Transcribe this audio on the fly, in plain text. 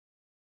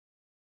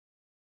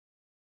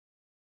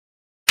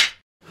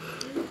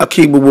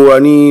Akí gbogbo wa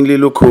ní ilé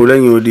lóko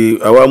lẹ́yìn odi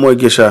àwa ọmọ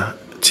Ìjẹ̀ṣà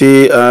tí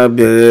a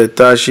bẹ̀rẹ̀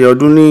tá ṣe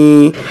ọdún ní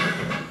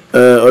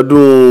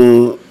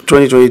ọdún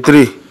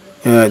 2023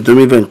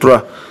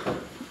 2023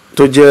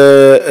 tó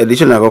jẹ́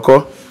edition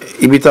àkọ́kọ́.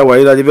 Ibi tá wà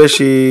yìí láti fẹ́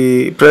ṣe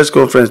press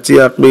conference tí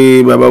a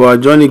pè bàbá wa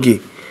John IGE,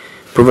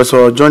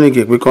 Professor John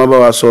IGE, pé kí wọ́n bá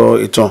wa sọ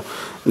ìtàn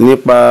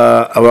nípa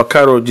àwa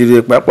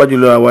Kaaro-Oojiire, pàápàá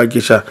jùlọ àwa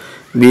Ìjẹ̀ṣà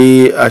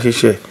bí a ṣe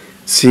ṣẹ̀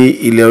sí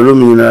ilẹ̀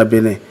olómìnira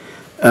Benin.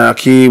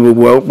 Kí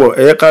gbogbo wa púpọ̀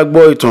ẹ jẹ́ ká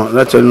gbọ́ ìtàn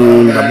láti ẹnu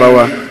bàbá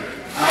wa,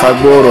 ká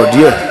gbọ́ ọ̀rọ̀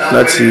díẹ̀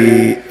láti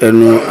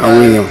ẹnu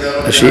àwọn èèyàn.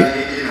 Ẹ ṣé.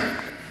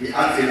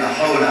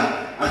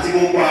 Àti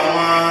gbogbo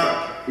àwọn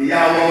ìyá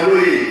wa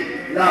olóyè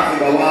láàfin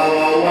bàbá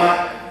wa wá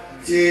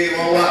tí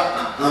wọ́n wá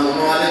àwọn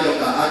ọmọ wa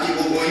lẹ́jọ̀ká àti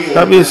gbogbo yín.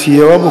 Kábíyèsí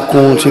ọwọ́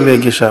bùkún tilẹ̀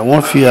Ìjẹ̀ṣà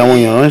wọ́n fi àwọn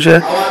èèyàn ránṣẹ́,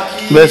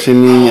 bẹ́ẹ̀ sì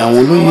ni àwọn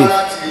olóyè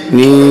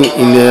ní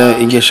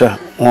ilẹ̀ Ìjẹ̀ṣà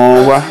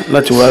wọ́n wá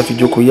láti wá fi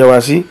jókòó yá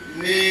wa sí.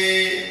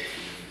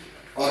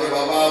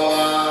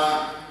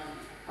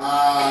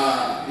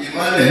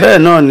 Bẹ́ẹ̀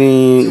náà ni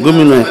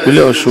gómìnà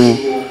ìpínlẹ̀ Ọ̀ṣun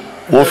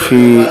wọ́n fi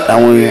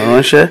àwọn èèyàn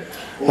ránṣẹ́,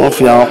 wọ́n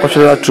fi àwọn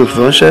cultural troops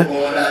ránṣẹ́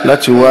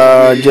láti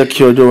wá jẹ́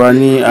kí ọjọ́ wa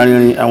ní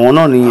arinrin. Àwọn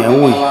náà ni ẹ̀ ń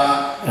wò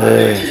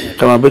yìí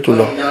ká máa bẹ́tò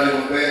lọ.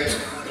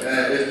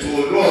 Ètò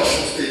olú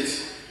Ọ̀ṣun state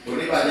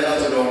oníbàjẹ́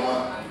látọ̀dọ̀ wọn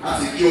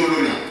láti kí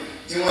olórí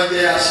tí wọ́n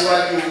jẹ́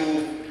aṣíwájú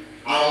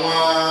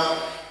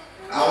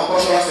àwọn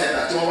cultural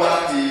center tí wọ́n wá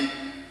láti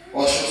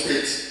Ọ̀ṣun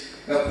state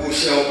ẹ̀kú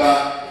iṣẹ́ ọba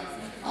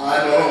àwọn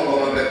ẹni ọlọ́run kọ́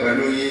ọmọ bẹ̀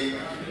pẹ̀lú yín.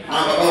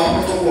 Àwọn bàbá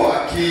wọn tó wọ̀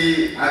kí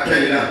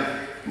akẹ́yìn náà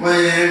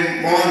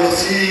wọ́n lọ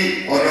sí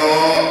ọ̀dọ̀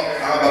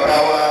àwọn bàbá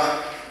wa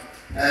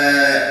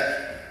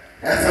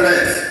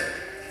excellence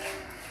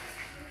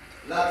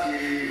láti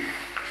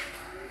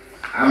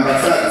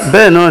ambassador.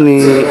 Bẹ́ẹ̀ náà ni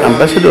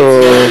ambassador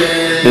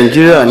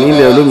Nàìjíríà ní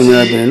ilẹ̀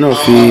olómìnira Benin náà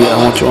fi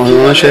àwọn tí wọ́n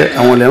ránṣẹ́,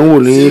 àwọn ilẹ̀ ń wò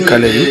ní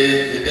kalẹ̀ yìí.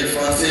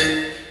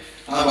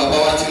 Àwọn bàbá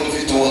wa tí mo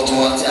fi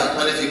tọ̀wọ̀tọ̀wọ̀ àti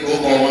àpẹẹrẹ fi gbọ́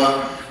bọ̀ wọn,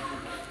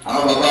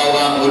 àwọn bàbá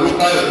wa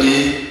Olúkáyọ̀dé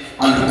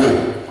Àlùkò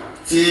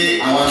tí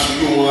àwọn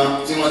aṣojú wọn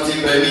tí wọ́n ti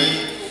ń bẹ ní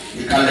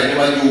ìkàlẹ̀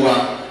níwájú wa,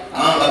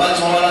 àwọn bàbá tí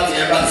wọ́n wá láti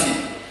ẹ́mbásì,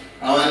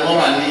 àwọn ni wọ́n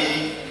wà ní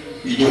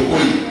ìjókòó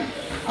yìí,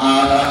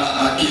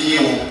 àkíyè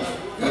wọn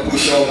ẹkú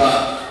iṣẹ́ ọba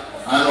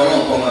àwọn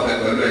ọlọ́run kọ́ máa bẹ̀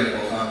pẹ̀lú ẹnì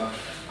kọ̀ọ̀kan.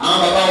 Àwọn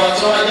bàbá wa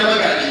tí wọ́n wá jẹ́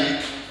mọ́gàjì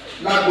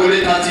lágbolé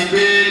ta ti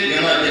gbé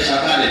Ìran Ìjẹ̀ṣà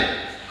kalẹ̀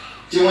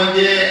tí wọ́n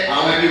jẹ́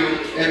àwọn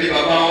ẹbí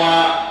bàbá wa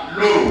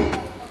lóru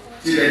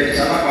tilẹ̀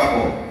Ìjẹ̀ṣà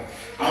lápapọ̀.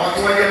 Àwọn tí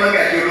wọ́n jẹ́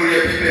mọ́gàjì olórí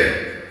ẹbí bẹ̀,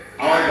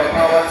 àwọn ni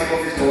bàbá wa tí mo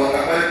fi tọ̀wọ̀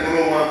kàkálẹ̀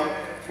kúrò wọn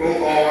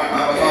kókó wọn,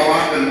 àwọn bàbá wa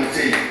ń bẹ̀rù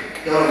tí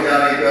tọ́rọ̀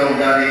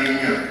jáde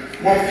yíyan.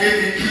 Wọ́n fi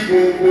kí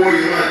gbogbo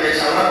Ìran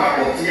Ìjẹ̀ṣà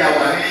lápapọ̀ tí a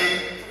wà ní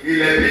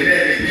ilẹ̀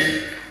Benin níbí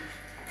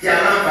tí a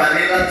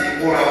láǹfààní láti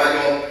kóra wa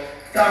jọ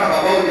táwọn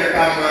bàbá ò jẹ́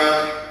ká mọ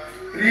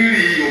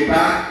rírì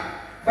Yorùbá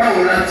báwo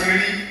la ti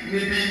rí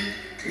níbí.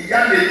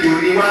 Ìyálejò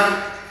ni wá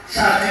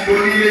ṣáàtì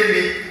lónílé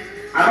ni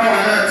àbáwa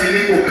náà ti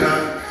nípò kan,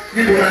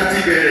 níbo la ti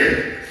bẹ̀rẹ̀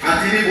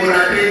àti níbo la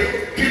dé,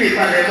 kí ni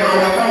ìpalẹ̀mọ́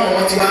wa fáwọn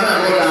ọmọ tiwa náà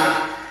lọ́la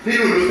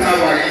nínú ìlú tá a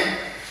wà yìí.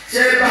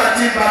 Ṣé bá a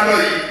ti bá lọ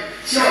yìí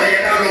ṣé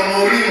ọ̀yẹ́ ká lọ mọ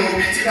orí ìrùn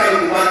bíi tí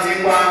kálukú wa ti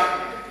ń wá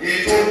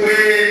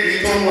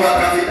ìtọ́mú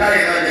àtàfi dá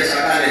Ìran Ìjẹ̀ṣà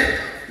kalẹ̀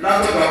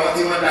látọ̀dọ̀ àwọn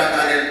tí wọ́n dá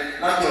kalẹ̀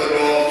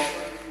látọ̀dọ̀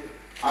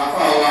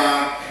àfàwà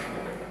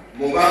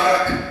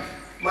Mubarak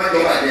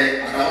májọbàjẹ́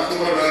àtàwọn tí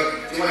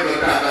wọ́n jọ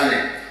dá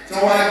kalẹ̀ tí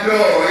wọ́n wá gbé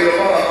ọ̀rọ̀ yìí lọ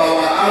bá bàbá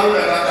wa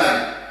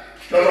Areonakakanfo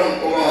lọ́dọ̀ ń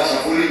kọ́ bá wa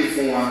ṣàforíjì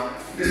fún wa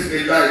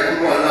bísímìlá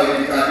ìkúrú aláwọ̀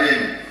níta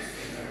lẹ́nu.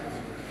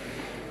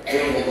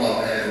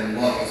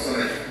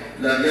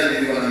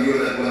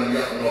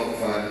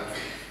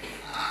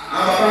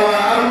 Àwọn bàbá wa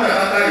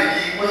Areonakakanfo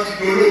yìí wọ́n ti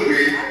dolóògbé.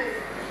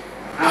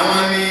 Àwọn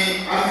ni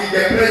a fi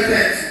jẹ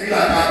president nígbà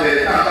tá a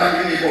bẹ̀rẹ̀ tá a bá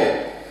yín níbọ̀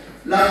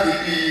láti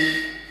fi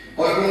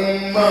ọdún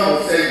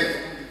márùn-ún sẹ́yìn.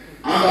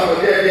 Àwọn bàbá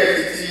díẹ̀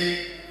títí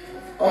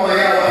ọmọ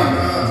ìyá wa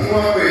kan tí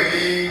wọ́n pè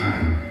ní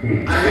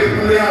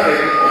Adékúnlé Ààrẹ,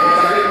 ọmọ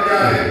Adékúnlé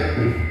Ààrẹ.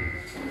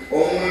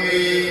 Òun ni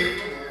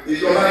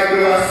ìjọba gbé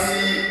wá sí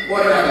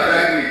bọ́dà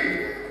Badagry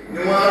ni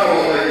wọ́n rà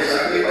ọmọ Ìjẹ̀ṣà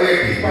pé ó yẹ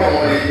kí pa ọmọ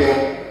ìjọ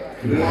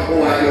ni wọ́n kó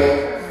wa jọ.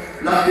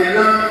 Láti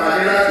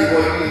láǹfààní láti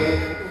wọnú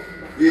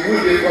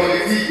ìwúde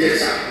kọ́mítì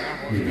Ìjẹ̀ṣà.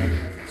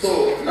 So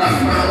láti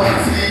máa wá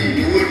sí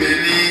ìwúde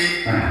ní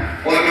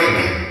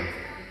ọdọọdún.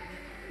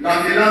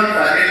 Láti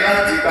láǹfààní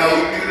láti gba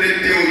ojúlé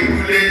dé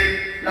ojúlé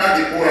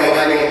láti kóra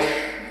wa jọ.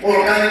 Mo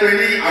rò ká nípe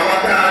ní àwọn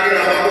tá a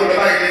ríra wa kó lọ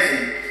báyìí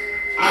lẹ́sìn.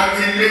 A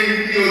ti lé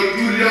ní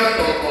ojúlé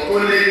ọ̀tọ̀ọ̀tọ̀ tó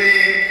lé ní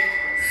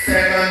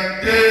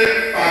 70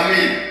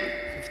 family.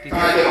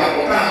 Tájọ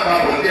àpò tá a bá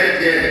bọ̀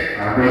díẹ̀díẹ̀.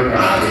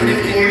 A ti ní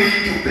torí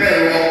jù bẹ́ẹ̀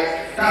lọ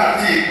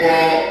táàtì ìkọ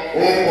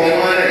orúkọ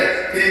wọn rẹ̀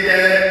ti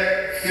jẹ́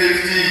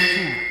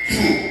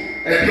 52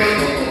 ẹbí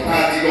ọ̀tọ̀ọ̀tọ̀ tá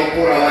a ti lọ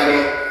kóra wa jọ.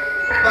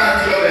 Bá a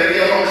ti lọ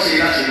bẹ̀rẹ̀ ọlọ́run ṣe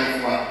láṣẹ lọ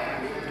fún wa.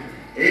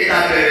 Èyí tá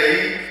a bẹ̀rẹ̀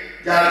yìí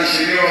já lè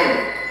ṣe ní ọ̀rọ̀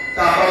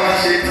tá a bá wá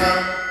ṣe tán.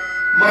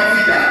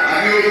 Mọ́tìjà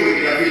àbí òògùn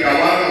ìgbà fi dà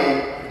wá nù.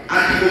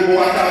 Àti gbogbo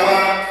wa tá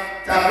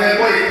a fẹ́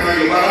gbọ́ ìtàn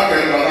Yorùbá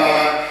látẹ̀lé bàbá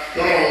wa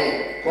lọ́rùn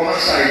kọ́ máa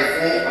ṣàyè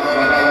fún àwọn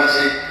bàbá wa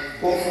ṣe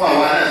kó fún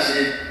àwa náà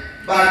ṣe.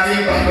 Bá a ti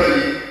ń bá lọ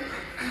yìí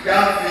já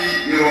fi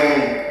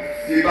ìrọ̀rùn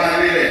fi bá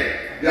lélẹ̀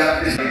já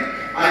fi ṣe.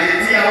 Àyè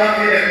tí àwọn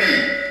akéde bíi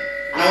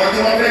àwọn tí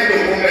wọ́n fẹ́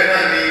tòkó mẹ́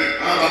náà ni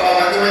àwọn bàbá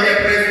wa tí wọ́n jẹ́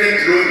president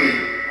lónìí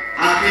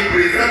àti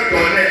president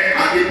tọ̀nẹ̀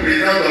àti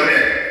president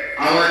tọ̀nẹ̀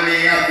àwọn ni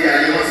a fi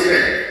àyè wọn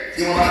síbẹ̀ tí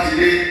wọ́n bá ti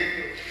dé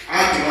á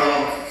tún wọn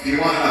fi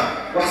wọ́n hàn.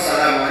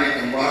 Wassalamu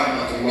alaikum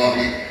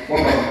warahmatullahi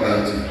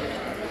wabarakatuh.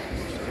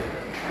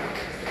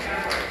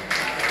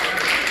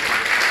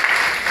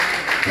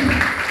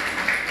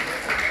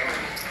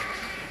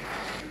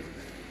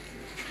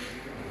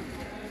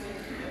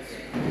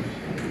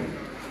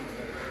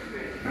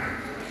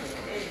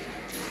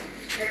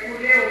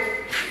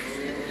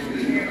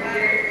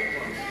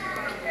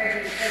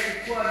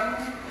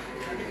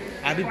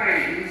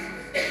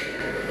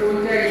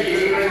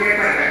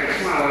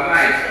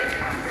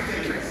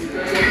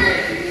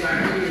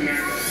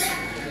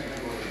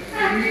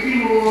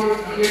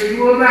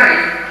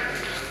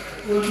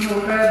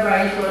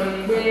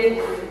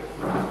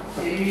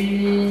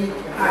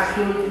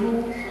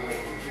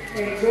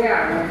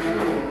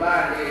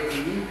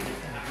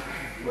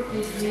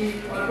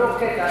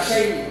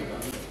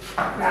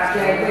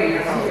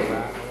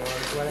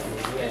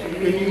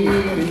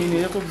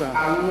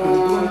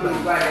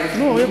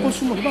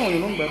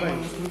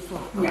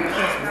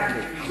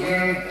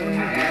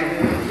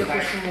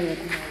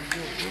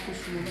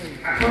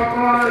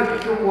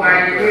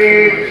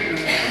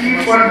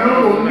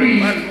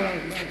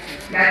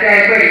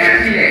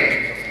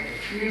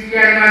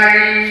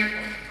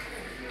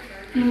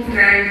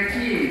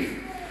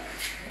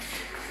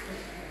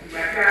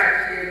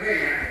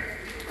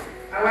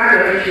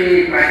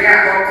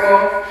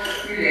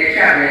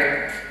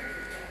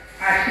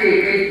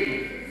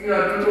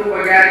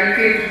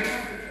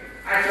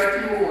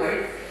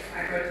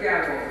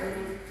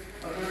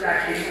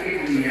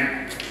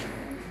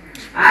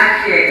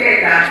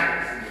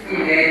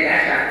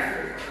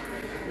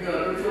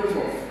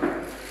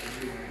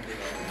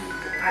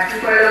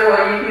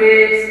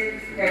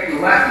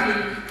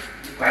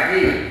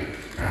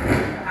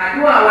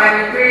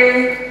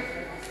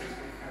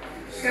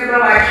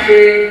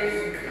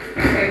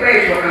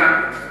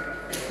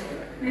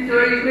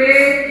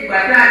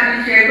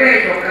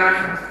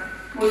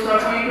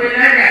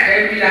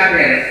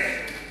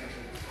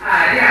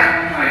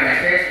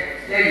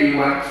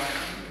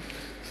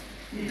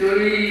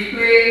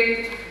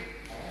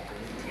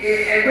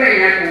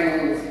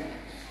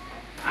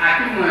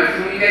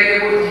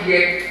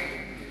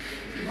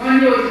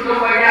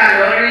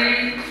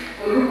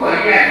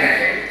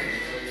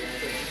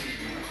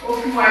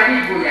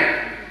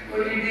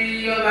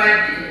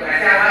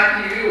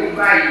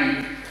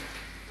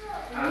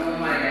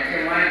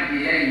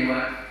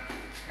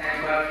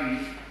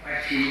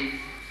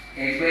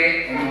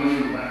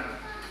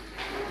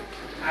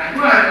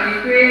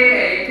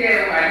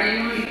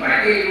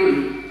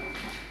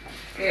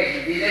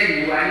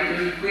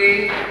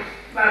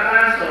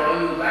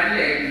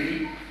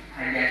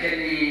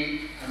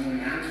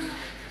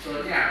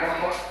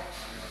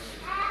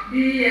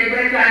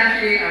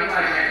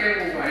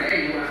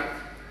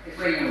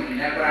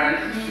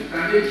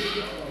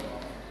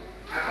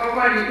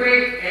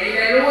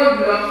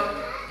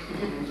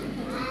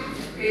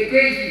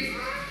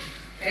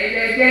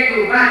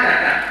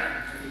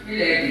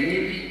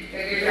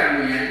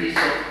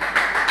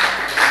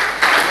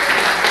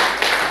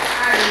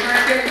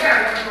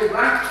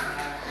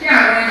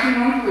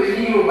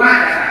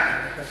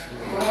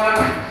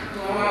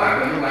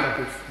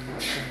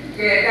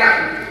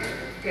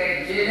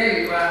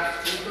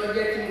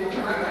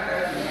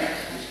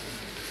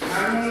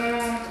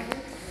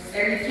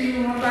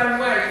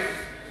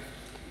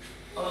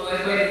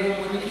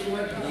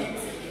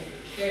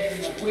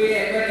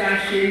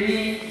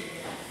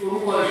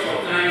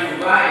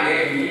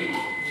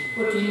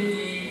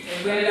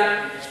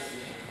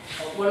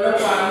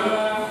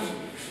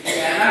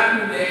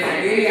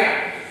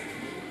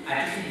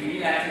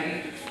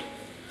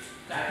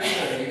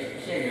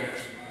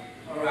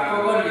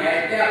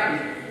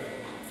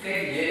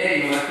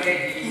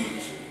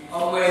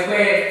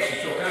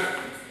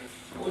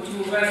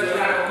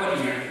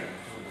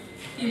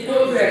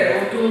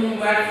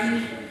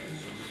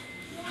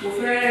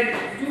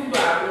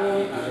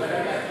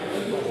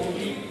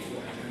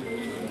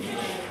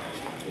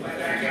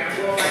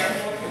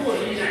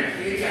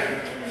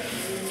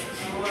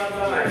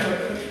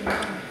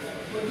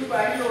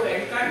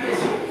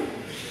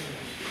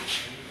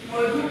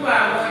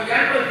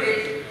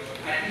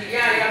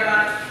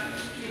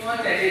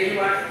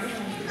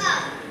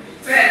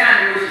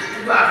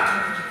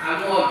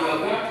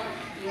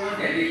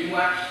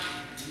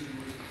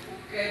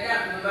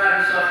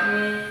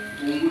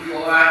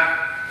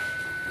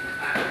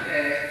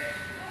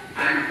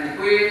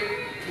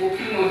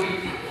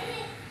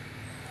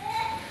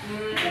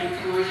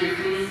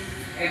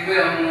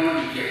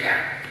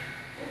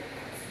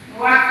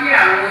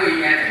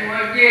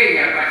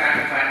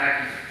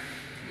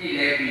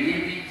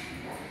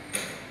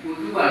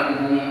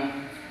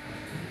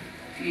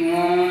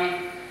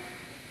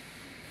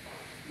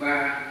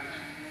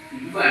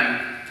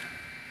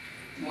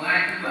 Mo á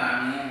dúpọ̀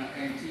àwọn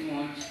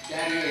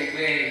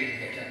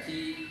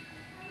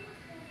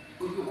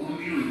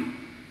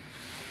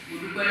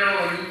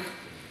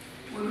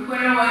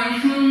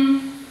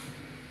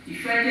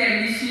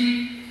ní sí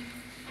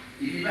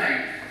ìbí báyìí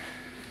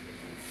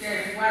tẹ́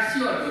ẹ wá sí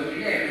ọ̀dọ̀ mi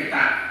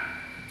lẹ́ẹ̀mẹ́ta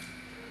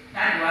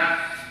láti wá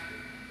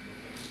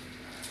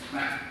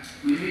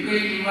wèmí pé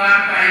kí wá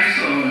bá yín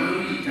sọ̀rọ̀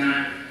lórí ìtàn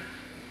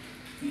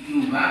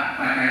Yorùbá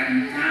pàtàkì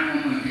ìtàn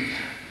ọmọ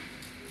Ìjẹ̀ṣà.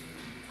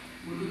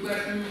 Mo dúpẹ́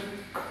fún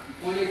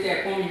ìkúnlé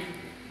tẹ́ kún mi.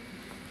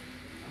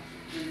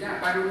 Ìdá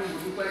àpárò mo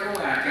dúpẹ́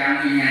lọ́wọ́ àti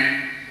àwọn èèyàn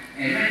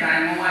ẹ̀mẹ́ta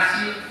ni wọ́n wá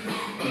sí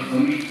ọ̀dọ̀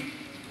mi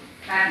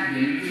láti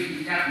bẹ̀rẹ̀ pé kí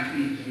dákun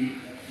fún ìdílé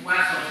wá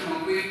sọ fún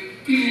wọn pé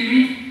kí ni mí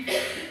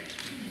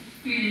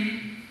bí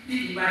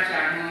ìgbà ṣe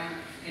àwọn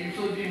ẹni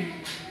tó bí mi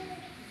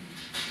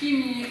kí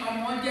ni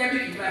ọmọ jẹ́ bí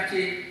ìgbà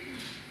ṣe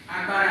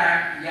agbára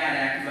ìyá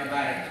rẹ̀ àti bàbá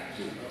rẹ̀.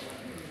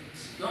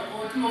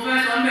 Ohun tí mo fẹ́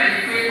sọ mbẹ̀ ni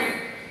pé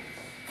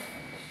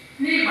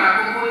ní ìgbà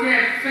gbogbo tẹ́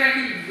ẹ fẹ́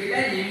kí ìgbé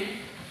lẹ́yìn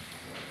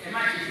ẹ má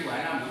ṣe ṣe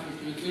wàhálà mọ́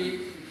nítorí pé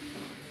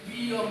bí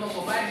ọmọ kò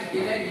bá dìde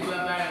lẹ́yìn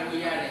bàbá rẹ̀ wọ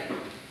ìyá rẹ̀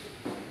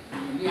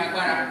ní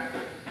agbára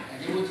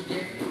àdéhùn ó ti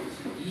jẹ́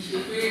kì í ṣe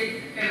pé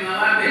ẹ máa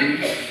wá bẹ̀ mí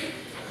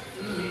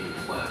nínú mi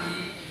púpọ̀ tí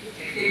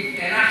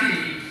ẹ láti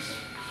rí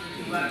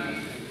tí wàá fi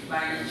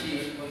báyìí ṣe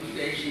ọdún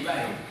tẹ́ ẹ ṣe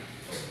báyìí.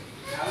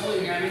 Àwọn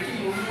èèyàn mi tí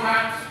mo mú wá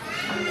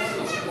wọ́n lọ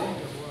púpọ̀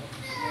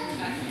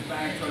láti bá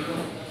ẹ tọ́jú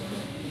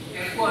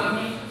ẹ̀kọ́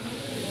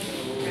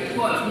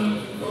ọdún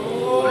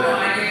ọlọ́run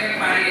ajẹ́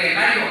parí ẹ̀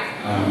láyọ̀.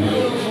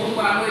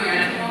 Gbogbo àwọn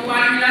èèyàn tí wọ́n wá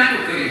ní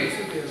látòkè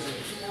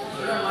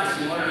ọlọ́run wá sí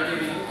wọn lọ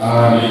débi.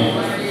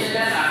 Wọ́n ti yé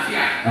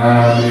lálàáfíà.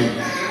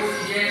 Àjẹ́wò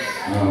ti jẹ́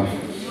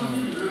inú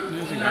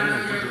dúdú lánàá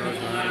jẹ́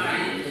tuntun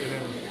lábàáyé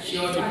ṣe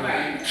ọdún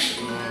báyìí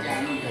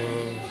ìyànú.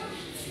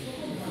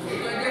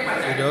 Ètò ẹgbẹ́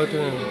pàtàkì tí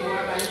wọ́n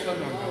wá bá ń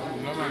sọ̀rọ̀.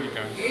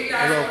 Èyí tá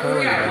a sọ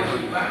lórí àwọn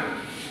Yorùbá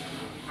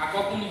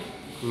àkọ́kún ni.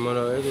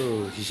 Ìmọ̀ràn ẹ̀rọ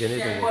òṣìṣẹ́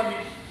nítorí.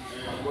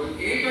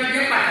 Èyí tó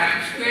jẹ́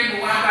pàtàkì pé mo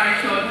wá bá ń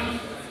sọdún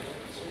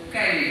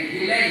kẹ́lẹ̀ dé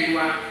lẹ́yìn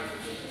wa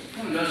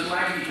fún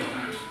ìlọsíwájú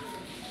ìṣọ̀kan.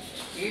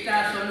 Èyí tá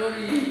a sọ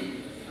lórí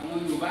àwọn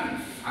Yorùbá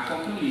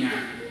àkọ́kún nìyà.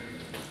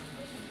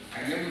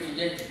 Àjẹ́bù ti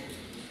jẹ́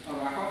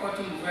ọ̀rọ̀ àkọ́kọ́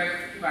tí mo fẹ́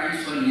bá yín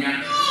sọ nìyà.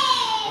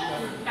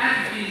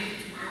 Láti fi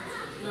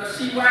lọ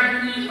síwájú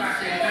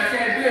nípasẹ̀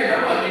ìgbàsẹ̀ ìbéèrè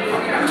lọ́wọ́ mi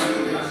lórí àwọn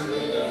Yorùbá.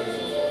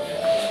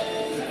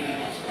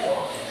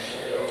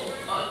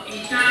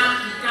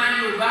 Ìtàn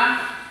Yorùbá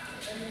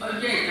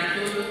ọjọ́ ìtàn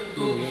tó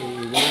tóbi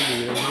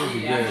nílẹ̀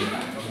Áfíríkà.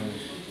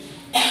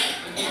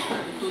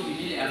 Tóbi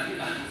nílẹ̀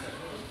Áfíríkà.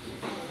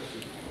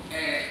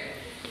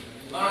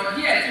 Ọ̀rọ̀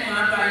díẹ̀ tí wọ́n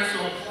á bá yín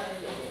sọ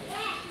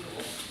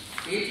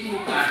èyí tí mo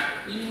kà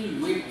nínú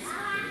ìwé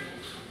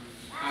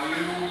àwọn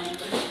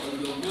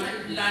ọ̀jọ̀gbọ́n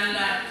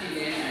ńláńlá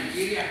tilẹ̀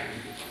Nàìjíríà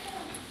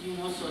tí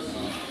wọ́n sọ sí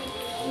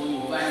àwọn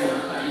Yorùbá ni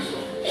wọ́n bá yín sọ.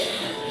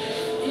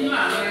 Nínú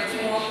àwọn ẹni tí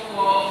wọ́n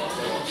kọ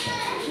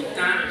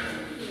ìtàn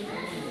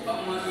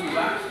ọmọ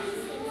Yorùbá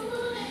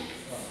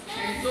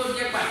ẹni tó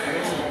jẹ́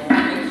pàtàkì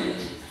ẹni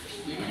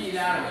bèbí ní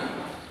láàrọ̀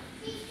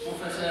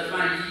Professor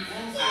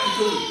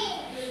Akintoye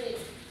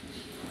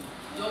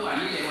tó wà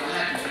nílẹ̀ wa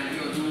láti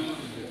ìgbàlódé ọdún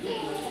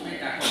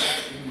mẹ́ta kọjá.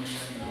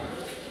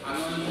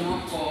 Àwọn ni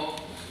wọ́n kọ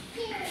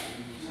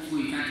gbogbo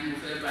ìtàn tí mo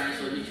fẹ́ bá yín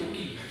sọ ní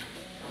ṣókí.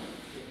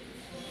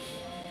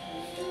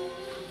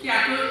 Kí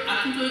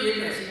Akintoye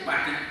bẹ̀rẹ̀ sí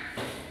pàtàn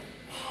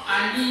a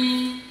ní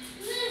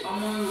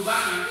ọmọ Yorùbá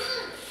kan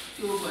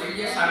tí orúkọ yìí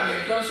jẹ́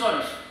Samuel Johnson.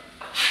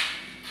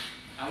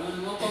 Àwọn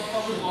ni wọ́n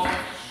kọ́kọ́ kọ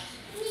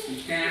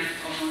ìtàn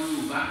ọmọ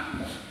Yorùbá.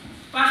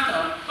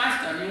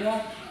 Pásítọ̀ ni wọ́n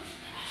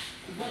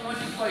gbogbo wọn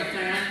ti kọ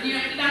ìtàn yẹn ní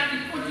láti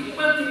kó ti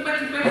pẹ́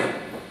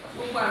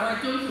gbogbo àwọn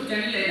tó ń tẹ̀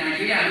nílẹ̀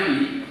Nàìjíríà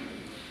lónìí.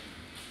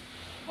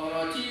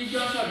 Ọ̀rọ̀ tí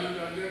Johnson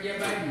lọ́jọ́ jẹ́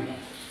báyìí wọn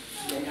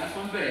ìgbẹ̀yà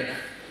kan bẹ̀rẹ̀ náà.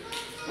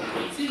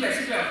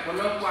 Síbẹ̀síbẹ̀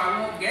ọ̀pọ̀lọpọ̀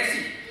àwọn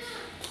Gẹ̀ẹ́sì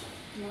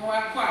wọ́n wá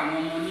kọ́ àwọn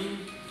ọmọ ní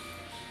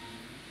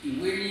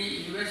ìwé ní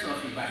University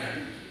of Ibadan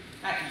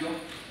látijọ́.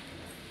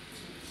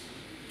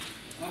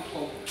 Wọ́n kọ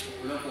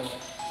ọ̀pọ̀lọpọ̀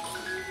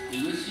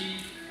ìwé sí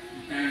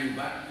ìtàn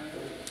Yorùbá.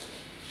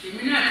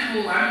 Èmi náà tí mo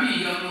wà ń bí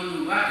ìyọmọ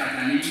Yorùbá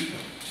àtàtà níbí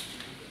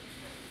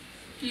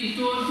kí n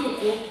tó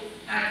jókòó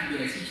láti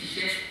bẹ̀rẹ̀ sí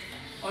ṣiṣẹ́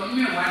ọdún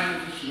mẹ́wàá ni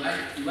mo fi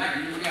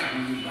ṣèwádìí lórí àwọn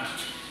Yorùbá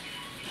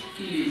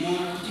kí lè mọ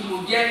ohun tí mo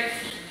jẹ́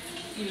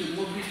kí lè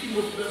mọ ibi tí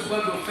mo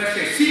gbọ́dọ̀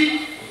fẹsẹ̀ sí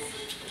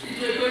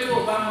nítorí pé tó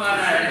o bá mọ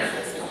ara rẹ̀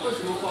ó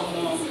sì mọ kọ́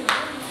mọ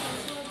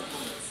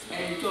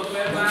ẹni tó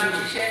fẹ́ bá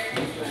ṣiṣẹ́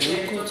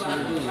ẹni tó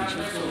bá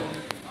fẹ́ sọ̀rọ̀.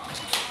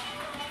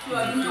 Tí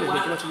ọdún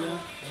mẹ́wàá mo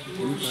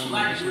fi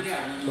ṣèwádìí lórí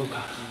àwọn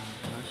Yorùbá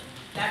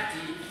láti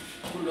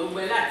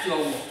olùgbé láti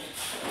Ọ̀wọ̀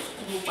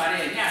tí mo parí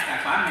ẹ̀ ní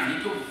Àtàpá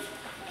mẹ́nìtò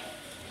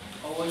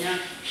Ọ̀wọ̀ yẹn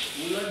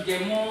mo lọ jẹ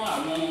mọ́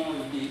àwọn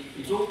èdè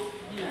ìjó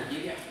ní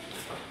Nàìjíríà.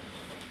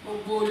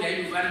 Gbogbo ilẹ̀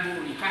Yorùbá ni mo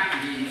rìn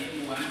káàkiri ní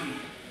mo wà níbi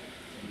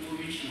mo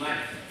rí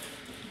ṣèwádìí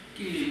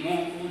kí lè mọ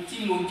ohun tí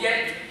mo jẹ́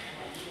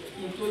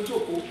kí n tó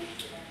jókòó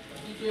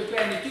nítorí pé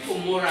ẹni tí kò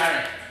mọ́ra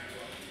rẹ̀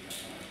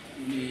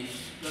kò lè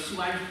lọ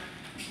síwájú.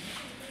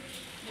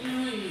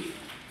 Nínú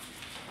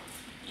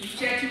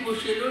iṣẹ́ tí mo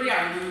ṣe lórí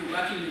àwọn Yorùbá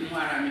kí n lè mú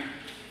ara mi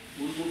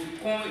mo fi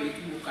kọ́ èyí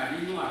tí mo kà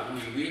nínú àwọn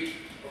ìwé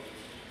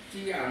tí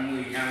àwọn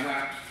èèyàn wa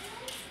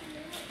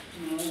tí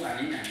wọ́n wà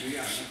ní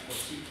Nàìjíríà wọ́n kọ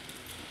sí.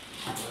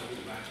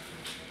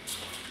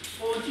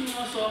 ohun tí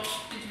wọ́n sọ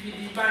títí fi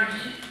di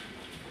Banji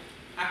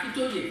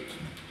Akintoye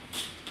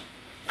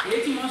èyí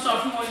tí wọ́n sọ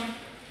fún wọn ní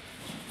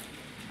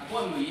àbọ̀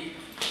ìmọ̀ye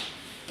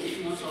èyí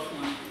tí wọ́n sọ fún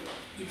wọn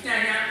ìtẹ́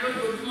ẹ̀yà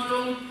lójoojúmọ́ ló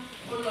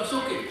ń lọ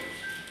sókè.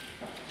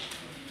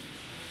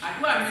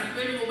 Àdúrà mi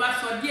pé ní mo bá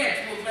sọ díẹ̀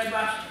tí mo fẹ́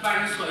bá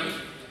yín sọ yìí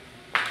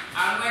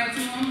àwọn ẹni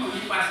tí wọ́n mọ̀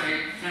nípasẹ̀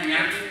ẹ̀yà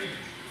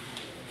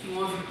kí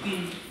wọ́n fi kún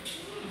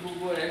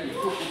gbogbo rẹ̀ ní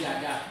kókó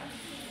dáadáa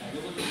tàbí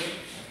ó tó bẹ́ẹ̀.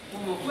 Mo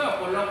mọ̀ pé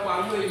ọ̀pọ̀lọpọ̀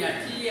àwọn èèyàn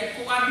tí ẹ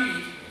kó wá bí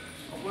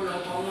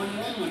ọ̀pọ̀lọpọ̀ wọn ni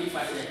wọ́n mọ̀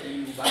nípasẹ̀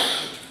ẹ̀yìn Yorùbá.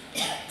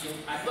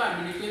 Àdúrà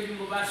mi ni pé bí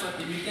mo bá sọ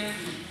tèmi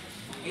kẹ́ńtì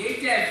èyí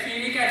tẹ̀ fi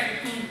ní kẹ́ẹ̀fi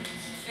kún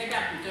ẹ̀dá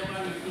kò tẹ́ bá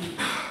mi kún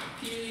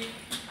kí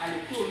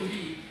àlékò mi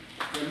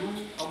pẹ̀lú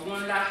ọgbọ́n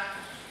ńlá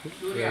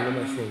lórí àwọn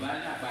Yorùbá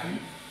lágbàáyé.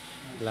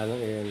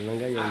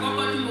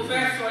 Àkọ́kọ́ tí mo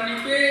fẹ́ sọ ni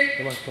pé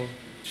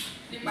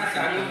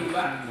nípasẹ̀ àwọn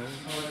Yorùbá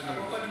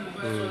àkọ́kọ́ tí mo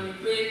fẹ́ sọ ni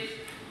pé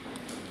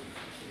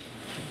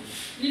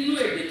nínú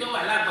èdè tó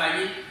wà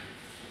lágbàáyé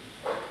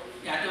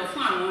yàtọ̀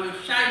fún àwọn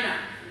China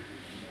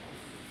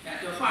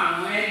yàtọ̀ fún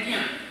àwọn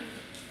Indian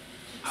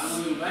àwọn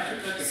Yorùbá tó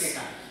tọ́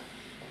kẹ̀kẹ́ka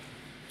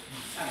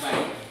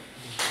lágbàáyé.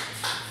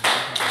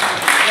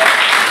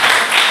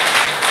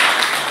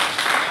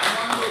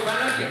 Àwọn Yorùbá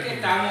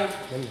lọ́kẹ̀kẹ́ta wọn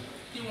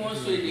tí wọ́n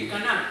sọ èdè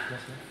kan náà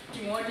tí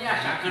wọ́n ní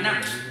àṣà kan náà.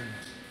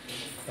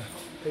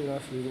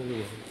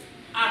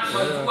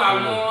 Àpọ̀jù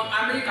àwọn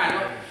Amẹ́ríkà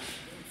lọ,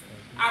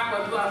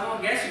 àpọ̀jù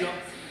àwọn Gẹ̀ẹ́sì lọ,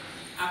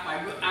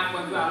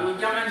 àpọ̀jù àwọn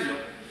Germany lọ,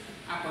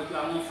 àpọ̀jù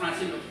àwọn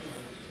France lọ,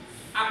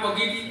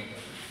 àpọ̀gidi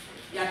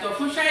yàtọ̀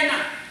fún China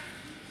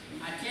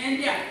àti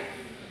India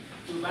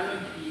Yorùbá ló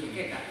di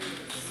ẹ̀kẹta.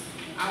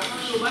 Àwọn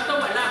Yorùbá tó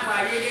wà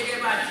lágbàáyé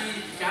gẹ́gẹ́ bá ti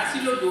dá sí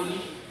lòdò ní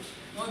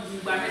wọ́n ju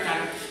igba mẹ́ta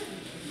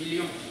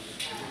mílíọ̀nù.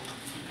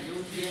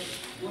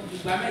 Wọ́n ju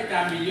igba mẹ́ta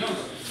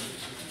mílíọ̀nù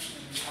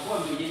àbọ̀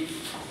ìmọ̀ye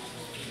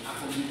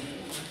àpọ̀gidi.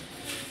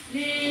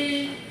 Ní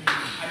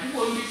àdúgbò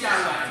omi tí a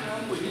wà tí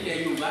wọ́n ń pè nílẹ̀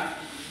Yorùbá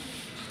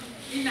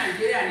ní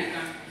Nàìjíríà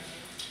nìkan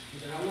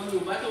àwọn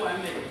Yorùbá tó wà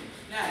mẹ́rin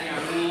láàrin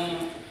àwọn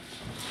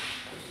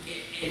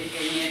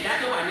ẹ̀yìn ẹ̀dá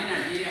tó wà ní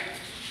Nàìjíríà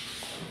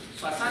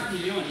 60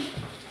 mílíọ̀nù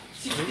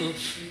 60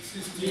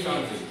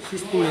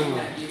 mílíọ̀nù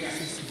Nàìjíríà.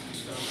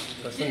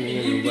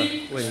 Níbi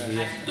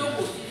àti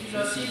Togo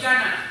lọ sí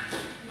Ghana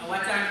àwọn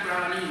tí a ń gbà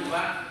wọn ní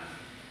Yorùbá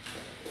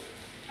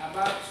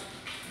about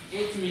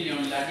 8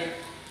 mílíọ̀nù lájẹ́.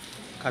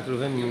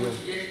 80 millions.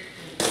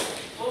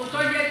 Ohun tó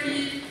jẹ́ kí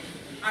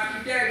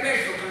akitẹ́ ẹgbẹ́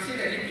ìṣọ̀kan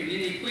sílẹ̀ ní Benin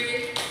ni pé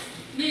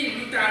ní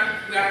ìlú tá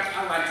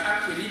a wà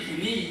pè ní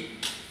Benin yìí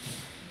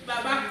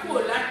bàbá kò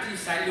láti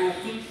ìsàlẹ̀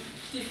òkun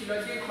tí fi lọ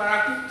dé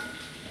paraku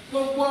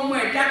gbogbo ọmọ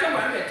ẹ̀dá tó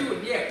wà níbẹ̀ tí ò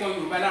ní ẹ̀kọ́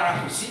Yorùbá lára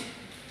kò sí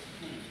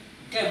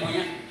kẹ́ẹ̀mọ́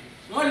yẹn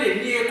wọ́n lè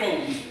ní ẹ̀kọ́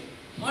ògùn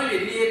wọ́n lè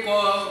ní ẹ̀kọ́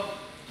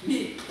ní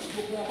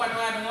gbogbo wọn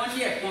pátápátá ni wọ́n ní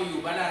ẹ̀kọ́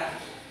Yorùbá lára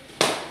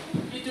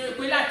nítorí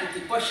pé láti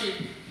tètè kọ́ ṣe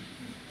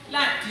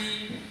láti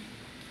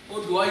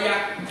odò Ọya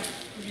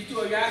ibi tí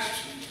Ọya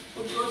ó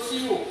dúró sí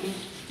òkun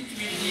títí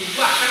fi di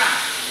ìlú Àkàrà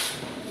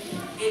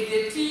èdè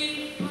tí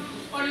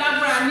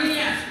ọlágbára ní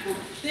àsìkò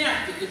ní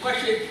àtètè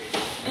kọ́ṣe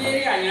ní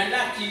eré àyàn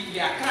láti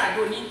ilẹ̀ Àkàrà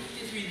lóní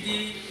títí fi di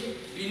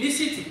Benin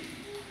City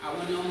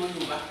àwọn ni ọmọ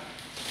Yorùbá.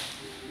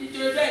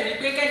 Nítorí bẹ́ẹ̀ ni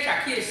pé kẹ́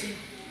ṣàkíyèsí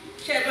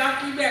ṣe bá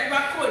pípẹ́ bá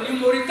kò ní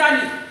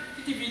Mauritania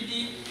títí fi di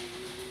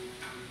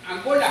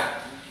Angola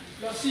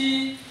lọ sí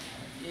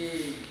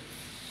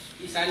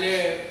ìsàlẹ̀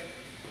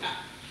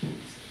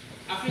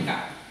Áfíríkà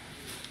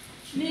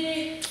ní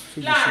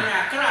láàrin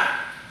Accra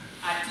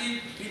àti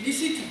Benin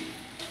City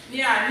ní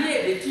a ní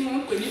èdè tí wọ́n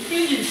ń pè ní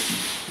Pidgin.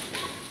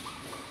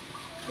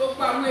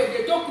 Gbogbo àwọn èdè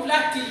tó kù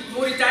láti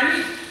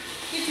Mauritania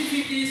títí fi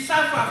di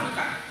South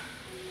Africa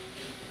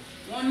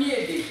wọ́n ní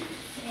èdè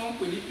tí wọ́n ń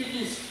pè ní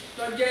Pidgin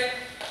tó jẹ́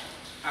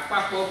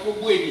àpapọ̀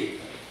gbogbo èdè.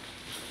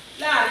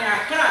 Láàrin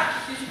Accra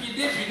títí fi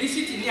dé Benin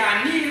City ní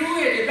a ní irú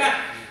èdè bá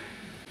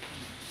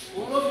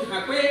òun ló fi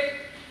hàn pé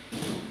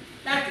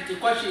láti ti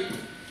kọ́ ṣe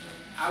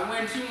àwọn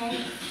ẹni tí wọ́n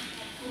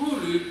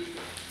rúùlù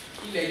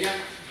ilẹ̀ yẹn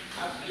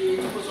èyí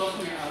kó sọ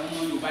fún mi àwọn ọmọ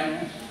Yorùbá ni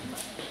wọ́n.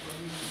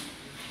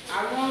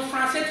 Àwọn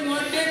Faransé tí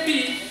wọ́n débì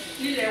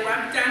nílẹ̀ wa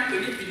tí a ń pè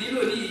ní Benin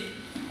lónìí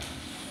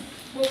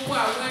gbogbo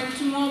àwọn ẹni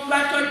tí wọ́n bá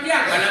tọ́jú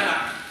àgbàlagbà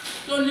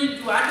tó ní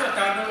ju 50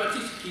 ọdún lọ tí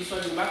kì í sọ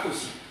Yorùbá kò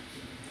sí.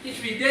 Títí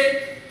fi dé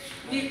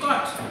ní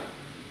court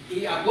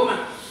Àgbọ́mà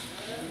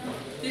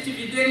títí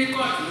fi dé ní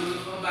court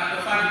ọba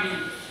àtọ́fà mi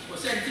kò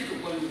sẹ́ni tí kò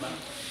gbọ́ Yorùbá.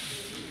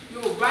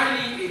 Yorùbá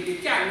ní èdè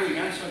tí àwọn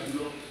èèyàn ń sọ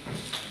jùlọ.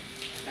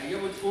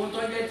 Àyẹ̀wò ohun tó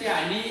jẹ́ tí a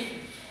ní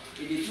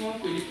èdè tí wọ́n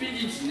ń pè ní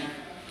Pidgin náà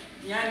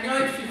ni a ní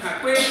ọ́ fi hàn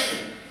pé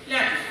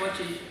láti kọ́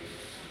ṣe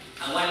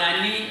àwa la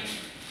ní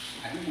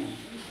àdúgbò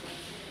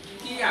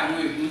kí àwọn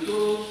ègún tó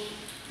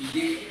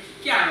dìde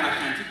kí àwọn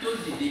àṣàntí tó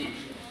dìde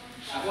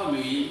àbọ̀ mi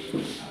yìí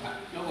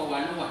lọ́wọ́ wa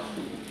ló wà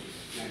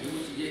àyẹ̀wò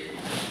ti jẹ́.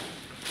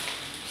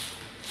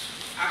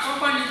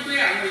 Àkọ́kọ́ ni pé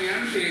àwọn èèyàn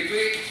ń béèrè pé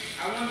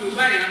àwọn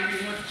Yorùbá yẹn ń bí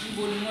wọn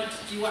níbo ni wọ́n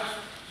ti wá.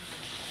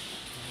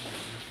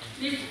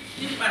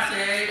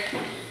 Nípasẹ̀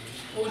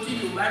ohun tí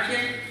Yorùbá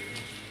jẹ́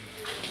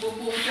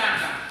gbogbo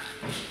ṣàkà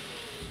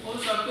ó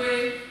sọ pé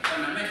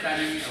ọ̀nà mẹ́ta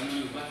ni àwọn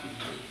Yorùbá fi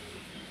dìde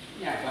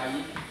ní àgbáyé.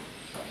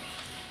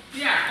 Bí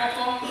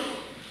àkọ́kọ́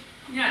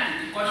ní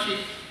àtètèkọ́ṣe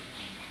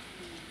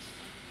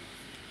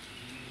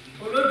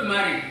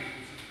Olódùmarè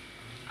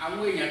àwọn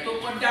èèyàn tó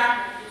kọ́ dá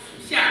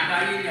sí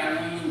àgbáyé ni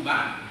àwọn Yorùbá.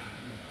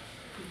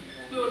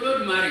 Pé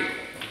Olódùmarè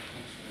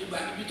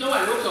ibi tó wà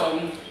lókè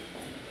ọ̀run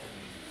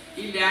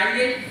ilẹ̀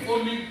ayé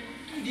omi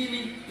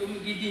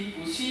gidi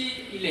kò sí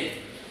ilẹ̀.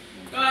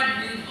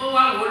 Ó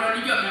wá wò lọ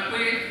níjọ́ kan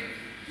pé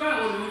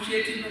báwo ló ṣe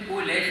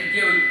Tinubu ilẹ̀ ti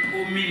jẹ́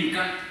omi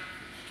nìkan.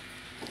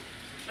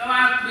 Lọ́wọ́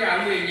á pe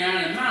àwọn èèyàn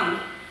rẹ̀ márùn-ún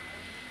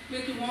pé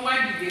kí wọ́n wá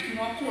dìde kí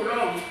wọ́n kó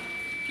lọ́rùn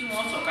kí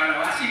wọ́n sọ̀kalẹ̀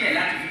wá sílẹ̀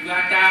láti fi wá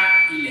dá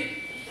ilẹ̀.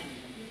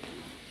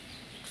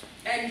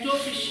 Ẹni tó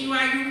fi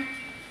síwájú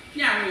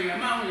ní àwọn èèyàn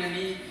márùn-ún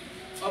ní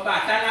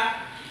Ọbàtálá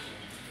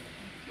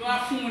ló wá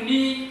fún un ní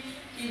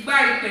igbá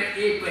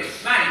èèpẹ̀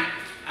báyìí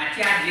àti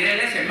adìẹ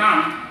lẹ́sẹ̀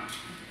márùn-ún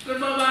pé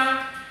bọ́ bá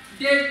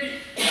dé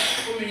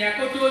òmìnira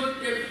kó tó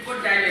kó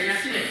da ilẹ̀ yẹn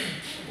sílẹ̀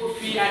kó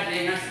fi adìẹ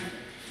yẹn sí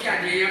tí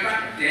adìẹ yẹn bá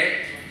tẹ̀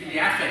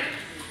ilẹ̀ afẹ́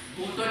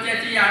ohun tó jẹ́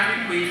tí a fi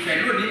pè Ifẹ̀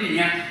lónìí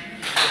nìyẹn.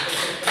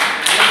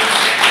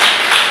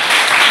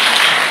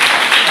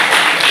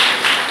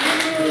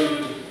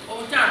 Nínú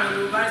ohun tí àwọn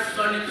Yorùbá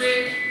sọ ni pé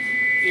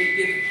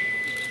èdè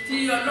tí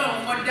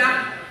Ọlọ́run kọ́ dá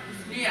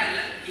ní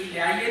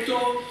ilẹ̀ ayé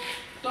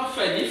tó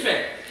fẹ̀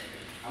nífẹ̀ẹ́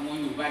àwọn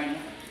Yorùbá ni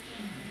wọ́n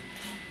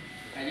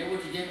kàjẹ́ bó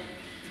ti jẹ́.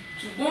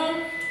 Ṣùgbọ́n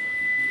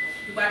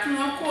ìgbà tí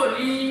wọ́n kò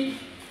ní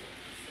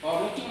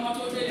ọ̀run tí wọ́n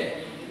tó délẹ̀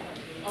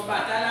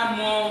Ọbàtálá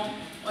mọ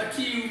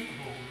ọtí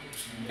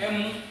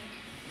ẹmu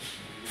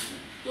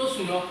tó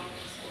sùn lọ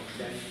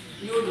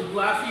ní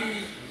Odùduwà fi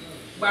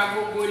gba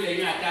gbogbo ilẹ̀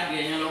yẹn àtàdé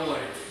yẹn lọ́wọ́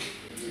rẹ̀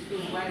tó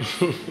ń wá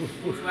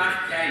Odùduwà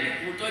ja ilẹ̀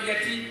kó tọ́jẹ́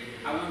tí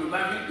àwọn Yorùbá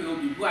fi ń pe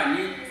Odùduwà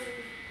ní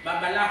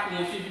babaláku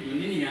wọn fi dùn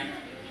nínìyàn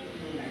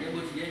kàjẹ́ bó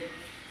ti jẹ́.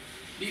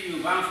 Bí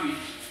Yorùbá ń fi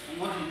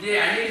wọ́n fi dé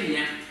ayé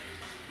nìyẹn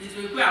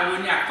nítorí pé àwọn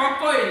ni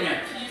àkọ́kọ́ èèyàn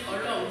tí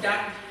Ọlọ́run dá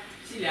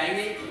sílẹ̀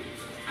ayé.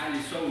 A lè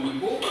sọ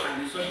òyìnbó a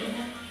lè sọ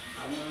dúdú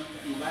àwọn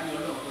Yorùbá ni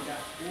Ọlọ́run kọ́ dá.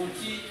 Ohun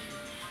tí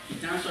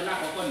ìtàn sọ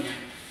lákọ̀ọ́kọ́ nìyẹn.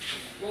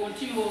 Ohun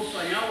tí mo sọ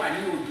yẹn wà ní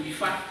odù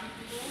Ifá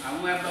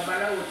àwọn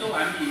babaláwo tó wà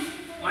níbi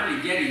wọ́n lè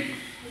jẹ́rìí.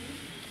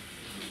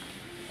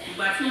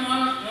 Ìgbà tí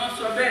wọ́n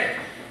sọ bẹ́ẹ̀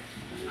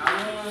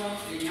àwọn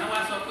èèyàn wá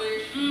sọ pé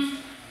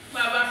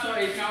bá a bá sọ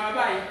ìtàn wa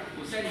báyìí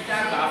kò sẹ́ni tá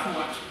a gbà á fún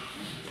wa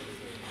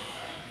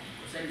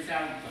kò sẹ́ni tá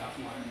a gbà á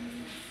fún wa.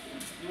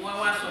 Ni wọ́n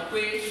wá sọ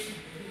pé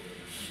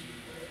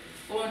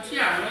ohun tí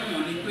àwọn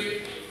mọ̀ ni pé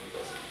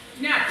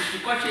ní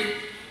àtètèkọ́ṣe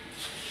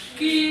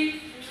kí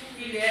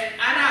ilẹ̀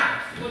Arab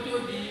kó tó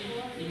di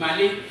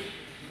Ìmàle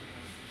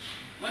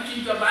wọ́n ti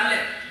ń jọba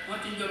ńlẹ̀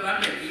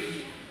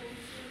kéde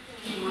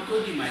kí wọ́n tó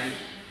di Ìmàle.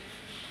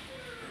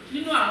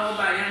 Nínú àwọn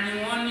ọba yẹn ni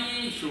wọ́n ní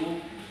ìṣòro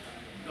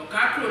lọ́ka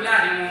kúrò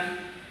láàrin wọn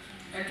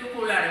ẹni tó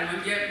kúrò láàrin wọn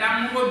jẹ́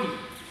Lámúròdù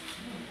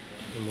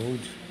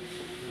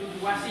ló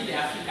wá sí ilẹ̀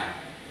Áfíríkà.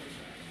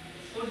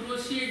 Ó dúró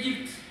sí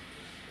Egypt,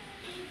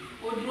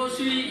 ó dúró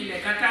sí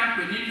ilẹ̀ kátà ń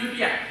pè ní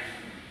Libya,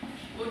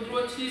 ó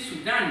dúró sí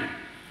Sudan,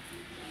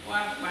 wá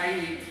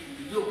parí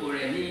ìjókòó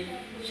rẹ̀ ní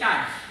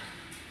Chad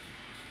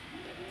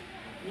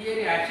ní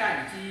area Chad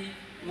tí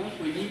wọ́n ń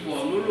pè ní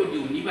Borno lóde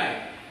òní báyìí.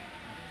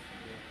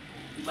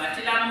 Ìgbà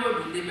tí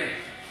Lámúròdù débẹ̀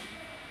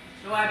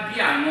ló wá bí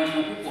àwọn ọmọ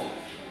púpọ̀.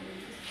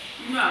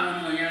 Nínú àwọn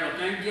ọmọ yẹn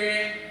lọ́kàn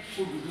jẹ́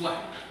Odùduwà.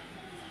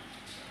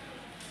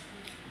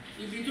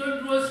 Ibi tó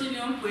dúró sí ni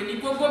wọ́n ń pè ní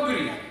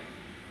Gógóbìrì.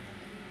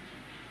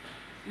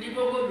 Ní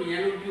Gógóbìrì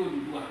yẹn ló bí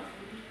Odùduwà.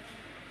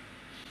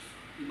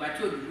 Ìgbà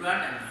tí Odùduwà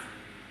dàgbà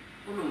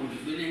ó lòun lè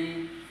gbé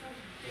lẹ́yìn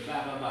ẹ̀bá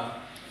bàbá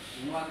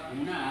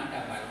òun náà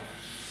dàgbà lọ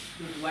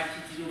tó fi wá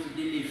títí ló fi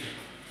délé Ifẹ̀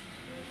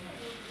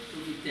tó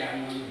fi tẹ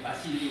àwọn Yorùbá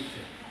sí Ilé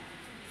Ifẹ̀.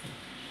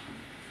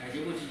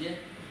 Kàjẹ́ bó ti jẹ́.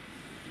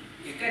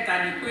 Ìkẹta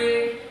ni pé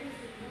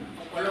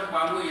ọ̀pọ̀lọpọ̀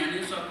àwọn èèyàn ní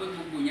sọ pé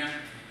gbogbo yẹn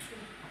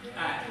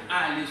a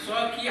lè sọ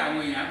kí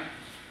àwọn èèyàn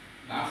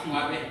gbà fún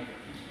wa bẹ́ẹ̀.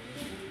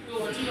 Tó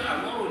wọ́n tí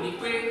àwọn rò ní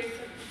pé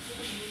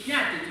ní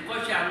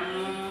àtètèkọ́ṣe àwọn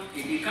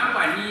èdè kan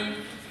wà ní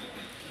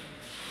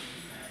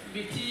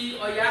ibi tí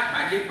Ọya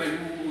pàdé pẹ̀lú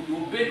odò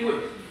Benue.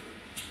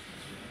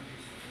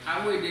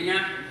 Àwọn èdè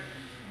yẹn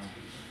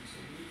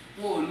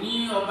wọn ò ní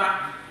ọba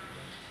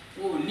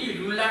wọn ò ní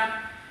ìlú ńlá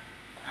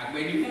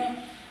àgbẹ̀ ni wọ́n.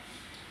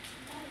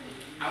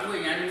 Àwọn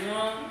èèyàn ni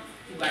wọ́n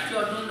ìgbà tí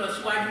ọdún lọ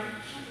síwájú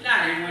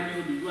láàrin wọn ní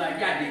Odùduwà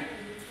jáde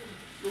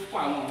ló kó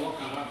àwọn ọ̀wọ́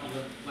kan wá pẹ̀lú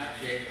wá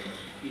tẹ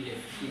Ilé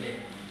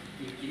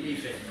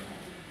Ifẹ̀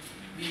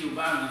bí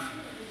Yorùbá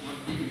wọn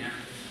dé nìyẹn.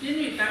 Nínú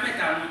ìta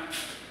mẹ́ta wọn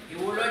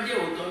èwo lọ́jẹ́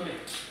òótọ́ mẹ́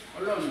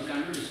Ọlọ́run nìkan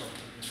ló lè sọ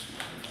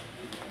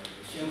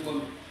ṣé ń gbọ́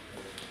mi.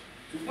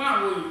 Ṣùgbọ́n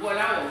àwọn òyìnbó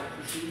aláwọ̀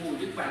ìṣòwò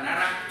òde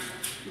pàdára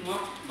tí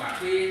wọ́n gbà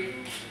pé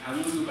àwọn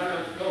Yorùbá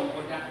lọ́wọ́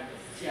kọjá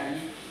sí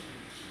ayé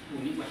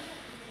òní gbà.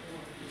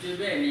 Ṣé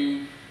bẹ́ẹ̀ ni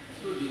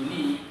lóde òní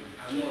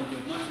àwọn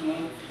ọ̀jọ̀gbọ́n tí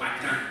wọ́n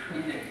pàtàn ní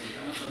Nàìjíríà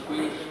wọ́n sọ pé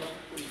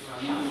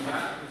àwọn Yorùbá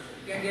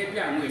gẹ́gẹ́ bí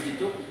àwọn èdè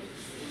tó kù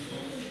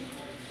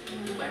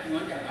nígbà tí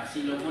wọ́n dàgbà sí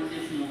lọ wọ́n dé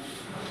fún wọn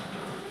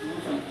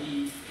wọ́n fi di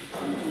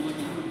ohun tí wọ́n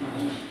ti lóde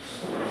òní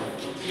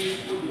tí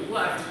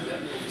Òdùduwà àti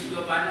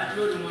ìjọba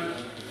lórí wọn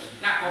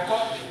lákọ̀ọ́kọ́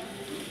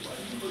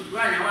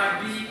Òdùduwà yẹn wá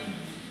bí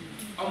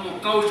ọmọ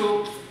kan oṣù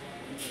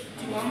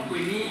tí wọ́n ń pè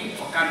ní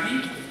Ọ̀kàbí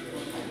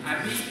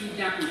àbí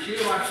ìjà kò ṣe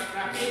é wá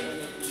ráké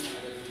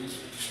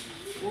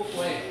ó kọ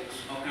ẹ̀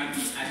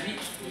Ọ̀kàbí àbí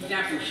ìjà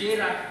kò ṣe é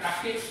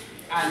ráké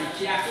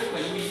àlèṣe akẹ́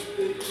pẹ̀lú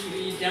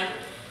ìdá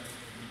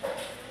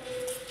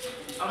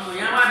ọmọ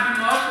yẹn wá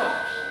bímọ ọ̀pọ̀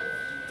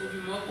ó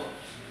bímọ ọ̀pọ̀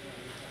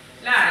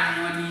láàrin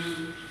wọn ni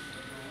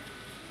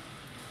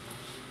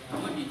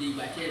àwọn dìde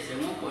ìgbà tí ẹsẹ̀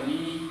wọn pọ̀ ní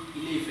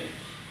Ilé Ifẹ̀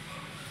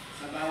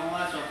bàbá wọn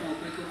wá sọ fún wọn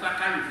pé kí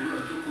kákàlùkù lọ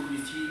jókòó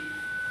bíi tí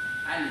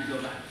a lè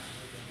jọba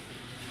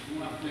wọn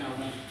wá pín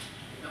àwọn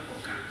lọ́kọ̀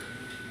kan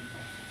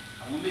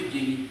àwọn méje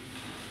ni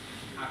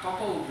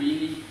àkọ́kọ́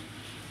obìnrin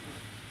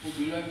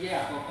ló jẹ́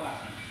àkọ́kọ́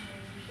àkàn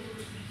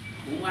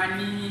òun wá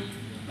ní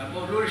bàbá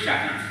olórìṣà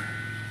kan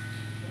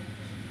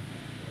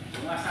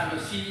òun wá sá lọ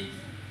sí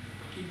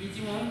ibi tí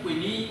wọ́n ń pè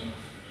ní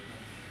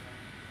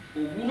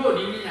Òwúrò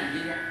ní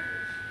Nàìjíríà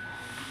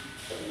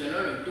ibẹ̀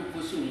lọ́rọ̀ tó kó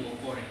sí òun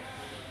ọkọ rẹ̀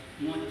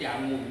wọ́n tẹ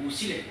àwọn òwú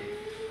sílẹ̀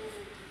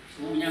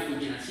òun yẹn kò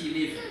jìnnà sí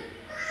Ilé Ifẹ̀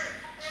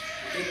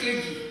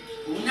èkejì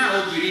òun náà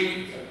obìnrin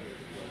ni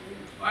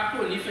wá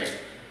kúrò nífẹ̀ẹ́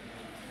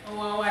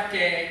wọ́n wá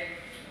tẹ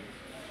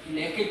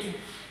ilẹ̀ Kétu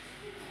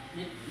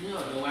ní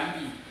ọ̀dọ̀ wa ń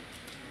bì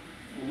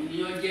òun ni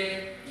ó jẹ́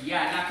ìyá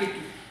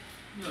Alákétu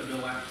ní ọ̀dọ̀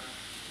wa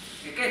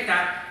ẹ̀kẹta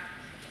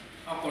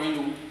ọkùnrin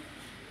lòun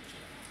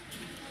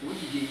òun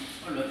dìde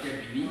ọlọ́tẹ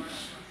Bìní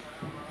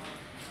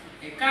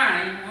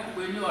ẹ̀káàrin wọ́n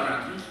pè ní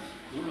Ọ̀ràngún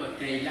òun lọ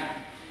tẹ Ilá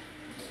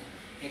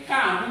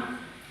ẹ̀káàrún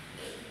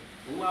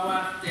òun wá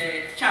tẹ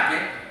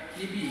Ṣàbẹ́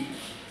níbí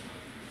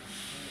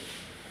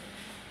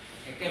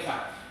ẹ̀kẹfà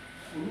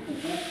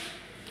Olúkòkó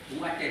òun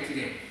wá tẹ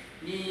tirẹ̀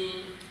ní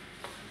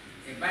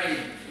ẹ̀bá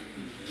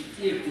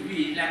ìtí èkó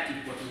bíi láti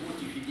pọ̀tò owó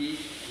ti fi dé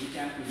èyí tí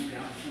a ń pè ní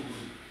Grand Fòrò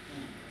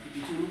ibi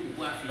tí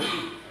Olúkòkó àfi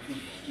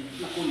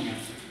jókòó nìyà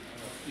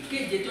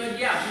ìkéje tó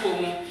jẹ́ àbúrò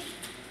wọn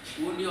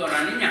òun ni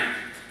Ọ̀rànìyàn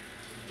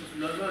tó fi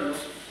lọ́lọ́lọ́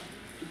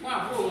ṣùgbọ́n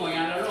àbúrò wọn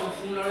yàn lọ́lọ́run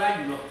fún lọ́lá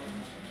jùlọ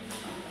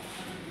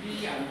bí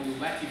àwọn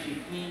Yorùbá ti fi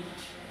pín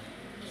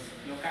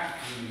lọ́ká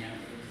ènìyàn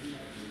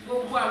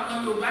gbogbo àwọn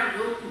Yorùbá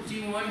yòókù tí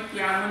wọ́n ń pe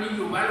àwọn ní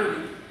Yorùbá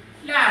lónìí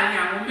láàrin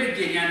àwọn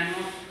méje yẹn ni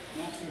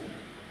wọ́n kù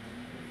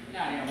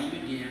láàrin àwọn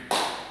méje yẹn.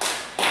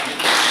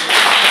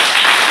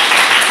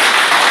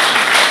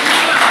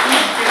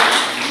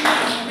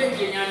 Àwọn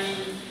méje yẹn ni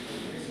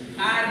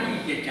Àárí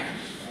Ìjẹ̀jà,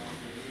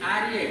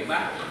 Àárí Ẹ̀gbá,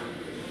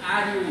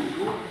 Àárí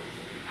Òǹdó,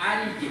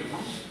 Àárí Ìjẹ̀bú,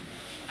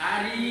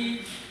 Àárí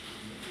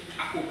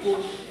Àkókó,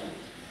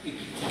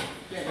 Èkìtì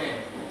bẹ́ẹ̀ bẹ́ẹ̀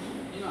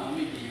nínú àwọn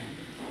méje yẹn.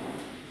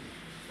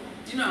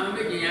 Nínú àwọn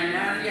méje yẹn ni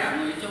Àárí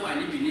àwọn ètò wà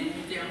níbi ní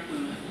títí à ń pè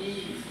wọ́n ní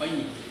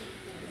Ìfọ̀yín.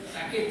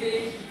 Sàkété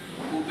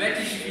Òbẹ́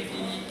ti fi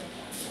di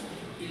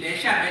ilẹ̀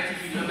Ṣàbẹ́ ti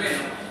fi lọ bẹ́ẹ̀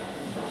lọ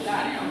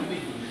láàrin àwọn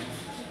méje yẹn.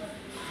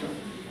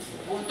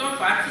 Ohun tó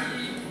fà á tí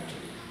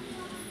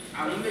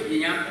àwọn méje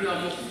yẹn bí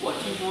ọmọ púpọ̀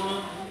tí wọ́n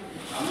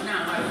àwọn náà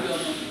wá bí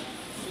ọmọ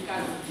bí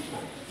kálukú ti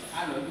pọ̀ á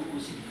lọ jókòó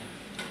sí ìgbà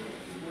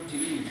ó ti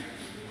rí ìyá.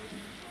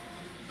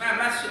 Bá a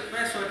bá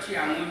fẹ́ sọ ti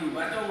àwọn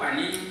Yorùbá tó wà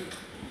ní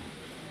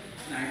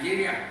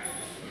Nàìjíríà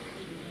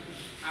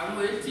àwọn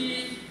etí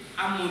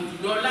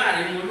amòjùlọ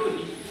láàrin wọn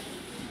lónìí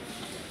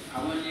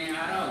àwọn ní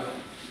ará Ọ̀yọ́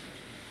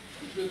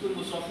ìpè pé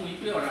mo sọ fún yín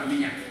pé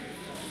Ọ̀rànmìyàn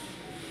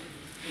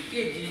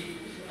èkejì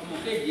ọmọ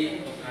keje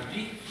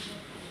Ọ̀kàbí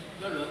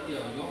lọ́lọ́ tẹ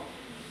Ọ̀yọ́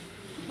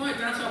ṣùgbọ́n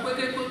ìtàn sọ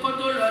pé kó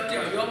tó lọ tẹ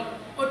Ọ̀yọ́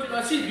ó ti lọ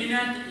sí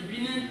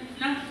Ìbíní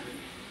náà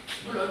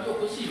ó lọ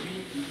jókòó sí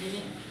Ìbíní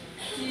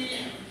tí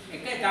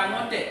ẹ̀kẹta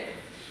wọn tẹ̀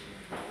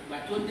ìgbà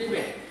tó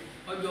débẹ̀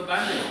ọjọ́ bá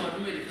ń bẹ̀ fún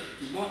ọdún mélòó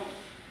ṣùgbọ́n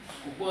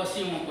kò gbọ́ sí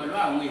wọn pẹ̀lú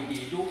àwọn èdè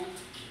Èdó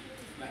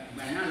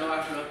ìgbà náà lọ́wọ́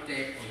fi lọ tẹ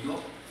Ọ̀yọ́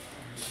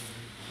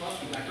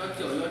ìgbà tó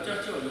tẹ Ọ̀yọ́ tó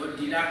tẹ Ọ̀yọ́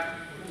di lá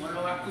wọn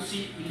lọ́wọ́ kú sí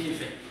Ilé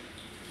Ifẹ̀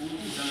ohun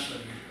tí ìtàn sọ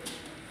yẹn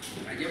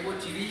àjẹbó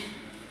ti rí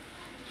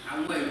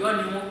àwọn Ẹ̀yọ́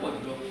ni wọ́n pọ̀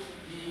jùlọ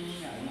ní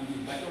àwọn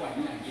Yorùbá tó wà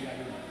ní Nàìjíríà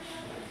lọ́wọ́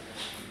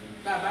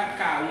tá a bá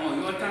ka àwọn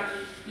Ọ̀yọ́ tán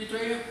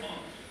nítorí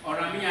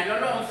Ọ̀rànmìyàn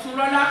lọ́lọ́run fún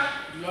lọ́lá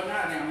jùlọ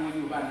láàrin àwọn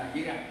Yorùbá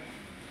Nàìjíríà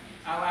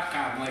á wá ka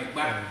àwọn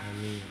Ẹ̀gbá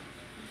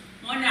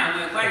wọ́n ní àwọn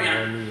Ẹ̀gbá yẹn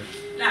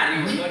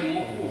láàrin Ọ̀yọ́ ni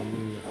wọ́n kú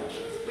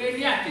pé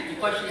ní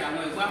àtètèkọ́ṣe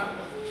àwọn Ẹ̀gbá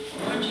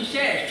wọ́n ti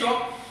iṣẹ́ ẹ̀ṣọ́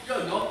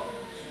lọ́yọ́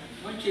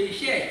wọ́n ṣe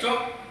iṣẹ́ ẹ̀ṣọ́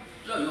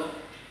lọ́yọ́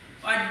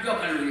wọ́n á dídọ́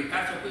kan lòlẹ̀ ká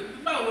sọ pé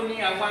báwo ni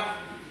àwa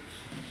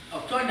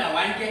ọ̀tọ̀ ni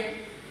àwa ń jẹ́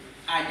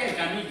àjẹ́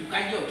ìkànnì ìdù ká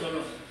jẹ́ ọ̀tọ̀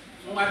lọ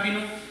wọ́n wá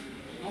bínú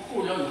wọ́n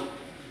kúrò lọ́yọ́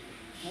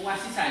wọ́n wá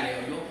sísàlẹ̀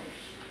Ọ̀yọ́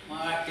wọ́n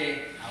wá tẹ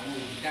àwọn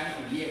òyìnbá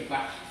ní Ẹ̀gbá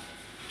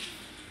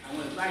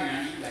àwọn Ẹ̀gbá yẹn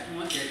nígbà tí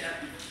wọ́n tẹ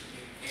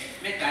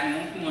mẹ́ta ni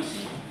wọ́n kún wọn sí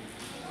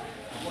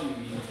àbọ̀ mi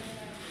yìí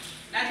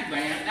láti gbà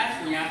yẹn láti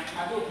fò yẹn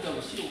Abẹ́òkúta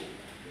ò sí o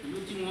ìlú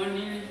tí wọ́n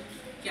ní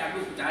kí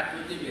Abẹ́òkúta tó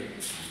débẹ̀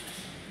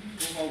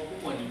tó kọ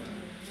púpọ̀ ni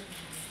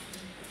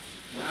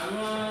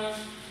àwọn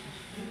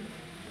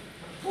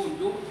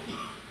Oǹdó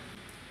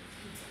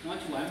wọ́n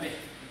ti wà ń bẹ̀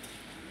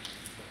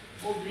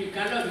obìnrin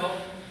kan lọ́yọ́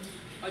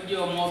ọjọ́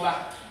ọmọ ọba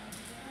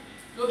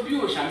ló bí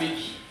òòṣà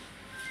méjì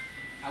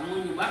àwọn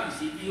Yorùbá kì í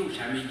ṣe bí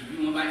òòṣà méjì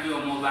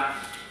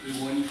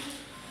èèwọ̀ ni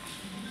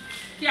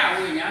kí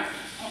àwọn èèyàn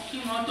kí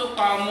wọ́n tó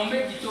pa ọmọ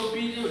méjì tó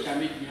bí ní òòṣà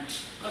méjì yẹn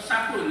lọ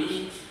sápò ní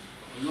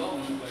Ọ̀yọ́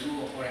ọ̀hún pẹ̀lú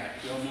ọkọ rẹ̀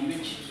àti ọmọ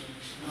méjì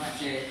wọ́n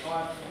àti ọ̀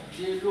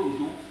dé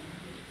lóńdó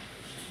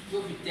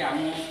yóò fi tẹ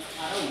àwọn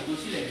ará Oǹdó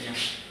sílẹ̀ yẹn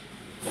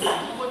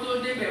kó tó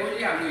débẹ̀ ó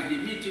lé àwọn èdè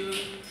míì tí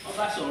wọ́n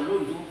bá sọ̀rọ̀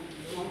lóńdó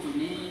tí wọ́n pè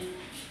ní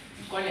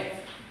ìkọ́lẹ̀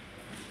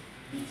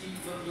bí tí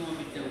wọ́n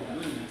fi tẹ wọ́n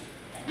lónìí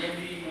àjẹ́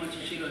bí wọ́n ti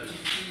ṣe lọ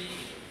títí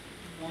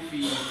wọ́n fi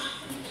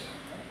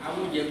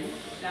àwọn Ìjẹ̀bú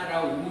lára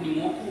Òwu ni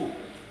wọ́n kúrò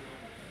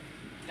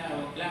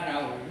lára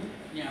Òwu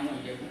ni àwọn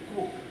Ìjẹ̀bú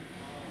kúrò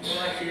wọ́n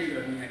wá ṣe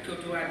lọ́nà kí ó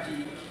tó wá di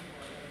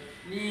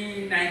ní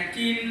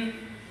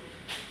 19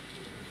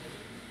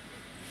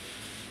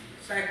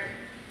 cycle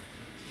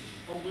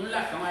ogun ńlá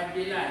kan wá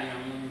dé láàrin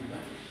àwọn Yorùbá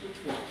tó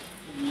pọ̀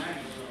ogun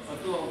láti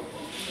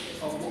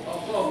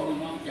ọgọ́rùn-ún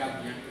wọn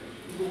jagun yẹn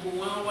gbogbo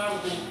wọn wá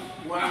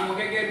wo àwọn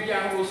gẹ́gẹ́ bí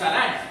àwọn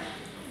sàláàdì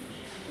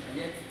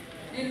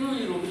nínú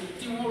ìròyìn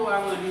tí wọ́n rọ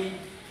àwọn ní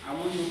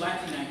àwọn Yorùbá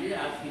ti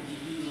Nàìjíríà fi di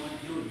bí wọ́n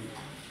di òní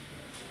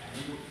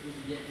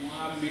wọ́n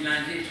á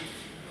mélange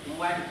wọ́n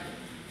wá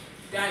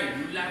dá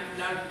ìlú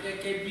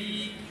gẹ́gẹ́ bí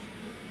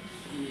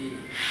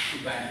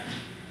Ìbàdàn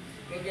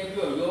gẹ́gẹ́ bí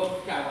Ọ̀yọ́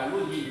tí a wà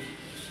lónìí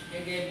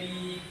gẹ́gẹ́ bí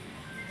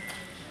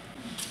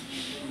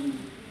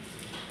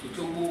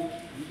Òṣogbo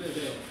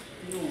bẹ́ẹ̀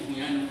nínú Ògùn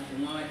yẹn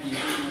ni wọ́n di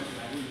ìlú wọn ti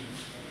wà lónìí.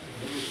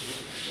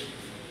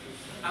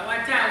 Àwa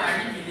tí a wà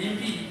níbi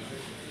níbí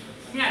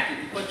ní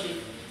àtẹ̀kọ́ṣe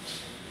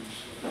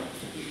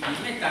èdè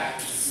mẹ́ta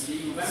èdè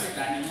Yorùbá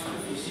mẹ́ta ni wọ́n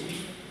kó síbí.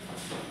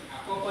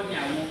 Àkọ́kọ́ ni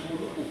àwọn ọmọ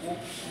olókòkò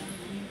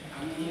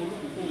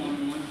wọn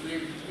ni wọ́n gbé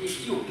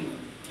etí òkun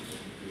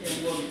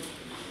ẹ̀wọ́ mi.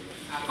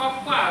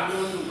 Àkọ́kọ́ àwọn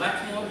Yorùbá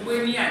tí wọ́n gbé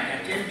ní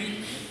Àjàṣẹ́bí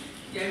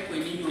jẹ́ pé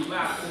ní Yorùbá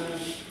àkóró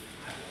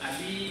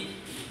àbí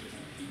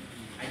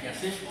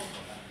Àjàṣẹ́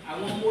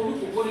àwọn ọmọ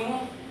olókòkò ni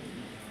wọ́n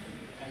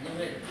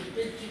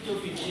àjẹbẹ́ tí tó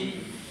fi di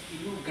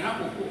ìlú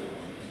Gànàkòkò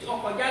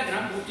ọkọjá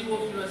Gànàkòkò tí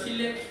wọ́n fi lọ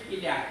sílé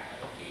ilẹ̀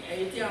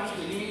èyí tí àwọn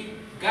pè ní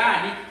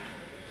Gáàní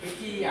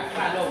etí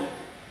àpá lọ́wọ́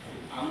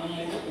àwọn ọmọ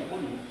olókòkò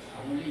ni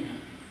àwọn léèyàn.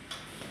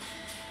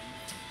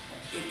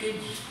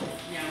 Èkejì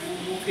ni àwọn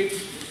ọmọ kejì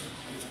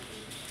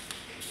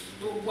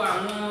gbogbo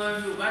àwọn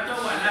Yorùbá tó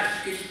wà láti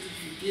kejì ti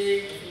fi dé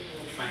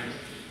Ọ̀fàyè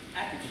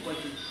láti ti kọ́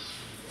ju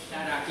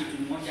lára kejì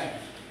ni wọ́n jáde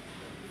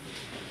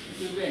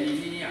tó bẹ́ẹ̀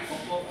ni ní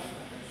àkọ́kọ́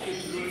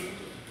kejì lórí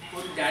ó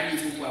darí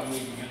gbogbo àwọn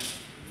ènìyàn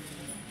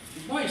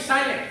ṣùgbọ́n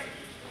ìsàlẹ̀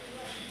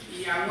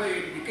ìyàwó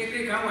èdè kékeré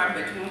kan wà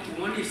bẹ̀ tí wọ́n kò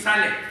wọ́n ní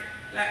ìsàlẹ̀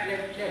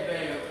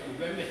lẹ́bẹ̀ẹ́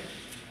òbẹ́mẹ̀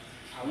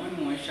àwọn ni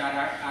wọ́n ṣe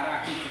ara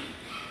kejì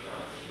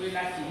pé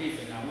láti ilé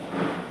Ifẹ̀ làwọn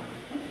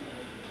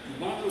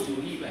ṣùgbọ́n òdò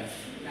ní ìgbà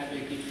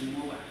lábẹ́ kejì ni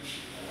wọ́n wà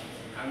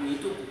àwọn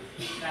ètò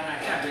lára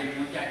sábẹ́ ni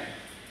wọ́n jáde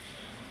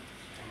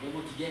àjẹbó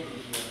ti jẹ́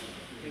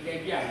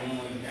gẹ́gẹ́ bí àwọn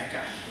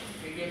ìdájà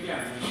gẹ́gẹ́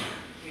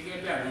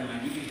bí àwọn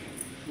màníbì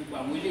gbogbo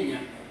àwọn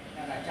eléyàn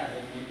lára sábẹ́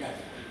ni wọ́n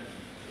jáde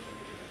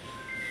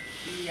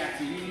bí a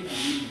ti rí níbi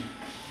yìí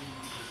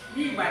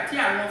ní ìgbà tí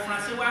àwọn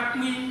Faransé wá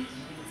pín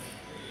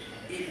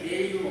èdè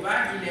Yorùbá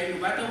ilẹ̀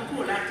Yorùbá tó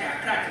kúrò láti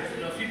Accra tó fi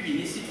lọ sí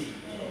Benin City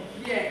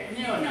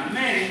ní ọ̀nà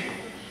mẹ́rin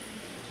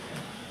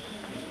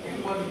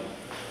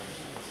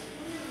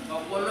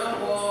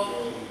ọ̀pọ̀lọpọ̀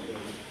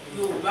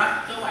Yorùbá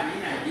tó wà ní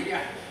Nàìjíríà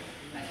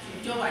àti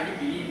tó wà ní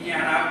Benin ní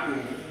ara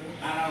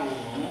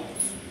òòrùn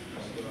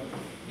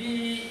bí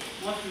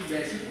wọ́n fi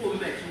bẹ̀rẹ̀ sí kó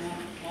mẹ́ tí wọ́n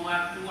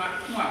wá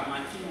tún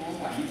àwọn tí wọ́n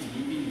wà ní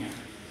Benin bí nìyà.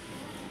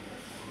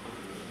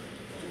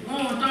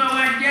 Ohun tó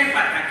wá jẹ́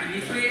pàtàkì ni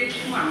pé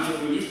fún àwọn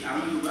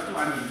Yorùbá tó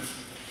wà ní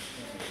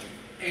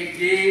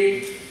èdè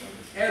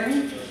ẹrú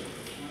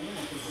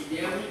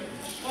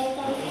ó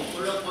kọ́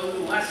ọ̀pọ̀lọpọ̀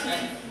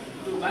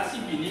Yorùbá sí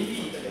Benin bí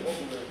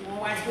wọ́n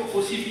wá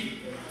jókòó síbí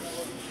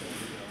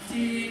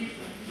tí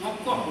wọ́n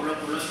kọ́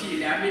ọ̀pọ̀lọpọ̀ lọ sí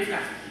ilẹ̀ Amẹ́ríkà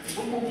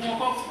gbogbo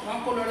wọn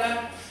kó lọ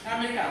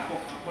Amẹ́ríkà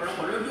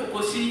ọ̀pọ̀lọpọ̀ ló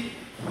jókòó sí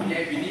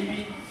ilẹ̀ Benin bí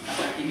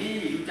pàtàkì ní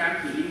ìlú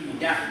táǹkì ní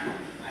Buda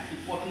àti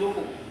Port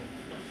Novo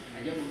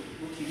àjẹbó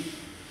ó ti rí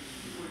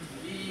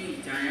bí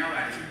ìtàn yẹn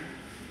wà ní.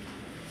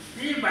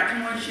 Ní ìgbà tí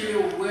wọ́n ṣe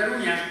òwò ẹrú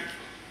yẹn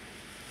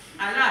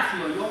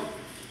Aláàfin Ọ̀yọ́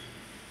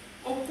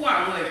ó kó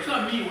àwọn ẹ̀ṣọ́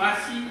míì wá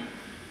sí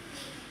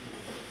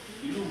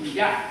ìlú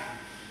Buda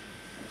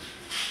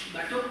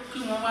ìgbà tó kí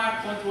wọ́n wá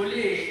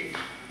kọ́ńtrólé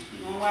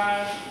wọ́n wá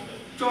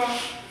tọ́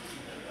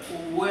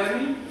òwò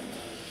ẹrú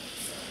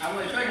àwọn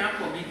ẹ̀ṣọ́ yẹn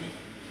pọ̀ gidi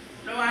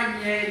lọ́wọ́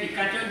yẹn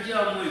nìkan tó jẹ́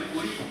ọmọ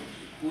Ìkòrí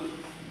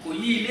kò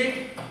yí ilé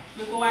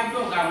pé kó wá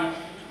jọ̀gá wọn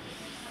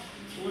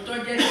òun tó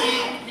jẹ́ sí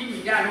ní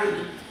Buda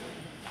lónìí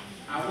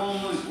àwọn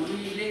ọmọ Ìkòrí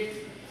ilé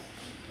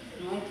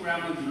ni wọ́n kura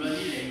wọn jùlọ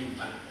nílẹ̀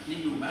Yorùbá ní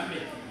Yorùbá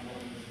bẹ̀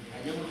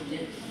àjẹmọ́ ti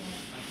jẹ́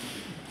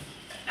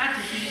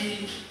láti fi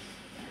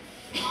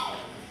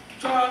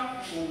tọ́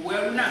òwò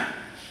ẹrú náà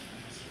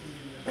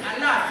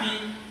Aláàfin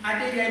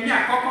Adéyẹmí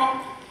àkọ́kọ́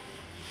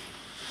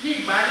ní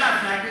ìgbà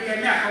Aláàfin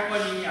Adéyẹmí àkọ́kọ́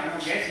ni àwọn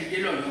Gẹ̀ẹ́sì dé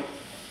lọ́yọ́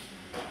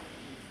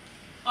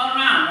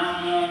ọ̀rọ̀ àwọn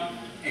ọmọ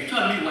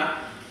ẹ̀ṣọ́ mi wá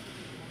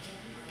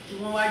tí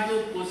wọ́n wá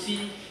jókòó sí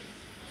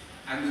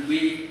agbègbè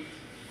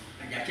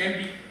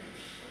Àjàṣẹ́bí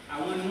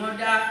àwọn ni wọ́n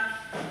dá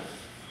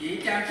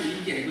tí a kò ní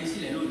jẹ ìgbé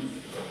sílẹ̀ lónìí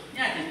ní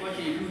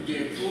àtẹ̀kọ́ṣe ìlú jẹ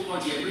tó kọ́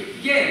jẹ pé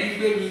jẹ́ẹ̀rí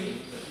gbé ni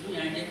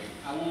bóyá jẹ́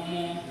àwọn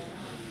ọmọ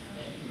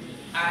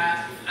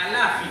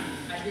Aláàfin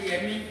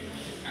Adéyẹmí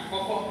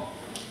àkọ́kọ́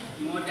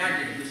ni wọ́n dá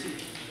jẹ ìgbé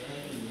sílẹ̀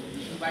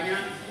ìgbàyà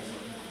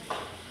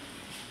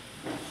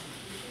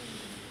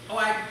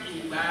ọwọ́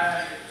ìgbà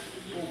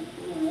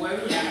òwò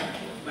ẹrú yà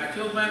ìgbà tí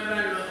ó bá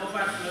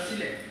lọ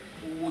sílẹ̀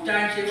òwò tá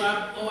à ń ṣe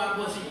wá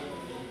bọ́ sí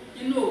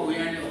nínú òwò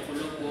yẹn ni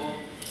ọ̀pọ̀lọpọ̀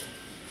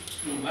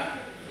Yorùbá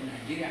ní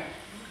Nàìjíríà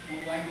wọ́n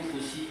wá jókòó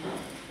sí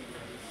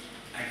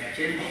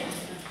àjàṣẹ́ ní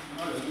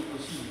wọ́n lọ jókòó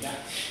sí ìyá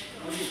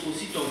wọ́n jókòó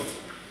sí tọ̀wọ̀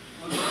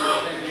wọ́n jókòó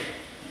bẹ́ẹ̀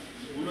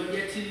òun lọ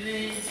jẹ́ tí ní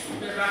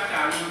bẹ́ẹ̀ bá ka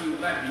àwọn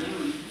Yorùbá bí nínú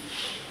yìí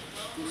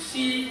kò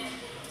sí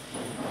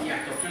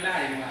ìyàtọ̀ kan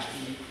láàrin wa àti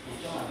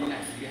ètò àwọn ní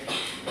Nàìjíríà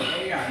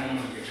ẹ̀rí àwọn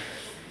ọmọ Ìjẹ̀ṣà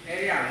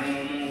ẹ̀rí àwọn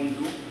ọmọ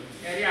Oǹdó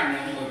ẹ̀rí àwọn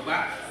ọmọ Ọ̀gbá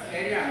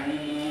ẹ̀rí àwọn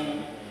ọmọ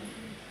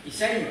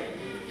Ìṣẹ́yìn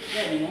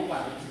bẹ́ẹ̀ ni wọ́n wà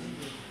lọ́tí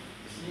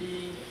sí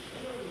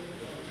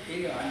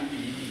eré àwọn níbi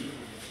yìí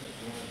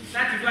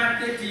láti bá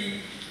tẹ́tí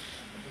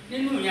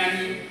nínú ìyá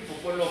ni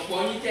ọ̀pọ̀lọpọ̀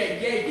yín tẹ́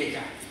jẹ́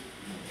Ìjẹ̀ṣà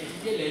ẹ̀sìn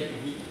jẹ́lẹ̀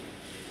ẹ̀dùn yìí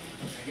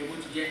àjẹbó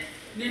ti jẹ́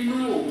nínú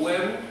òwò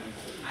ẹrú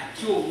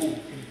àti òwò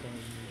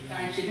tá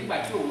à ń ṣe nígbà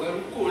tí òwò ẹrú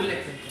kò lẹ̀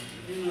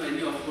nínú ẹ̀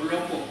ní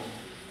ọ̀pọ̀lọpọ̀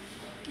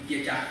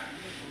Ìjẹ̀ṣà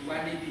wá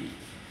débi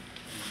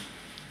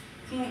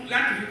fún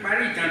láti fi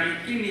parí ìtàn mi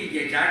kí ni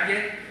Ìjẹ̀ṣà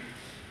jẹ́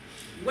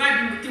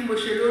ìwádìí tí mo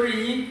ṣe lórí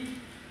yín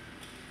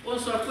ó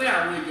sọ pé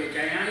àwọn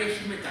Ìjẹ̀ṣà yẹn á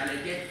ṣí mẹ́ta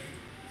lẹ́jẹ́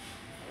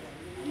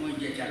àwọn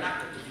Ìjẹ̀ṣà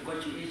lákòókò tí kò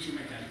ṣe ṣí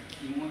mẹ́ta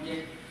ni wọ́n jẹ́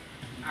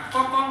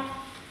àkọ́kọ́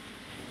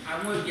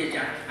àwọn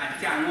Ìjẹ̀ṣà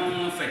àti àwọn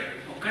ọmọ Ifẹ̀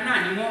ọ̀kan náà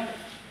ni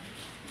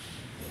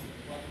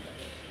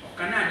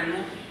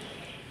wọ́n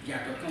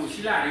yàtọ̀ kan ò sí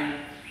láàrin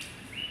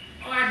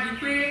wọn ó wá di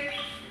pé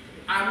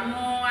àwọn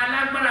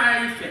alágbára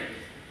Ifẹ̀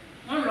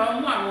wọ́n lọ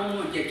mú àwọn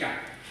ọmọ Ìjẹ̀ṣà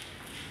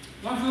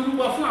wọ́n fi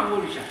rúbọ fún àwọn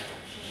òrìṣà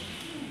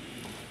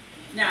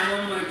ní àwọn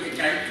ọmọ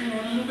Ìjẹ̀ṣà tí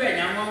wọ́n mú bẹ́ẹ̀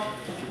ni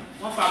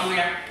wọ́n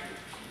famuya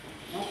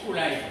wọ́n kú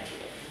láyé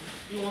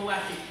bí wọ́n wá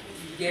ti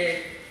jẹ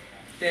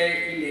tẹ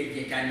ilẹ̀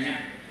Ìjẹ̀ṣà nìyà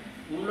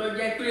òun lọ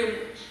jẹ́ pé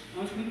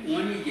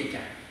wọ́n ní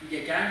Ìjẹ̀ṣà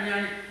ní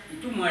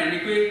ìtumọ̀ rẹ̀ ni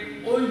pé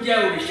ó ń jẹ́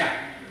òrìṣà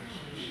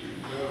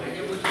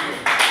ẹ̀jẹ̀ bó ti jẹ́.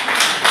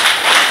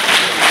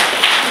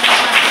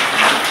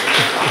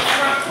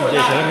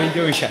 Ìjẹ̀ṣà ló ń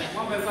jẹ́ òrìṣà.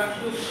 wọ́n bẹ wá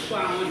tó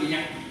àwọn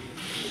ènìyàn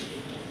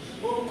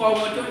orúkọ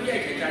wọn tó ń jẹ́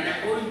Ìjẹ̀ṣà ní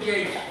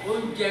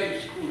oúnjẹ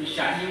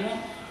òrìṣà ni wọ́n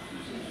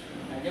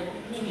ẹ̀jẹ̀ bó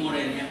mọ̀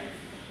rẹ̀ nìyà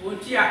ohun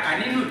tí a kà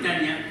nínú ìtàn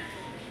nìyà.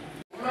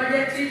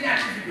 lọ́jọ́ tí ní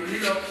àtìbìdò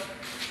lílọ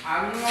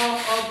àwọn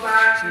ọba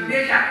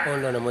Ìléṣà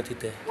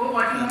ó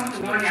wọ́n tí wọ́n pè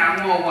wọ́n ní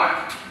àwọn Ọ̀wà.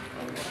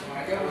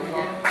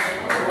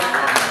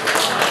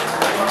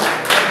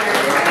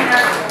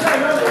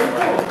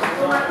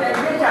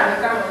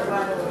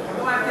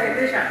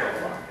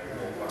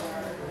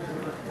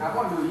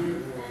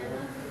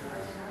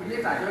 Ilé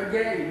ìtàjọ́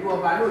jẹ́ ìlú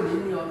ọba lónìí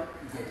ní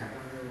Ìjẹ̀ṣà.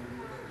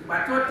 Ìgbà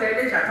tó tẹ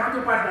Iléṣà tán tó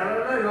padà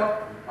lọ́yọ̀ọ́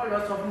ó lọ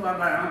sọ fún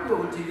bàbá rẹ̀ pé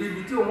òun ti rí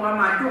ibi tí òun á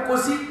máa jókòó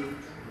sí.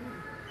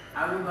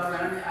 Àwọn bàbá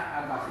rẹ̀ ní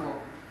àgbà fún ọ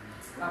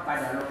wá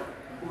padà lọ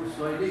kó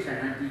sọ Iléṣà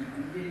náà di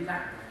ilé ńlá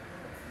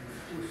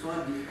kó sọ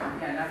di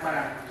ilé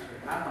alágbára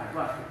àgbàdo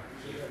àfọ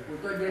kó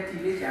tó jẹ́ ti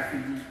Iléṣà fi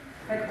di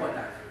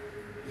headquarter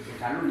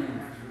Ìjẹ̀ṣà lónìí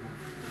nà.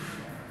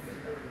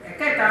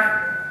 Ẹ̀kẹta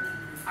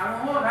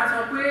àwọn ọ̀gá sọ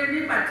pé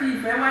nígbà tí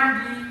Ifẹ̀ wá ń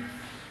di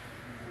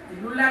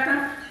ìlú látán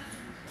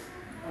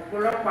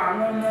ọ̀pọ̀lọpọ̀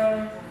àwọn ọmọ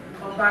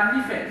ọba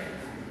nífẹ̀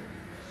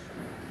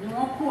ni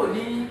wọ́n kò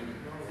ní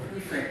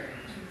Ifẹ̀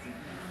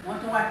wọ́n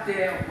tún wá tẹ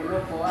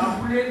ọ̀pọ̀lọpọ̀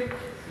abúlé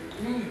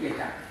ní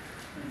Ìjẹ̀ṣà.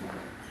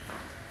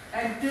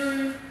 Ẹni tó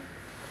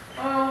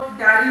ó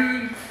darí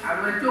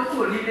àwọn tó kò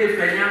nílé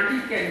Ifẹ̀ ní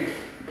akíkẹ́yìn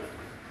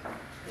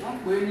wọ́n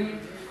pè ní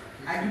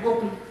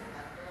Ajíbókun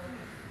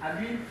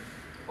àbí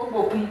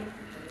Ògbókun.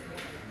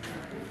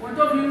 Wọ́n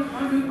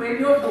fi pè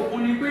ní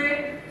Ògbókun ni pé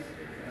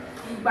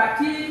ìgbà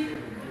tí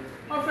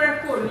wọ́n fẹ́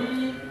kò ní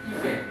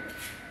Ifẹ̀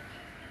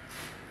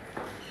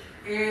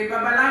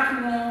babaláwo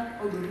wọn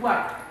Odùduwà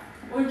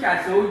ó ń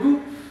ṣàṣẹ ojú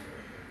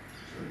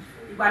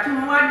ìgbà tí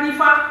wọ́n wá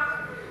dífá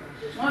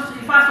wọ́n sì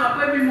Ifá sọ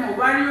pé bí mo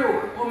bá rí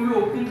omi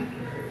òkun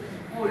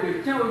mo lè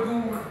tẹ́ ojú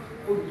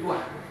Odùduwà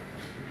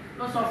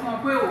ló sọ fún ọ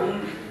pé òun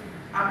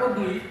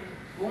abógun yìí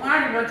òun á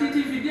rìn lọ títí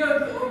fi dé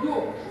ojú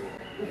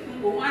òkun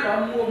òun á lọ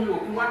mú omi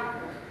òkun wá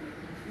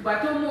ìgbà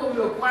tó mú omi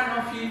òkun wá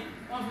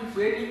wọ́n fi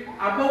pè é ní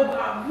abó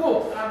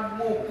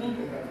òkun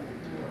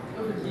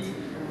ló fi di.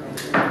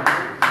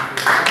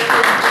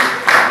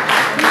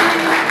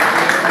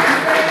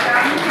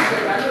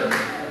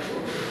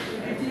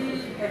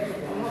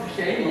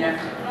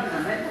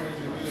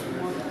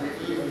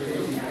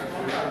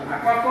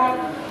 Àkọ́kọ́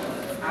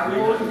àwọn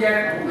oúnjẹ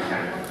òòṣà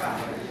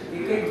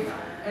èkejì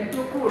ẹni tó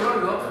kúrò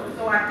lọ́yọ̀ọ́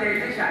tó wá tẹ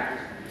Iléṣà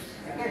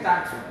ẹ̀kẹta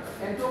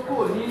ẹni tó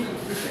kúrò ní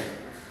Ifẹ̀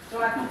tó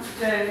wá tún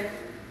tẹ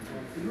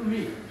ìlú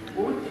mi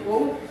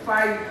òun fa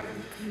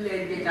ilẹ̀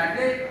Ìjẹ̀ṣà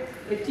dé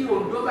etí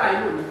Oǹdó báyìí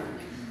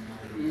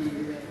lónìí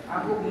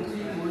agbógun tí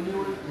mo ní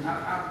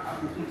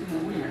àbùkún tí mo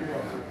wí yẹn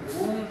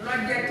òun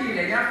lọ́jẹ́ tí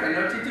ilẹ̀ yẹn fẹ̀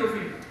lọ títí ó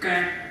fi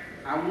kan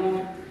àwọn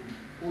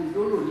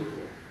òǹdólò ní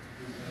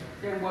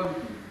tẹ́gbọ́n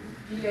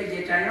ilẹ̀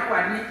Ìjẹ̀ṣà yẹn wà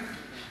ní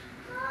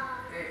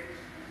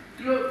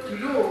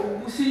kìló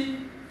ogún sí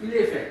Ilé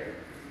Ifẹ̀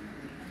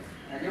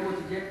àjẹwò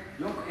ti jẹ́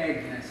lọ́kọ̀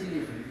ẹ̀jìnà sí Ilé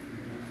Ifẹ̀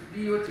bí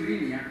ó ti rí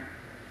nìyẹn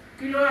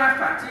kí ló wá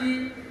fà tí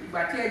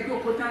ìgbà tí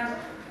ẹjọ́ kó tán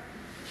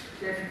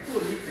tẹ̀fi kúrò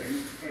nífẹ̀ẹ́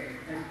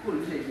tẹ̀fi kúrò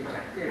nílẹ̀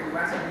Ìjẹ̀ṣà tẹ̀fi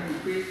wá sí nínú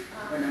pé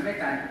ọ̀nà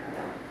mẹ́ta ni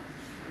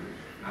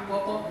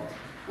àkọ́kọ́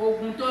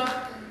ogun tó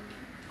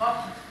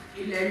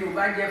ilẹ̀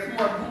Yorùbá jẹ fún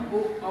ọdún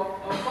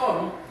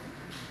ọgọ́rùn-ún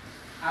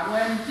àwọn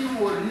ẹni tí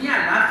wọn ò ní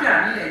àlàáfíà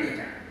nílẹ̀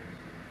Ìjẹ̀ṣà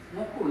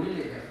wọn kò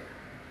nílẹ̀ Ìjẹ̀ṣà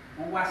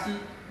wọn wá sí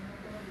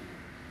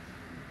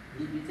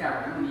ibi tí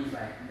àwọn lónìí ìgbà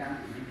ìdáhùn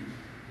níbi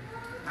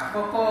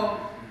àkọ́kọ́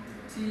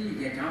tí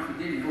Ìjẹ̀ṣà fi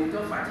dé nìyẹn ohun tó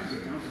fà tí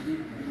Ìjẹ̀ṣà fi dé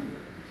nìyẹn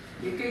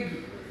èkejì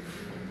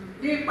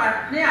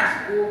ní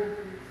àsìkò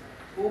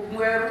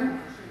ogun ẹrú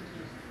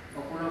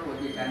ọ̀pọ̀lọpọ̀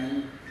Ìjẹ̀ṣà ni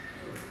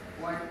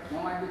wọ́n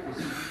wá jókòó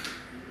sí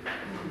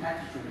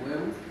láti ṣòwò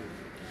ẹrú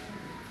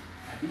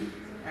àbí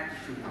láti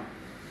ṣòwò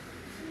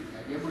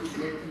ìgbàjẹ́ bó ti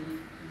jẹ́ tí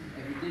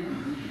ẹbí débi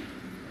yìí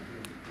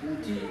ohun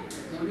tí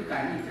orí kà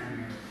ní ìtàn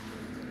yẹn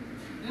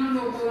nínú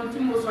gbogbo ohun tí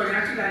mo sọ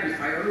yẹn kí la lè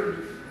fàyọ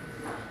lónìí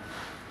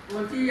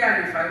ohun tí yà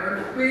lè fàyọ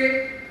ni pé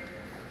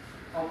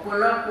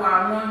ọ̀pọ̀lọpọ̀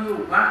àwọn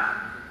Yorùbá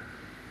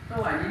tó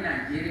wà ní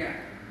Nàìjíríà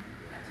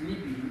àti ní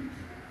Benin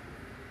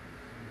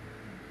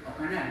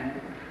ọ̀kan náà ni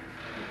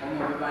ọmọ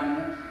bàbá ni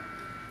wọ́n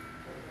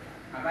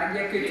bàbá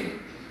jẹ́ Kétu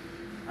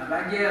bàbá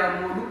jẹ́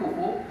ọmọ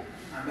Olúkòkó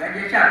bàbá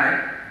jẹ́ Ṣàbẹ́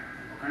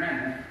ọ̀kan náà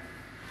ni wọ́n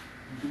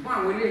ṣùgbọ́n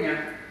àwọn eléyàn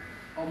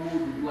ọmọ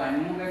Odùduwà ni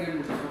wọ́n gẹ́gẹ́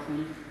mo sọ fún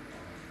yín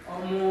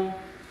ọmọ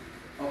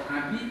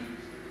Ọ̀kànbí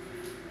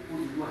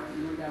Odùduwà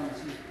ló dá wọn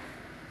sí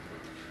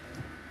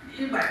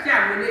ìgbà tí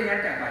àwọn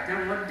eléyàn dàgbà tí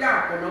wọ́n dá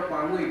ọ̀pọ̀lọpọ̀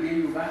àwọn èdè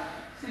Yorùbá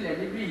sílẹ̀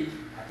níbí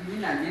àti ní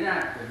Nàìjíríà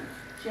pẹ̀lú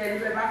ṣé ẹni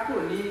bẹ́ẹ̀ bá kò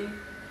ní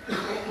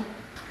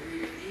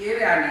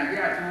eré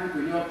Nàìjíríà tí wọ́n pè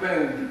ní Ọ̀pẹ́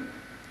Ògùn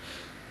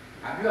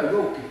àbí Ọ̀yọ́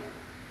Òkè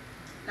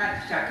láti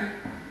Ṣakí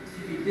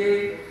síbi dé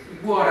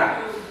Igbó Ọ̀rà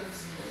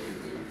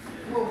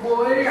gbogbo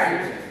eré àyè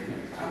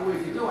àwọn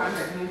èdè tó wà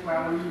nílẹ̀ tí wọ́n pa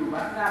àwọn Yorùbá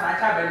lára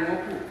Ṣàbẹ̀ ni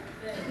wọ́n kò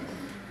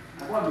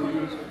àbọ̀dọ̀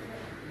yẹn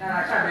lára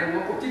Ṣàbẹ̀ ni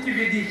wọ́n kò títí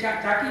fi di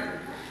Ṣakí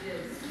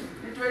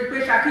nítorí pé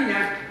Ṣakí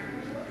yẹn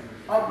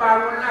ọba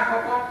wọn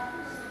lákọ́kọ́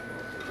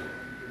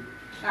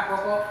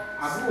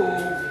àbúrò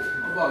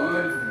ọba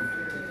Ọ̀yọ́ ni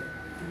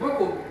ṣùgbọ́n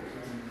kò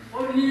ó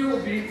ní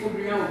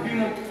obìnrin yẹn ò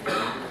bímọ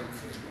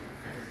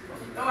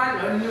lọ́wọ́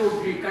àlọ́ ní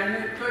obìnrin kan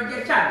tó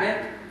jẹ́ Ṣàbẹ̀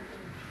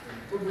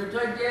obìnrin tó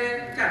jẹ́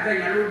Ṣàbẹ̀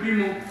yẹn ló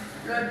bímọ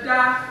lọ dá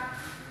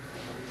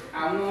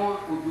àwọn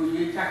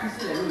òjòyè Ṣakí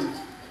sílẹ̀ lónìí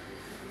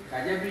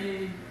kàjẹ́ bí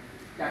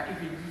Ṣakí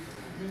fi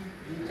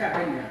di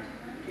Ṣàbẹ̀ yẹn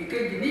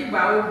èkejì nígbà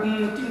ogun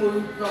tí mo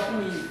sọ fún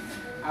mi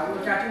àwọn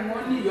Ṣakí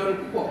wọn ní ìyọnu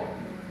púpọ̀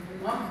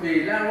wọ́n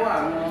béèrè lọ́wọ́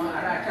àwọn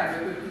ará Ṣàbẹ̀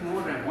pé kí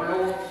wọ́n ràn wọ́n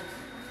lọ́wọ́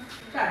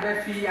Ṣàbẹ̀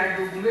fi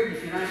ajogun méjì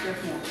fi ránṣẹ́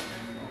fún ọ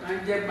ọ̀kan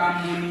jẹ́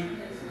Gbàmúni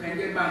ọ̀kan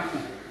jẹ́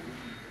Gbàǹkùn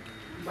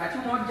ìgbà tí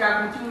wọ́n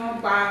jagun tí wọ́n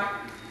gba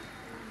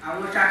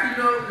àwọn Ṣakí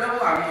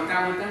lọ́wọ́ àwọn ọ̀tá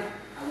wọn tán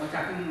àwọn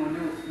Ṣakí wọn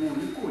ò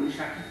ní kò ní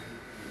Ṣakí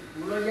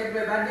mo lọ jẹ́ pé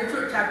bá dé tó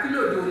Ṣakí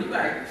lòdì òní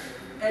báyìí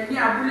ẹni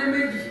abúlé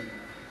méjì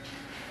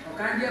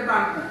ọ̀kan jẹ́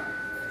Gbàǹkùn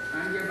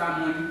ọ̀kan jẹ́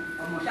Gbàmúni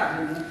ọmọ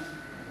Ṣàbẹ̀ wọn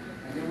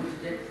àjẹwò ti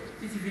jẹ́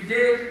títí fi dé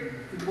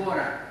Igbó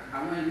Ọ̀rà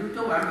àwọn ìlú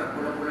tó wà ní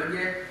ọ̀pọ̀lọpọ̀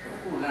jẹ́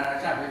kó lára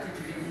Ṣàbẹ̀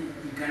títí fi di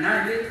Ìgànná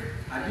ilé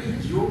àbí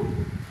Ìjó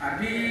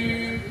àbí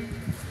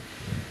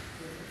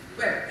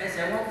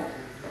ẹsẹ̀ wọn kò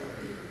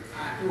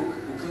àti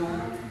òkè owó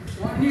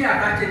wọn ní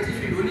àbájẹ tí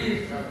fi lóní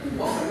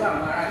púpọ̀ pẹ̀lú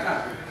àwọn ará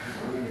Ṣàbẹ̀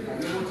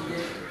àbí wọ́n ti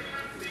jẹ́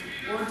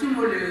ohun tí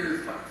mo lè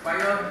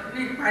fàyọ ní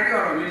ìparí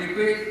ọ̀rọ̀ mi ni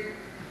pé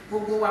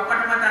gbogbo wa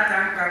pátápátá ta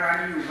ń para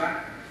ní Yorùbá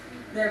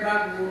bẹ́ẹ̀ bá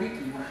gbogbo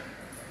oríkì wa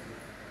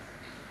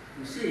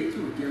kò sí èyí tí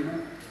ò jẹ mọ́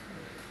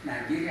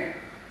Nàìjíríà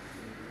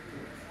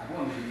àbọ̀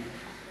mi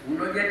òun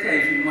lọ jẹ́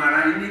tẹ̀ fi mọ ara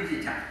ní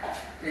Ìjẹ̀ṣà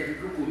tẹ̀ fi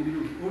dókòó mi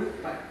lò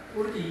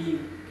oríkì yìí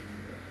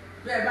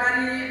bẹ́ẹ̀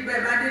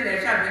bá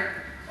délẹ̀ Ṣàbẹ̀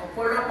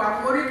ọ̀pọ̀lọpọ̀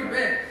àwọn oríkì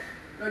bẹ́ẹ̀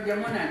lọ jẹ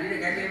mọ́ Nàìjíríà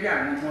gẹ́gẹ́ bí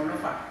àwọn ọmọ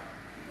ọlọ́fà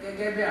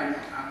gẹ́gẹ́ bí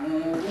àwọn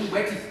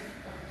òǹgbẹ́tì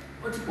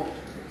ó ti pọ̀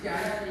tí a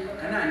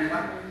kan náà ní wá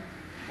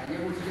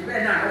àyẹ̀wò ti di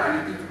bẹ́ẹ̀ náà lọ́wọ́ ní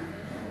títù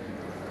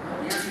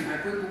ìyẹn fi hàn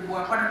pé gbogbo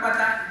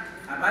apátápátá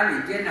àbá lè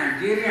jẹ́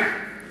Nàìjíríà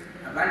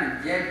àbá lè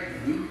jẹ́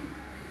Benin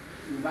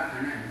Yorùbá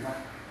kan náà ní wá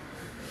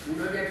mo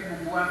lọ jẹ́ kí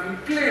gbogbo wa fi ń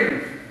kílèmù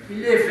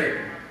Ilé Ifẹ̀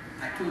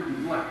àti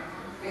Odùduwà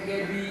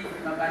gẹ́gẹ́ bí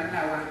baba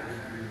ńlá wa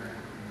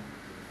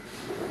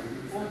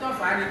ohun tó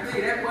fà á ni pé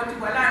ìrẹ́pọ̀ tí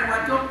wọ́n láàrin wa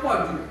tó pọ̀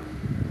jù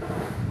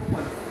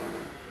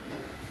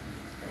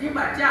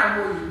nígbà tí àwọn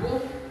òyìnbó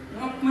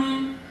wọ́n pín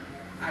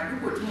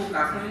àdúgbò tí mo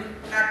kà fún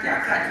láti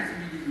Accra títí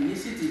di Benin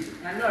City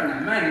lálẹ́ ọ̀nà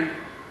mẹ́rin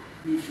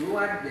ni ìṣòro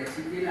wa bẹ̀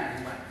sí dé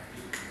láàrin wa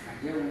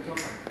àjẹ́ ohun tó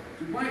fà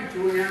ṣùgbọ́n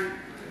ìṣòro yẹn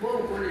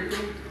bóun kò lè tó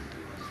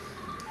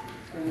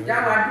kò já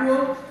wa dúró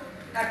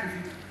láti fi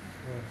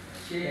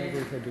ṣe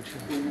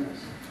òwò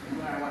ìlú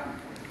ara wa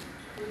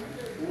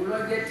òun lọ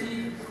jẹ́ tí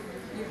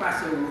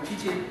nípasẹ̀ òwò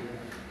ṣíṣe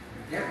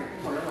lẹ́kọ̀ọ́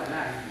púpọ̀ lọ́wọ́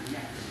láàrin ìlú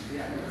àti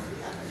ìgbéyàwó.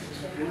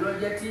 òun ló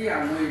jẹ́ tí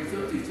àwọn ètò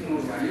tí mo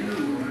wà nínú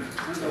ìlú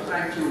wọn sọ pé à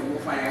ń ṣe òwò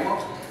fàyàwọ́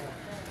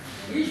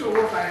kì í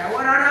ṣòwò fàyàwọ́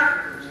rárá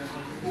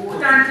òwò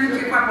tá à ń ti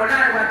ṣe papọ̀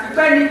láàrin wa ti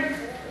pẹ́ ni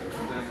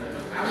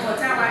àwọn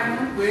ọ̀tá wa ni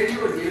wọ́n ń pè é ní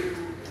òde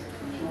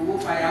òwò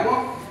fàyàwọ́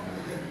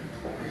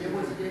ẹ̀yẹ́ bó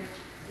ti jẹ́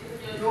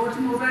ohun tí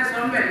mo fẹ́ sọ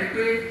ń bẹ̀ ni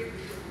pé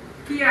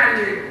kí a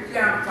lè fi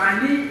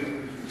àǹfààní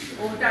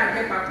ohun tá a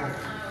jẹ́ papọ̀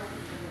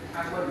a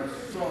gbọ́dọ̀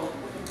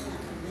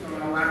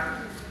sọ̀rọ̀ wa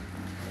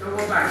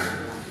lọ́wọ́ báyìí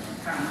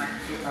ká máa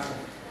ṣe papọ̀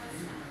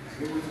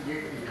ẹ̀yẹ́ bó ti jẹ́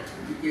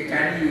ìjẹ̀ka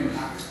ní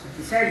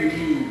Ìṣẹ́yìn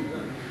ní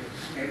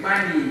Ẹ̀gbá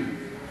ní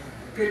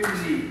Kétu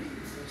ní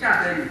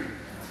Ṣàbẹ̀ ní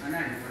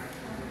anáàlúwà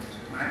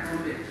máa tó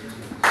bẹ̀.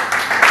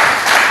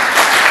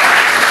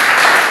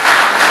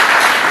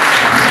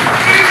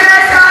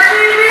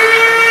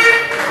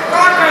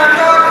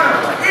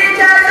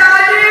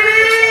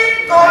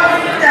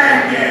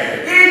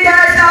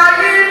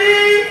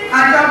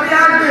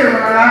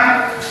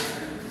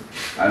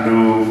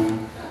 Alors,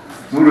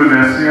 nous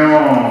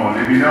remercions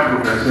l'éminent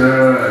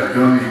professeur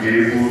John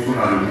IGE pour son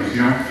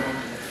allocution.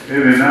 Et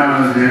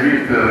maintenant,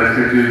 j'invite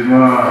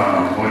respectueusement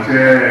mon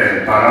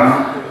cher parent,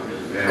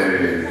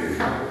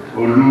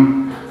 Oloye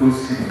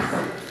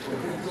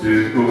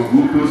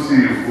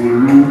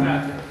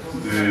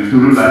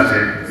Tolulase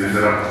de se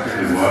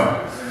rapprocher de moi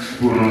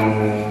pour nous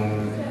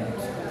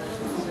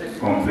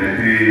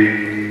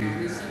compléter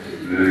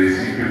le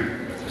récit que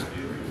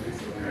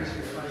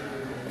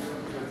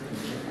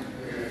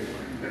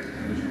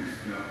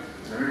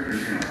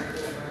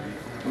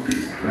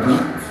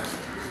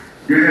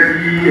gẹ́gẹ́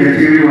bí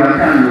ẹ̀jẹ̀ rí wa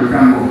tá à ń lọ tá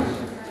à ń bọ̀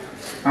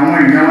àwọn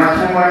èèyàn wa tí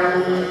wọ́n wá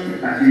ní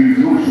àti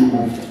ìlú Òṣogbo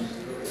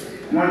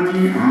wọ́n ní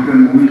àwọn fẹ́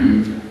mọ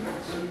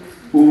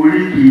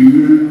oríkì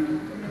ní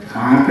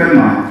àwọn fẹ́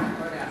mọ̀.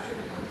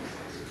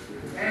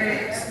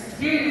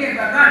 Ní ilé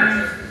bàbá mi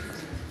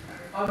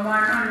ọmọ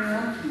aná ni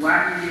wọ́n ti wá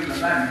ní ilé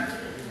bàbá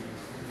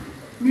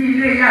mi ní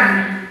ilé ìyá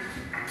mi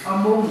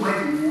ọmọ ohun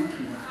ẹ̀dùn ni wọ́n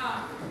ti wá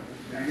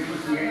ìyàlẹ́ bó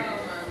ti yẹ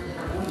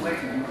ohun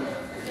ẹ̀dùn ni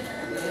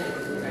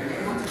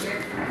wọ́n ti wá.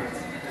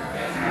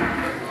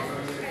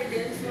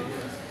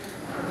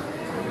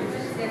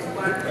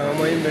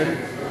 ọmọ yín mẹ́rin.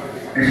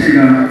 ẹ ṣe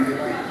gan-an.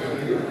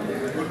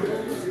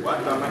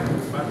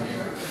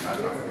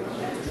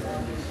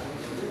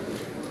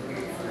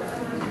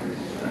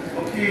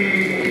 mo kí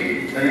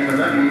ẹ̀yin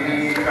bàbá mi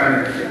ní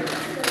kalẹ̀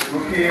mo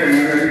kí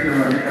ẹ̀yin ẹ̀rí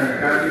ìjọba ní kalẹ̀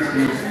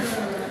káàkiri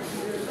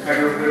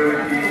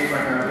kájọpẹ́ kí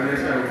bàtà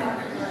abẹ́lẹ́sẹ̀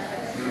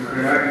olùkọ́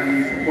yá di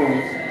púpọ̀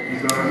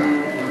ìgbà ọdún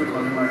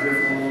kan ló máa jẹ́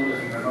fún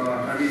bàbá wa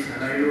kábíyèsí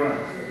aláyélúwà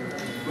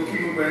mo kí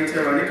gbogbo ẹ̀yin tí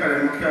a wà ní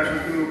kalẹ̀ mo kí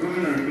aṣojú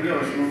gómìnà ìpínlẹ̀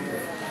Ọ̀ṣun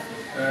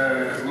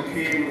mo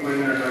kí gbogbo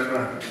ẹ̀yin àgbààgbà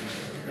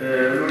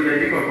olórí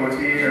ẹbí kọ̀ọ̀kan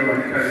tí ẹ wà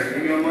ní kalẹ̀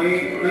èmi ọmọ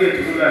yín Oloye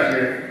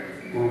Tolulase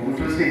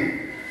Oguntosin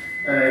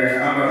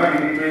àwọn bàbá mi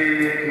ní pé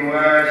kí wọ́n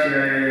á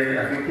ṣe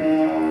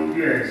àfikún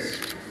díẹ̀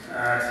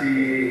àti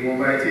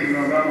ìwọ̀nba tí ìlú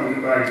náà bá mọ̀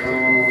nípa ìtàn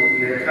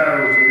ilẹ̀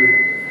Kaaro-Oojiire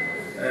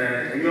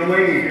èmi ọmọ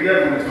yìí ìpínlẹ̀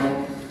ọ̀hún ìtàn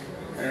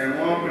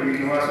wọ́n pè mí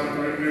kí wọ́n á sọ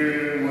pé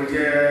mo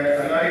jẹ́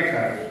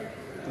aláìka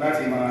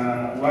láti máa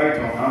wá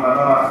ìtàn àwọn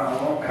bàbá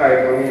àwọn ka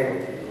ìtàn yẹn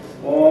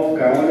wọ́n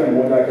kà wọ́n lè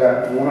mú dáadáa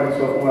wọ́n rántí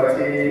sọ fún wa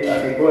tí a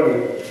ti gbọ́ ni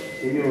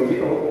èmi ò ní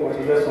ọkọ̀ wọn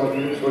ti fẹ́ sọ ju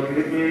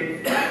wípé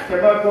tẹ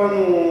bá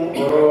gbọ́nù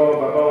ọ̀rọ̀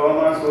bàbá wa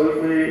máa ń sọ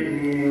wípé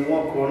ni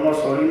wọ́n kọ́ náà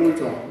sọ nínú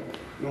ìtàn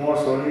ni wọ́n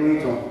sọ nínú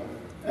ìtàn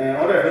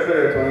wọ́n dẹ̀ fẹ́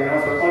bẹ̀rẹ̀ ìtàn yẹn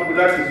wọ́n sọ kán gbé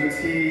láti ibi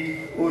tí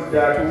ó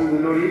da tó wúni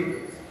lórí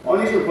wọ́n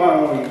ní ṣùgbọ́n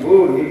àwọn òyìnbó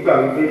ò ní gbà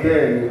wípé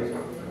bẹ́ẹ̀ ni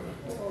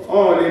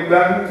wọ́n ò lè gbà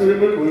nítorí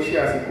pé kò ń ṣe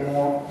àsìkò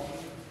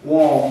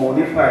wọn ò mọ̀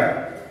nípa ẹ̀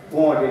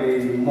wọn ò lè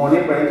mọ̀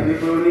nípa ẹ̀ nítorí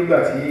pé ó nígbà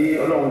tí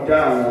Ọlọ́run dá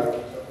àwọn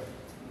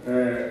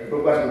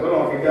gbogbo àsìkò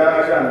Ọlọ́run fi dá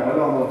Ádámù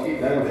Ọlọ́run ọtí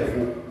ìdáyọ̀ fẹ́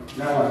fún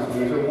láwọn àsìkò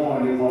yẹn tó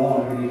wọ́n lè mọ̀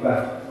wọn lè gbà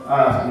a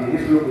sì lè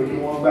níṣòro pé kí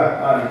wọ́n gbà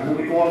a lè dúró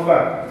pé kí wọ́n gbà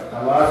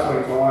àwa sọ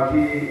ìtàn wa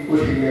bí ó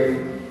ṣe yẹ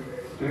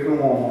torí pé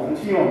wọn mọ̀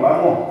tí wọn bá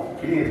mọ̀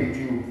kí ni ètò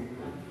ju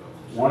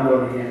wọn lọ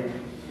nìyẹn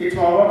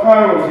ìtàn àwọn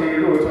Kaaro-Oojiire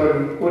lóòótọ́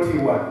ni ó ti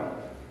wà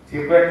ti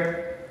pẹ́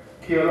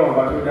kí Ọlọ́run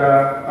bá tó dá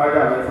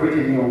Ádámù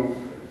ẹ̀fọ́rẹ́jì ní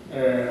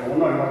òun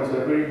náà ni wọ́n ti sọ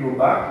pé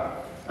Yorùbá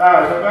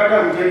sọ pé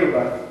Ádámù jẹ́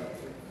Yorùbá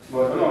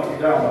bọ̀dọ̀ náà ti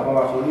dá àwọn bàbá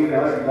wa sọ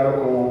nílẹ̀ láti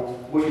dárúkọ wọn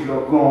bó ṣe lọ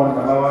gan-an ni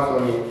bàbá wa sọ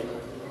ni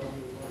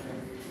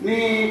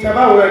ní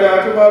tabawo ẹ̀dá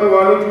tó bá rú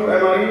wa lójú ẹ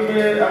máa rí pé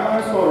a máa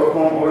ń sọ̀rọ̀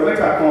kan ọ̀rọ̀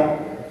mẹ́ta kan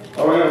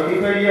ọ̀rọ̀ yẹn kì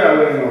í fẹ́ yí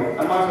àwọn èèyàn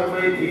a máa sọ pé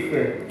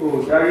Ifẹ̀ ò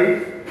dáyé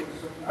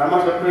a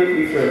máa sọ pé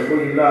Ifẹ̀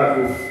oyè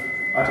láago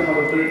àti máa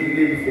sọ pé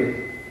ilé Ifẹ̀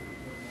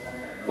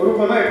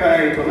orúkọ mẹ́ta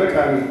ìtàn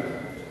mẹ́ta ni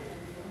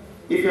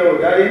Ifẹ̀ ò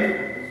dáyé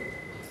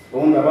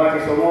òun bàbá ti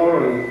sọ mọ́ ọ̀rọ̀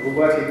yìí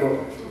gbogbo àti gbọ́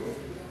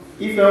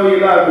Ifẹ̀ oyè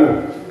láago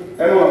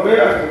ẹ mọ̀ pé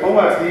àsìkò kan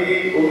wà tí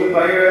omi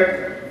parí rẹ́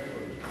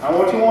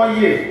àwọn tí wọ́n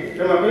yè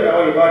ṣe mọ̀ pé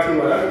àwọn Yorùbá ti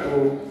wà lásìkò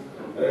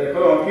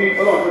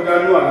Ọlọ́run tó dá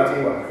Nóà láti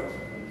wà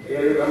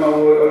a máa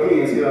wo ọdún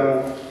yẹn síra wọn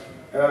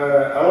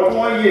àwọn tí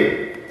wọ́n yè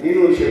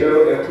nínú ìṣẹ̀lẹ̀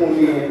ẹ̀kún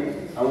ní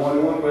àwọn ni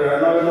wọ́n pẹ̀lú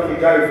náà fi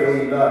dá Ifẹ̀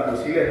oyè láago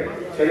sílẹ̀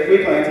ṣẹlẹ̀ pé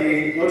kàn tí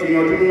wọ́n ti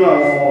yanjú nínú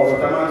àwọn ọ̀rọ̀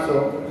tá máa ń sọ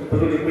kó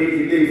tó di pé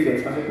Ilé Ifẹ̀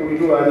àsìkò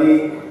Odùduwà ní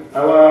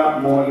àwa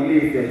mọ Ilé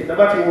Ifẹ̀.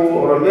 Tábà ti wo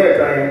ọ̀rọ̀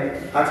mẹ́ta yẹn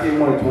àti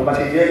mọ ìtumọ̀ bá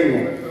ṣe jẹ́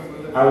nìyẹn.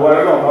 Àwọn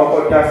Ọlọ́run bá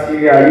kọ́ dá sí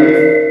ilé ayé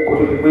kó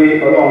tó di pé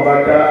Ọlọ́run bá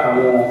dá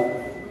àwọn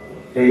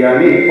ẹ̀yà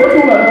míì. Ó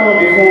tún wà náà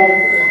bí fún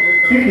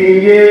tí kì í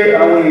yé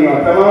àwọn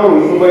èèyàn tá máa ń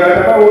rò ó bóyá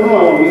tábà wọnú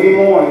àwọn òbí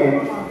mímọ́ wọ̀nyẹn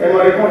ẹ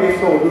máa rí wọ́n ti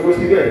sọ òdodo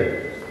síbẹ̀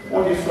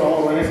wọ́n ti sọ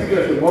àwọn ọ̀rọ̀ yẹn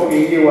síbẹ̀ ṣùgbọ́n kì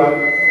í yé wa.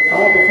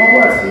 Àwọn kọ̀ọ̀kan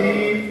wà tí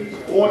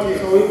wọ́n ti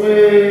sọ wípé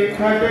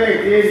ká dá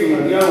èdè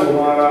ènìyàn ní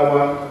àwòrán ara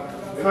wa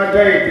ká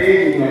dá èdè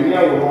ènìyàn ní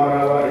àwòrán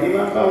ara wa èyí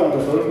máa ń bá wọn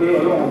sọ wípé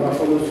Ọlọ́run bá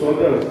sọ ló sọ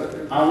bẹ́ẹ̀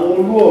àwọn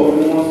olú ọ̀run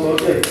ni wọ́n sọ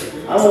bẹ́ẹ̀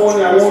àwọn wọn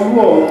ni àwọn olú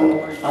ọ̀run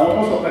àwọn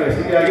tó sọ̀kalẹ̀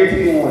sílé ayé tí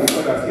wọn ò ní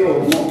padà sí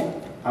ọ̀run náà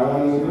àwọn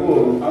ni olú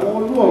ọ̀run àwọn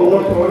olú ọ̀run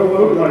náà sọ ọlọ́wọ́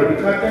lódùmọ̀ rẹ̀ bí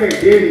ká dá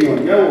èdè ènìyàn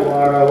ní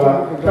àwòrán ara wa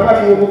tábà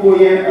tí wo gbogbo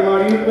yẹn ẹ máa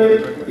rí wípé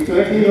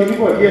ìtọ́jú tí yanjú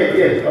bọ̀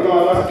díẹ̀díẹ̀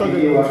Ọlọ́run bá sì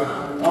yé wa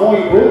àwọn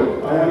ìbò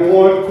àwọn ni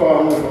wọ́n kọ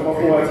àwọn ìkọ̀kọ̀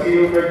fún wa tí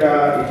ó fẹ́ da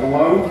ìtàn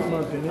wa rú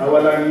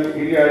àwàlá ní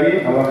ilé ayé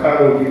àwọn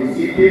Kaaro-Oojiire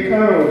ìdè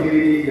Kaaro-Oojiire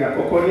ní ìyà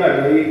àkọ́kọ́ ní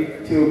àgbáyé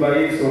tí ó bá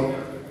yé sọ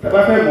tàbá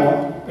fẹ́ mọ̀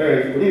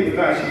oníbi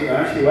ká à ń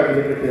ṣe ìwádìí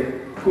rẹpẹtẹ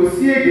kò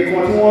sí èdè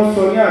kan tí wọ́n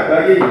sọ ní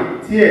àgbáyé yìí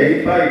tí ẹ̀rí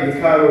bá èdè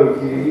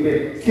Kaaro-Oojiire níbẹ̀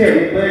tí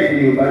ẹ̀rí bá èdè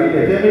Yorùbá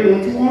níbẹ̀ tẹ́lẹ̀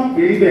ohun tí wọ́n ń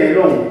pè níbẹ̀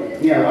lọ́hùn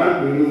ni àwa ń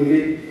pè ní ilé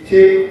ṣé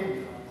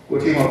kò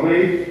ti hàn pé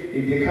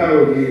èdè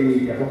Kaaro-Oojiire ní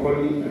ìyà àkọ́kọ́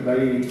ní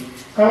àgbáyé yìí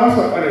káwá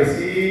sọ̀kalẹ̀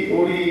sí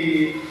orí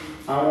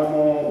àwọn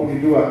ọmọ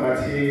Odùduwà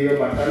àti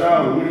Ọbàtálá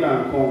Ọ̀rúnmìlà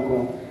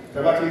nǹkan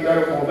tàbá tí ń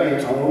dárúkọ wọn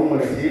bẹ́yẹn àwọn orúmọ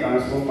rẹ̀ sí à ń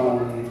sọ pa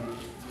wọn ni.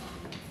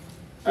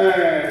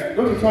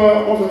 Lótìtọ́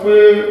wọ́n sọ pé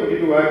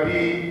Odùduwà bí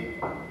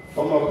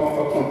ọmọ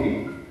ọkàn bí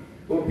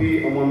ó bí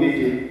ọmọ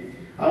méje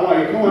àwọn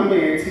àyíká wọn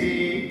bẹ̀yẹn tí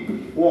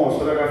wọ́n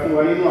sọ dáadáa fún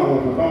wa nínú àwọn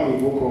ọ̀dọ̀ fáwọn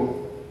ìbò kọ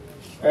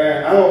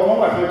àwọn ọ̀kan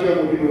wà tó jẹ́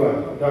ọmọ Odùduwà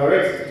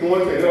direct tí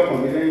wọ́n tẹ̀lé ọkàn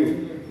mi lẹ́yìn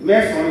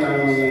mẹ́sàn-án ni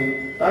àwọn yẹn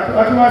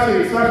láti wá ṣe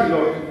research lọ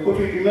ó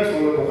tún ju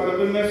mẹ́sàn-án lọ kọ́kọ́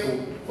tó mẹ́sàn-án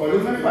pẹ̀lú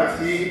mẹ́fà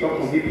tí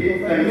ọkàn bíbí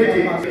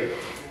méje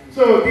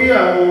so bí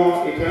àwọn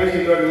ìtàn ṣe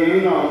lọ ní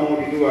nínú àwọn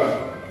Odùduwà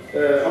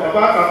ọmọ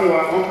bá kà fún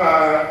wa wọ́n ka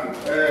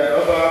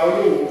ọba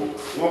Olówó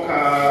wọ́n ka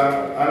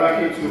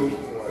Alákétu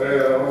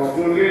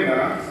Ọ̀gbọ́nlélà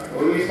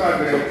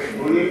Onísàbẹ̀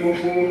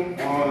Onígbógbó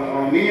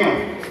Ọ̀níyàn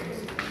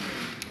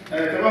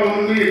tọ́ba wọn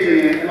ní èjè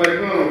yẹn ẹ máa rí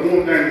pé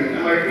ọ̀gbọ́n dání ẹ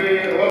máa rí pé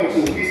ọwọ́ àbùkù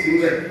òfin sí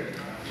ńbẹ̀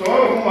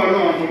sọ̀rọ̀ fún wa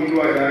náà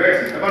Odùduwà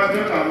direct ẹ bá ti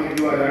dọ́ta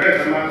Odùduwà direct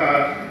ẹ máa ka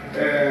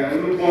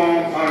Olúgbọ́n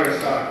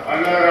Àrẹ̀sà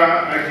Alára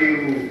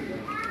Àjèrò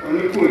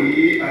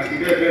Oníkòyí àti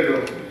bẹ́ẹ̀ bẹ́ẹ̀ lọ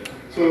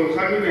so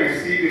kábínẹ̀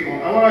sí ìkan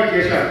Awori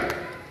Ìjẹ̀ṣà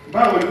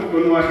báwo ni púpọ̀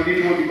ní wa ṣe dé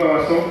tí wọ́n ti bá wa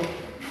sọ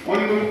wọ́n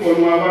ní púpọ̀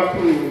ní wa wá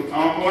kúrò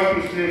àwọn kan wá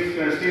kúrò state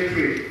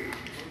trade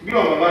bí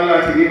wọn bàbá ńlá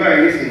ti ní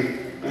báyìí nísìn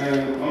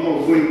ọmọ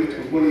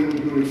ògbóni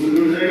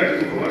lẹ́yìn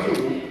àti kòkòrò wá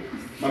ṣògbó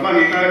bàbá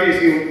mi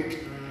kábíyèsí o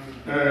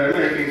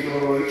náà kí n sọ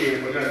ike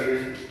ẹ̀kọ́ jáde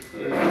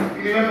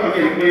ilé mẹ́fà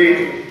mi pé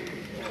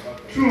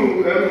true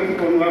ẹrú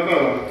púpọ̀ ní wa gbà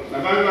wá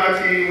bàbá ńlá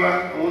ti wá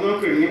àwọn náà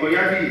pè ní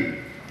OYABIYI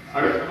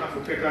Areonakakanfo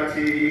kẹta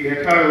ti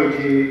ilẹ̀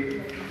Kaaro-Oojiire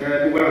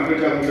gbogbo àwọn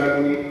akẹ́kọ̀ọ́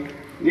jagunjagun ni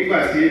nígbà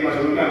tí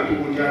Baṣọ̀run tó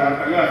kọjá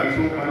Aláàfin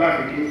tó ń pa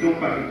Aláàfin kí tó ń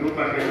pàkì tó ń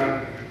pàkẹ́ta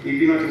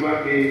ìdí náà ti wá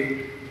pé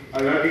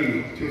OYABIYI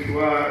tí ó fi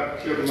wá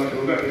ṣẹ́gun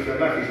Baṣọ̀run tó fi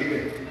Aláàfin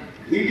sílẹ̀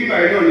ní bíbá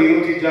yìí náà ni ó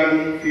ti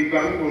jagun fi gba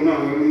púpọ̀ náà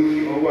wọ́n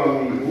ní ọwọ́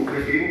àwọn ìlú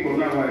ẹ̀fẹ̀ púpọ̀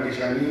náà àwọn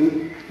Ìjẹ̀ṣà ní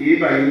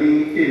ìyíbà yìí ní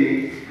èmi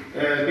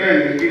bẹ́ẹ̀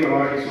ni bí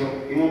bàbá ti sọ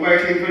ìwọ̀nba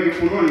ẹ̀ tí ń fẹ́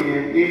fún náà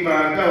nìyẹn nípa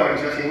dáwà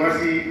Ìjẹ̀ṣà ṣe wá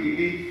sí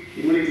ibi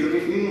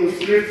ìmọ̀lẹ́gbẹ̀rẹ̀ nínú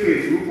slave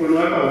trade lúpọ̀ ní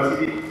wábà wá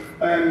síbí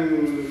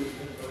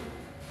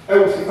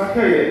ẹwù sí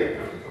pákẹ́yẹ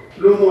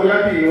ló mú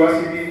OYABIYI wá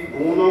síbí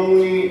òun náà mú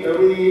ní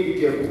ẹrú ní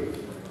Ìjẹ̀bú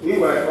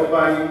níwà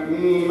ọba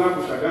ní mákù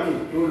Ṣàgámù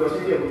tó lọ sí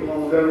Ìjẹ̀bú tó wọ́n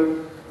mú lẹ́rú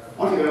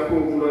wọ́n sì fẹ́ kó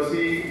ogun lọ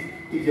sí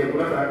Ìjẹ̀bú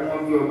látàrí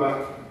wọ́n gbé ọba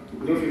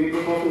ló fi ní tó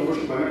kọ́ fún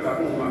oṣù mẹ́ta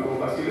fún òun àgbọ̀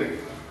ọba sílẹ̀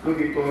ló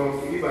fi tọ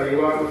ìbàyẹ̀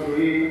wá ó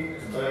torí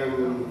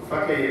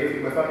pákẹ́yẹ ló fi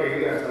gba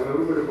pákẹ́yẹ àtàwọn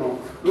ẹrú mẹ́rin kan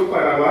ló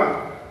padà wá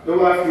ló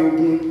wá fi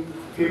ogun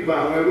fi gba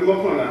àwọn ẹrú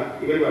mọ́kànlá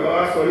ìbẹ̀rù bàbá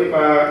wa sọ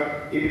nípa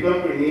ibi tó ń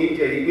pè ní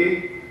Ìjẹ̀yìgbé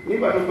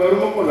nígbà tó gba ẹrú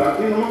mọ́kànlá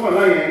nínú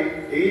mọ́kànlá yẹn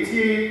èyí tí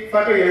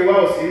Fákẹ́yẹ wá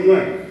ò sí inú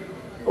ẹ̀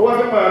ó wá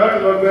fẹ́ padà láti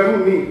lọ gbẹrú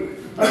mi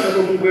láti lọ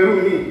gbogbo ẹrú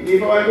mi ní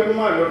fọwọ́ tó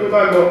máa lọ tó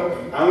bá lọ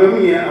àwọn ẹrú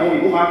yẹn àwọn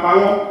ìbò máa pa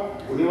wọ́n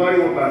kò ní wáyé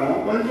wọn bà wọ́n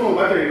wọ́n ní tó wọn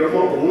bá tẹ̀lé lọ́mọ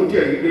òun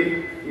Jẹ̀yìgbé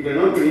ibẹ̀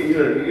náà ń pè ní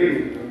Ìjẹ̀yìgbé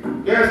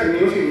bẹ́ẹ̀ sì ni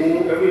ó sì mú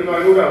ẹrú ìfà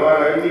yóò rà wá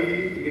ẹrú níbi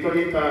ibi tó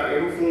ti ta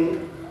ẹrú fún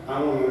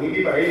àwọn èèyàn ní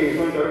bíbà yìí ní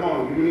tó ń tọrọ fún àwọn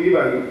òbí ní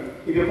bíbà yìí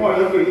ibi fún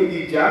àwọn ọ̀nà ní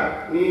Ìjà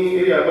ní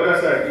eré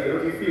agbọ́dásá ìdílé ló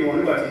fi fi wọn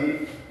nígbà tí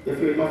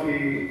ẹfẹ́ tán fi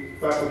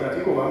papòdà tí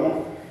kò wá mọ́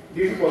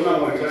bí púpọ̀ náà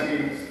àwọn Ìjà ṣe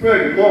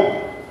spread mọ́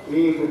ní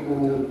gbogbo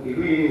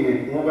ìlú yìí nìyẹn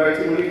wọ́n bá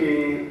tí mo ní kí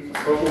n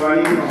sọ fún wa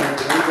nínú àwọn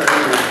ọ̀nà nígbà tí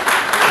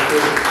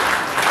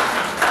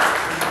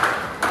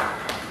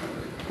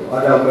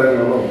Ada ọ̀pẹ́ ni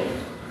ọlọ́run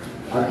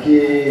àti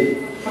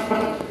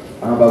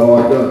àwọn bàbá wa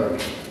jọ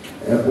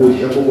ẹ̀kú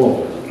iṣẹ́ púpọ̀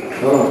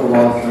lọ́nà tó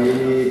máa fi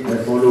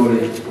ẹ̀sán lóore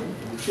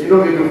inú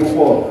mi dùn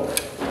púpọ̀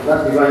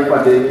láti bá yín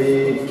pàdé ní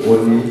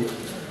òní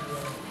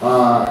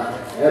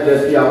ẹ̀ẹ́dẹ̀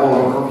sí àwọn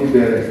ọ̀rọ̀ kan fi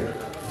bẹ̀rẹ̀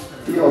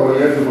tí ọ̀rọ̀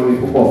yẹn dùn mọ́ mi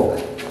púpọ̀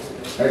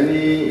ẹni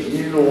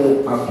nínú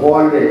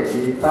àkọọ́lẹ̀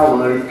ní táwọn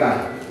rí kà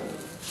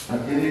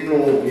àti nínú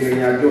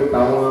ìrìn àjò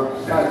táwọn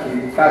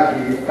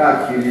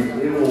káàkiri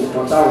nínú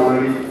nǹkan táwọn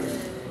rí.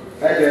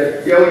 Ẹ̀jẹ̀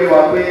jẹ́ ó yé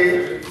wa pé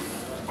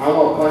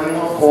àwọn kan ni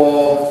wọ́n kọ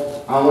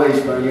àwọn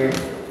ìtàn yẹn.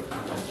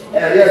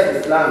 Ẹ̀rí ẹ̀sìn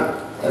Islam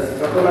ẹ̀sìn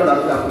kan tó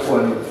lálàáfíà púpọ̀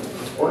ni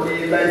ó ní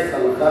láìsí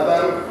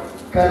àlùkábárù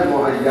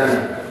kẹ́lìmọ̀ àyànà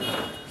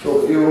so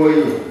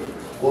ìròyìn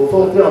kò tó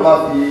tí wọ́n bá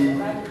fi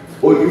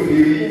ojú fi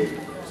rí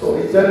so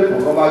ìtẹ́lẹ̀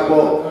kọ̀ọ̀kan bá gbọ́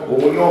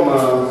òun ni wọ́n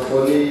máa sọ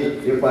ní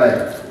ipa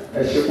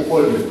ẹ̀ ṣe púpọ̀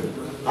jù.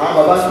 Àwọn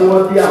bàbá tí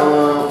wọ́n bí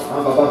àwọn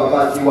bàbá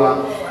tiwa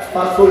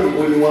pásítọ̀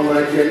òyìnbó ni wọ́n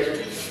máa jẹ́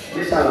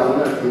níṣà làwọn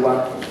náà ti wá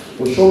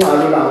òṣùwọ̀n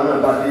àlọ́ làwọn náà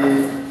bá dé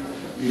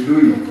ìlú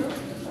yìí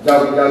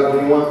jagunjagun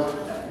ni wọ́n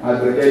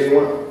àgbẹ̀dẹ ni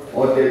wọ́n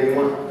ọdẹ ni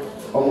wọ́n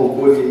ọmọ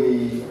ògbóni ni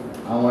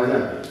àwọn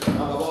náà.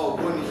 Àwọn bàbá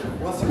ògbóni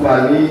wọ́n sì wà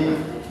ní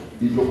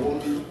ìjókòó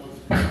bí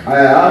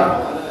àyà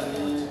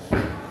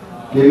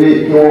kìíní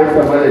kí wọ́n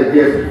sàmọ́lẹ̀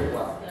díẹ̀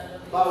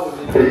báwo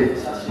ni ẹ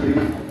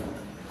ṣàṣírí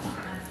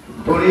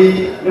torí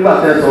nígbà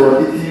tẹ́ sọ̀rọ̀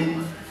títí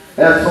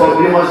ẹ sọ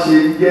bí wọ́n ṣe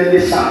jẹ́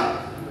léṣà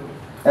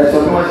ẹ sọ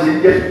bí wọ́n ṣe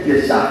jẹ́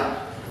ìjẹ̀ṣà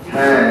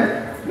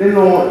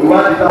nínú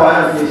ìwádìí táwa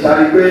náà fi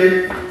ṣàrí pé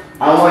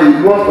àwọn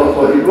ìlú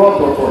ọ̀tọ̀ọ̀tọ̀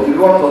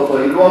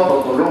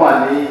ló wà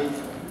ní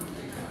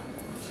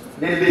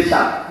léṣà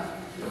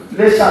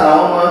léṣà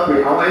làwọn máa ń pè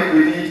àwọn ìpè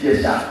ní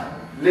ìjẹ̀ṣà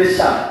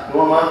léṣà ni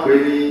wọ́n máa ń pè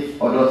ní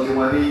ọ̀dọ̀ tí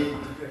wọ́n ní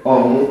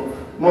ọ̀hún.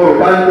 Mo rò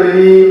bá ń pè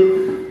ní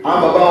àwọn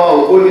bàbá wa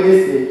ògbóni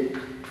nísìn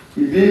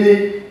ìbí ní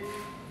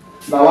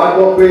làwa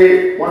gbọ́ pé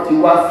wọ́n ti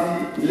wá sí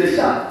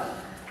Iléṣà.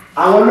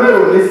 Àwọn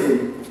lóòrò nísìn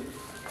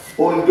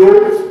Oǹdó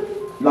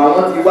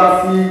làwọn ti wá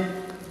sí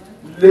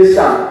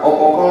Iléṣà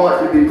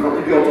ọ̀kọ̀ọ̀kan ibi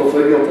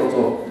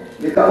ọ̀tọ̀ọ̀tọ̀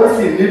nípa ó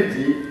sì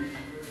nídìí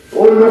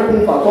ó lókun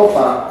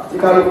fàtọ́fà tí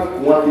kálukú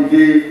wọn ti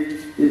dé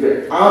ibẹ̀.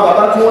 Àwọn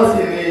bàbá tí wọ́n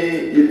sì ní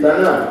ìtàn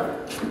náà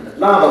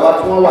láwọn bàbá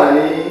tí wọ́n wà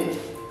ní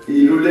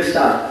ìlú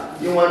Iléṣà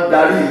tí wọ́n ń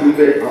darí ìlú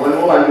bẹ̀ àwọn ni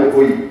wọ́n wà ní oko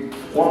yìí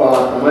wọ́n bá wa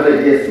tàn mọ́lẹ̀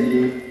díẹ̀ sí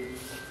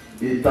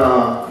ìtàn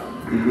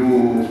ìlú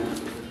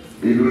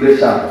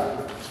Iléṣà.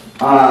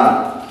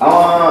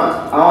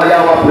 Àwọn ìyá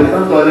wa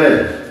pẹ̀sẹ̀ntọ̀ rẹ̀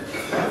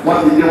wọ́n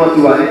ti dé wọ́n ti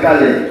wà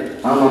níkàlẹ̀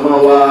àwọn màmá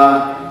wa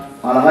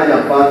Alhaja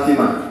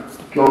Fatima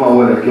kí wọ́n máa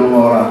wọlé kí wọ́n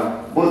máa ra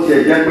bó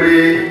tiẹ̀ jẹ́ pé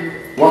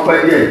wọ́n pẹ́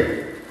díẹ̀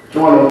kí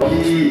wọ́n lọ kí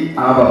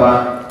àwọn bàbá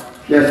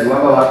kí ẹ̀sìn wá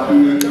bá wa kí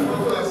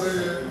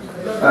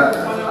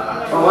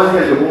wọ́n ní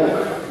ẹ̀jọ̀gbó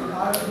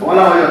wọ́n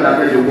láwọn yọ̀ǹda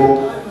ẹ̀jọ̀gbó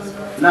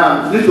náà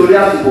nítorí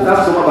àsìkò ká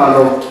sọ mọ́ bá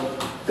lọ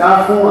ká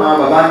fún àwọn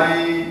bàbá ní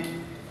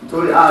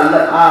torí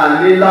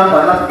àní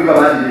láǹfààní láti gbé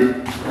bàbá dìde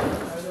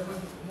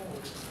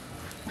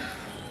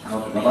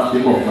bàbá ti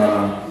bọ̀ fún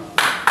ara.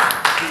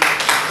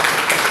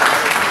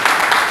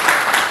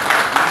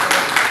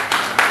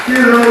 Kí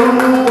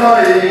lorúkọ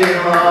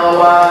ìran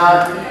wa?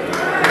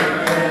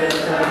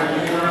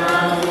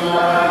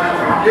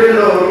 Kí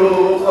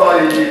lorúkọ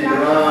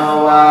ìran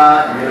wa?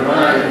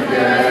 Ìran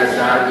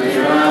Ìjẹ̀ṣà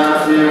ìran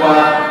tiwa.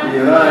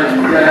 Ìran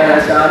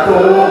Ìjẹ̀ṣà tó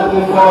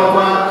kún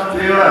fọ́gbọ́n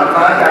ìran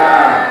padà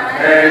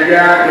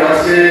ẹ̀jẹ̀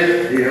àjọṣe.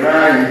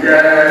 Ìran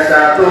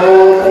Ìjẹ̀ṣà tó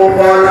kún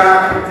fọ́lá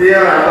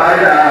ìran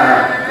padà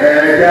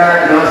ẹ̀jẹ̀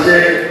àjọṣe.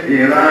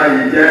 Ìran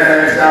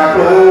Ìjẹ̀ṣà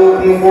tó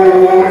kún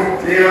fowó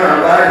ìran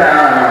padà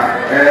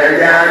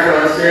ẹ̀jẹ̀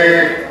àjọṣe.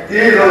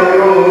 Kí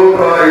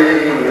lorúkọ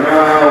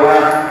ìran wa?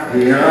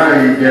 Ìran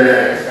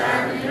Ìjẹ̀ṣà.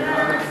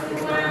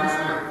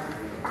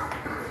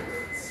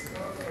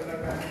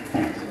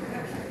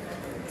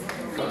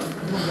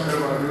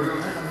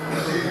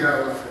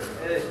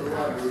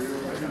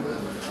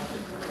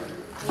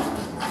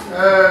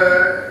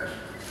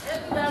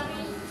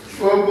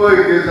 Gbogbo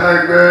Ìjẹ̀ṣà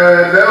ìgbẹ́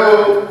lẹ́wọ̀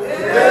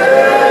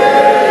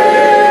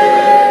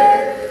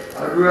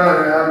àdúrà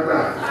rẹ̀ àgbà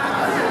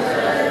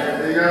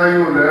ẹ̀yà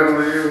yóò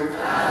lẹ́rùn yóò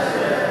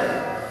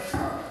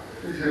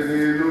níṣẹ́ ni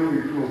inú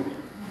ìdùn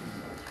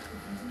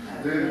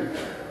lẹ́nu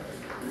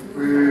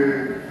pé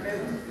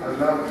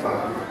aláǹfà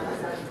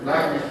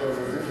láti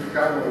sọ̀rọ̀ níbi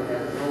káwọn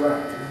ọ̀gbẹ̀rún wà.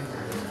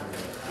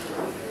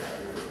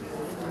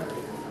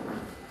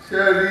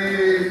 Ṣé rí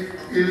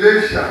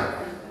Iléṣà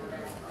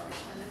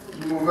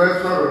mo fẹ́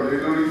sọ̀rọ̀ lé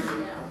lórí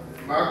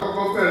màá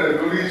kọ́kọ́ bẹ̀rẹ̀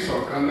lórí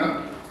ìṣọ̀kan náà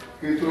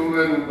kí n tó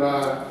mẹ́nu bà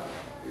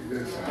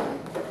Ìjẹ̀ṣà.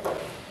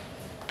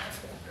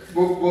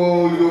 Gbogbo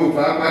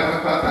Yorùbá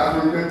pátápátá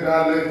ló jẹ́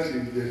dálẹ́ǹtì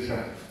Ìjẹ̀ṣà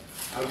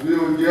àbí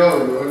ó jẹ́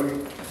Ọ̀yọ́ ni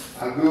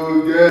àbí ó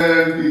jẹ́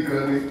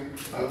bìkan ni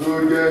àbí ó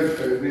jẹ́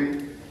Ifẹ̀ ni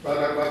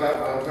pátápátá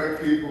máa fẹ́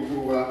kí gbogbo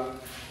wa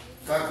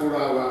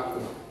kákúra wa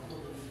pọ̀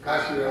ká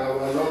ṣera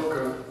wa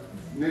lọ́kàn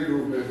nílùú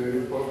Benin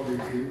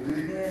Republic bí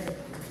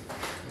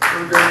ó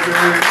jẹ́ pé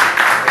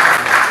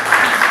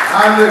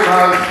a lè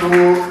máa so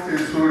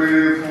èso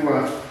rere fún wa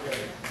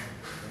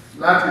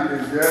láti lè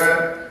jẹ́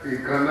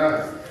ìkan náà.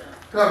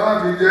 Tí a bá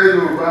ti jẹ́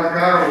Yorùbá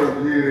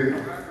Kaaro-Oojiire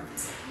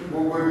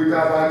gbogbo ibi tá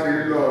a bá ti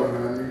rí lọ ọ̀nà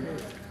ni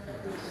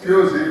tí ó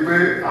sì pé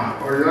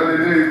Ọ̀yọ́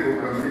lélé ìkó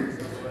kàn mí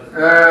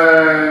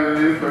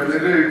Ifẹ̀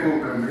lélé ìkó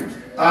kàn mí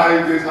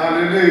Ìjẹ̀ṣà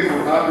lélé ìkó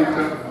láti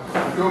tán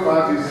tó bá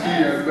ti sí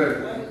ẹgbẹ́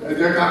ẹ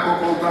jẹ́ ká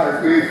kọ́kọ́ gbà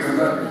pé ìkan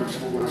náà ní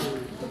gbogbo wa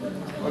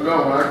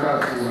Ọlọ́run á gbà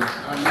fún wa.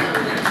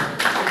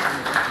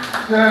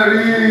 ṣe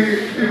rí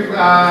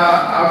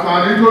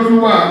àǹfààní tó tún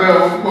wà bẹ́ẹ̀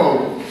ó pọ̀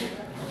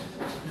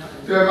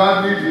tẹ́ bá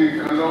nídìí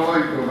nǹkan lọ́wọ́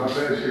ìjọba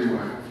bẹ́ẹ̀ ṣe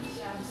wà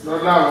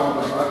lọ́lá àwọn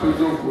bàbá tó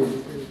jókòó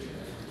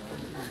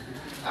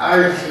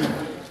àìsí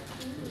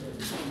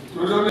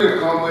tó ló lè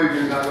kan ọmọ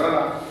ìgbìnà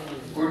lọ́la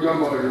ó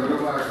jọmọ Ọ̀yọ́ ló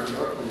máa ṣe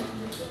lọ́tún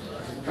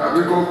tàbí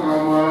kó kan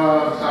ọmọ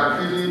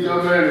Ṣakí ní ìjọ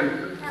mẹ́rin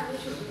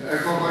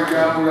ẹ̀kọ́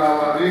kọjá múra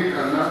wa ní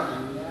ìkànnà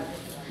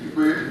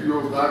ìpé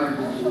Yorùbá ní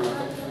gbogbo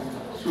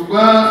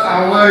ṣùgbọ́n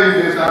àwọn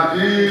Ìjẹ̀ṣà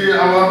tí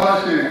àwọn bá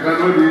ṣe nǹkan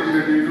lónìí ṣe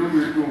ní inú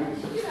mi dùn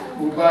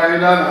mo bá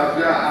yín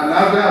lálàáfíà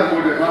àlàáfíà tó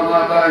lè má bá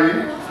bá yín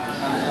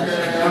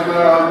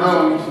agbára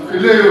Ọlọ́run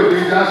ilé yóò ní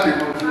jáṣe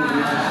mọ́ fún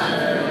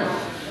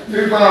mi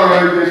nípa ọ̀rọ̀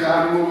Ìjẹ̀ṣà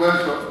ni mo fẹ́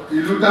sọ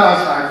ìlú tá a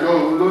ṣàjọ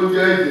òun ló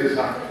jẹ́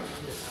Ìjẹ̀ṣà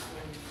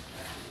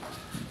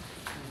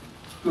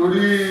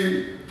torí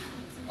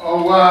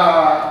ọwá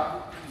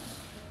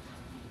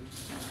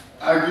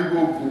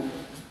Ajíbòkú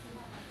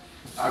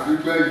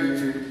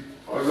àbígbẹ̀yìn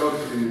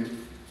Ọlọ́fin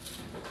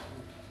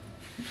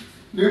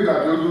nígbà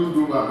tó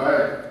dúdú bàbá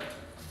ẹ̀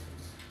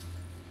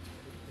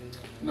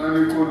náà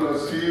ni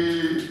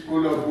kó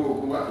lọ bú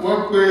òkú wa wọ́n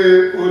pé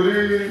orí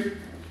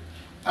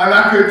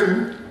Alákétu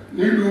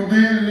nílùú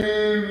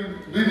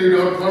Benin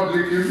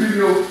Republic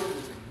fídíò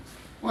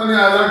wọ́n ní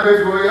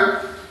Alákétu ọyá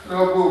lọ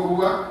bú òkú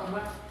wa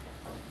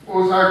ó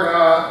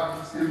ságbà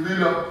ìbí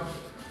lọ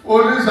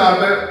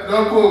oníṣàbẹ̀ lọ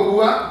bú òkú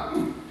wa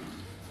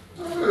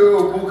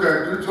òkú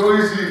kẹ̀tù tó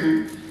rí sí ni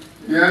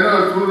ìyẹn náà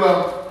tún lọ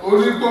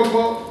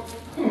oníkókó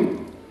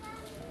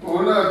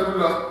òun náà tún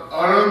lọ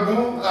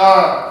ọ̀rọ̀gún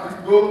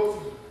igbó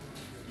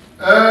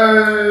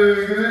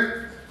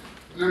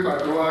nígbà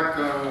tó wá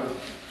kan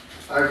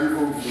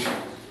Ajíbòkú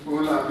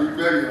òun làbí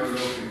gbẹ̀yìn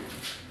Ọlọ́fin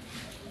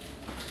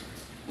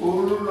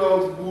òun lọ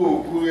bú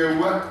òkú yẹn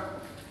wá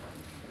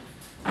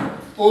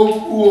ó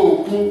bú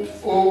òkú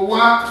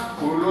ọwá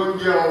òun ló ń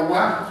jẹ́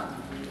ọwá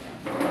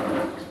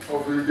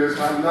of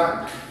Ìjẹ̀ṣà land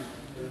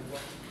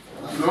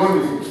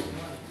lónìí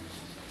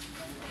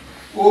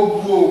ó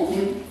bú òkú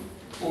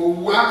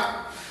ọwá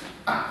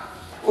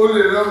ó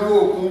lè lọ bú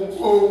òkú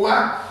ọwá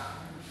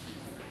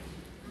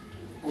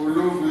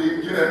olóògbé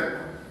jẹ́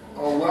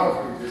ọwá of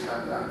Ìjẹ̀ṣà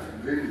land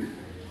lẹ́yìn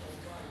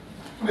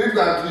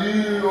nígbà tí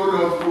ó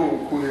lọ bú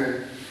òkú yẹn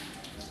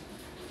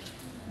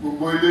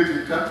gbogbo ilé ti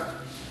ká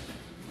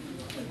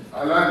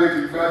aládé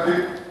ti gbádé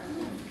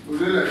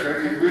onílẹ̀kẹ́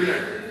ti gbélẹ̀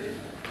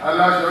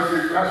aláṣọ ti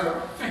gbáṣọ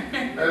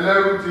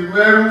ẹlẹ́rú ti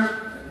mẹ́rú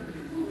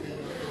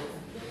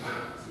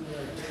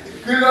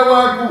kí ló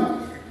wá kù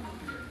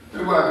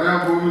nígbà tí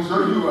wọ́n bomi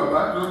sójú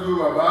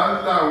bàbá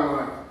ńlá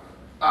wọn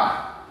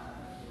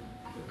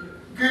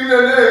kí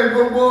lélẹ́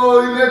gbogbo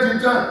ilé ti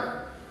tàn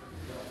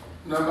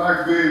náà bá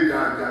gbé ìdà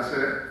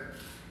àjàṣẹ́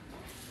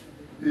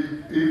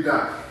ìdà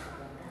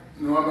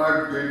ni wọ́n bá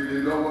gbé ilé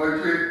lọ́wọ́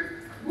pé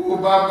bó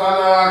bá bá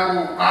lára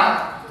kó pa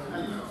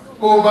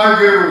bó bá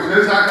gbé òṣè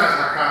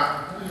sákàsàkà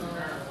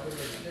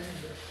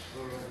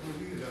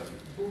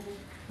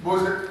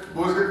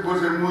bó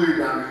ṣe mú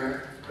ìdàmì ẹ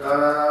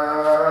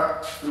rárá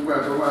nígbà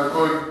tó máa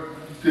kọ́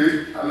dé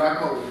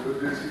alákọ̀wé ló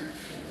dé sí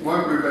wọ́n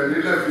pè bẹ̀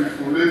nílẹ̀ fi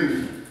fún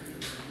lẹ́yìn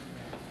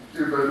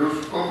ibẹ̀ ló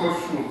kọ́kọ́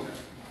sùn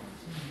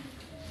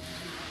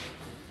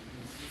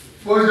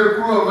bó ṣe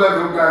kúrò bẹ́ẹ̀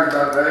ló gba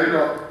ìgbàgbà yìí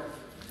lọ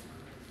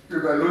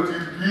ibẹ̀ ló ti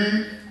bí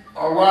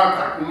ọwọ́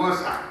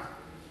àtàkùnmọ́sà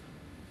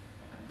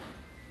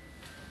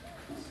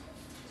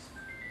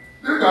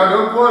nígbà tó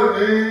kọ́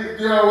ní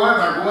bí ọwọ́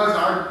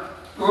àtàkùnmọ́sà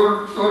tó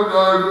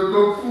lọ ìlú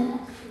tó kú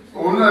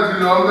òun náà ti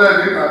lọ bẹ́ẹ̀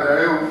ní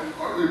Ìbàdàn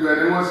ibẹ̀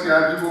ni wọ́n sí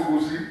Ajíbòkú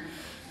sí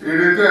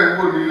èrè tẹ́ ń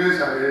wò ní ilé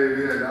ìsàlẹ̀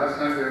èrè ẹ̀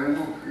lásán lẹ̀ ń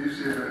wò kìí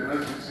ṣe ibẹ̀ náà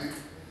sì sí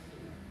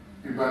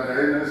Ìbàdàn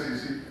yìí náà sì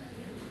sí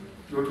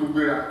ló tún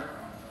gbéra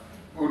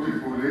ó di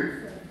Ìpòlé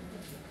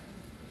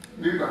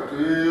nígbà tó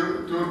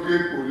dé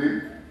Ìpòlé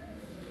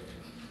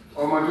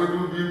ọmọ tó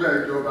dún bíbà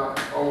ìjọba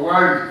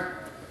Ọ̀wárì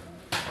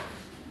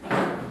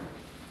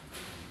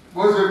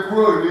bó ṣe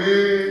kúrò ní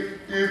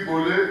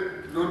Ìpòlé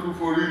ló tún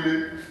forí lé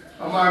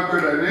ọmọ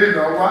agbẹ̀rẹ̀ ní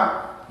Ìlọ́wá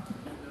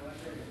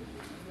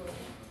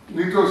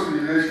nítòsí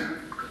Iléṣà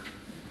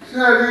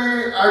ṣé rí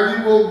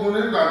Ajíbòkú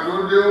nígbà tó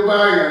dé ó bá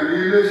èèyàn ní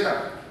Iléṣà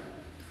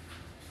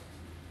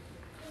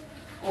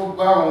ó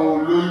bá àwọn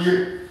olóyè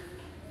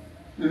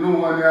inú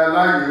wọn ni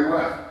Aláyè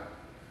wà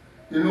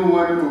inú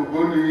wọn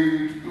ni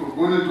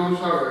Ògbóni tó ń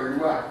sọ̀rọ̀ yìí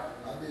wà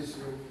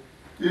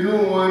inú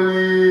wọn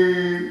ni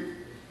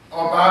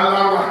ọba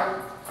aláwà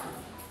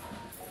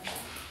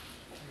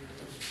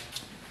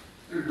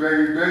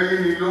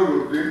ìgbẹ̀yìngbẹ̀yìn ni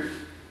lóròdé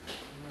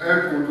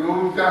ẹkùn ló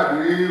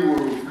dàbí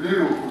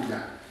níròkùjà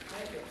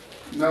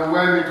náwó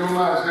ẹni tó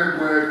máa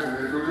ṣẹ́gun ẹkùn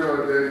nítorí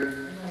ọdẹ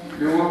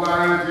ni wọ́n bá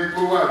rántí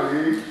tó wà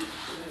ní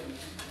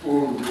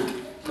Oǹdó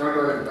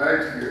lọ́dọ̀ ẹ̀bá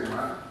ìtìlẹ̀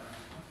wá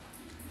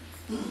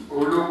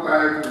olópa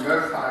ẹkùn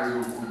mẹ́fà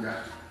ìròkùjà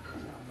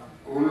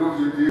òun ló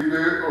fi di pé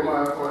ó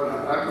máa kọlà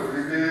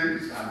látòrí dé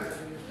ìsàlẹ̀.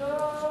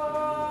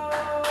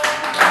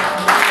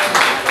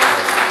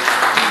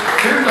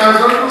 nígbà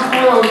tó tún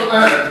kúrò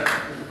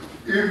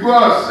Igbó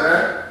Ọ̀sẹ́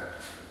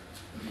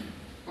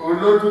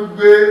olódún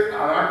gbé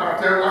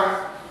Àràpàtẹ́ wá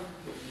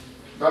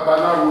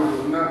babaláwo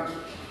lòun náà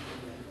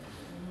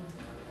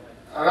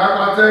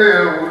arápátẹ́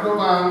ẹ̀wò ló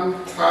máa ń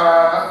fa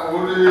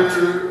orí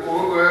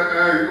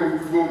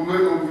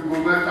ògbìgbò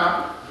mẹ́ta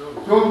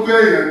tó gbé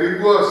èèyàn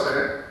nígbó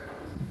ọ̀sẹ̀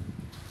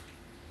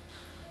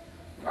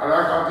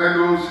arápátẹ́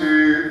ló ń ṣe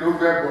ló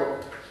gbẹ́bọ̀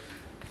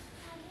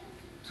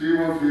tí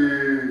wọ́n fi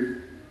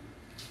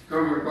tó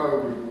fi pa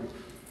ògbìgbò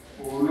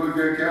òun ló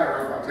jẹ́ kí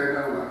arápátẹ́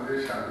náà wà ní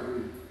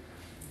ṣàlóyè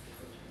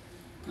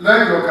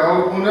lẹ́jọ̀ká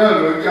ogun náà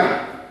ló jà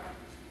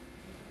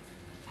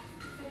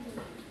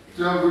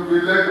tí wọ́n gbogbo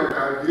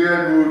lẹ́jọ̀ká díẹ̀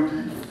lóòdì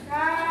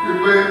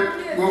wípé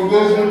gbogbo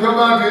ogun tó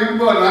bá fi ń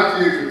bọ̀ láti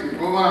Èkìtì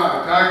kó máa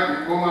àtáàkì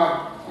kó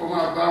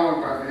máa bá wọn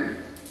pàdé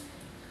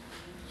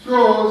so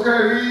ṣe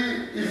rí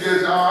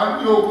Ìjẹ̀ṣà wá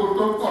ní oko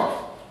tó pọ̀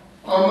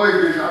ọmọ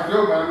Ìjẹ̀ṣà tí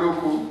ó bá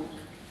lóko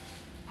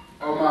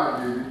ọmọ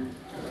àgbèrè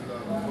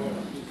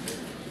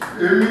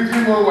èmi tí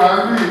mo wà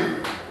ní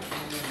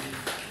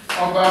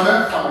ọba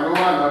mẹ́fà ló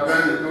wà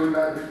lábẹ́ni tó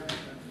dábí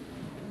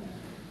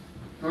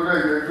tó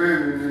rẹ̀jẹ̀ pé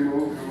èmi ni mo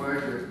fi wọ́n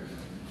jẹ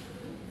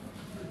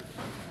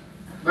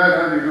bẹ́ẹ̀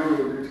náà ni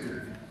lóòrò ní tiẹ̀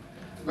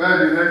bẹ́ẹ̀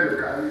ni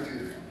lẹ́jọ̀ká ní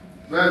tiẹ̀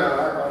bẹ́ẹ̀ ni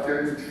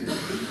alápàtẹ́ ní tiẹ̀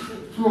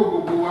tó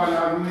gbogbo wa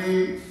la ní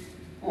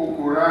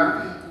oko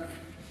ráǹdì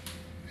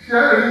ṣé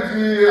èrí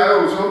ti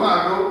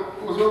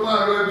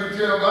òṣòmàló ibi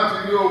tí ọba ti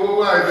ní owó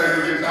wà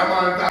ìbẹ̀rẹ̀ ìṣẹ́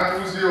máa ń takú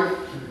sí o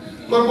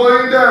gbogbo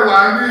ìdẹ̀wà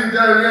ní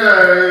ìdẹ̀rẹ̀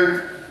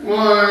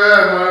wọ́n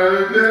ẹ̀mọ̀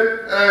ilé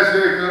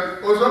ẹ̀ṣẹ̀ kan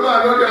òṣòmà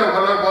lórí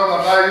ọ̀pọ̀lọpọ̀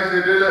bàbá yìí ṣe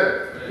délẹ̀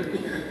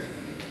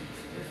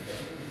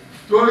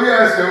torí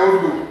ẹsẹ̀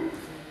odò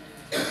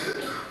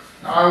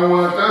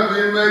àwọn tàbí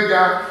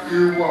mẹ́ja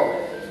ìwọ̀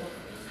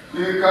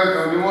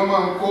ìkàkàn ni wọ́n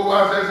máa ń kó wá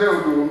sẹ́sẹ̀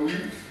odò bí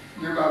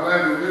ní bàbá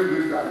ìlú níbi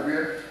ìgbàgbé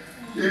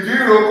ìdí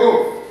ìrókò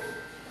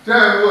tẹ́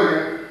ẹ̀ wò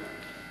yẹn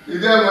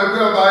ìdí ẹ̀mọ̀ pé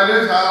ọba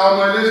Iléṣà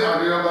ọmọ Iléṣà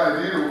ní ọba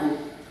ìdí ìrókò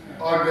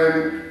ọdẹ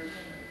ni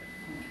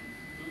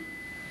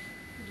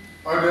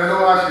ọdẹ ló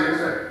wá ṣe é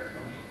sẹ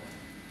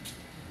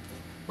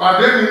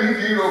pàdé mi ní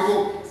ìdí ìrókò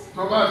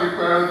tó bá ti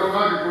pẹ̀rẹ̀ tó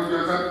bá ti kojú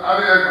ẹsẹ̀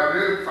alẹ́ ẹ̀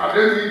pàdé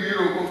mi ní ìdí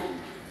ìrókò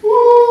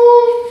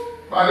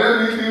pàdé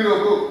mi ní ìdí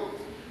ìrókò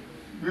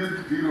bí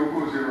ìdí ìrókò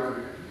ṣe wà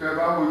ní tẹ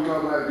bá wojú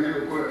ọba ìdí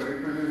ìrókò ẹ̀ ní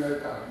pélé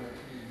mẹ́ta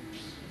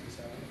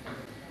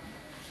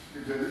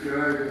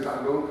ìran Ìjẹ̀ṣà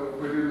ló ń kọ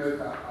pélé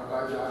mẹ́ta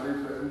àbájá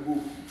nífẹ̀ẹ́ ń bò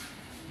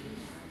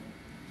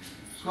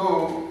so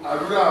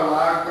àdúrà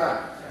wa gbà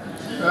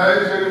ẹ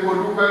ṣe ni mo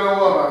dúpẹ́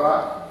lọ́wọ́ bàbá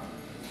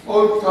ó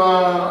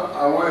tan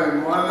àwọn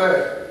ìmọ́lẹ̀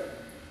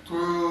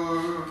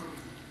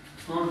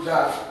tó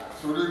dáa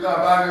torí tá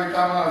a bá ní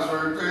ká máa sọ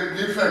pé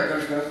nífẹ̀ẹ́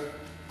gangan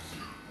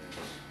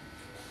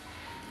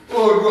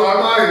Oòduà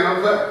bá ìran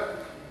fẹ́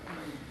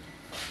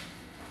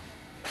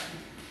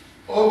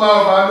ó bá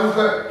ọba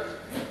nífẹ̀ẹ́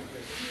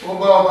ó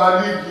bá ọba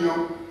nígi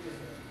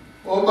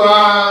ó bá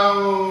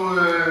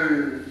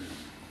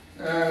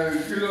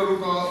kí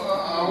lórúkọ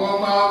àwọn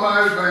ọba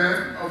ẹgbẹ́ yẹn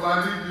ọba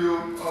nígi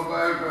ọba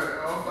ẹgbẹ́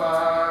ọba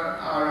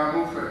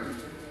àràmúfẹ̀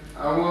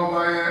àwọn ọba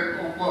yẹn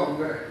ó pọ̀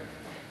ńbẹ̀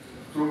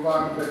tó bá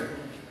ń bẹ̀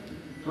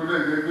tó lè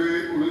jẹ́ pé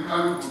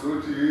oníkálùkù ló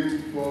ti ń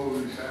bọ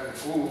òrìṣà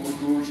òun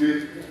tó dé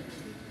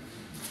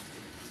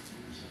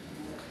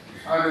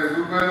a lè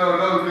dúpẹ́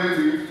lọ́ọ̀lọ́run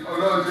lẹ́ni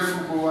ọlọ́run tí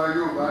gbogbo wa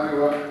yóò bá ní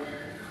wa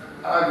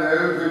a lè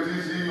fetí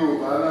sí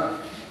Yorùbá náà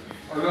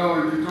ọlọ́run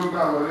ibi tó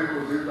gbà wọlé kò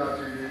sí gbà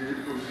ti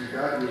kò sì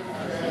jáde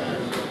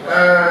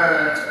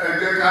ẹ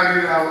jẹ́ ká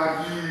ríra wa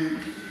bí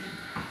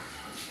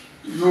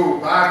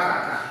Yorùbá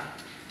àtàtà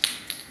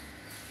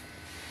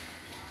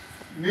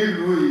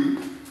nílùú yìí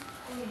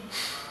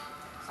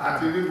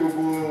àti ní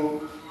gbogbo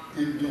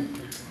ibi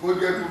bó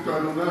jẹ́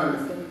Kútọ̀nù náà ni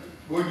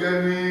bó jẹ́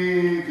ní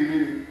kìíní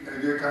ẹ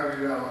jẹ́ ká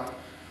ríra wa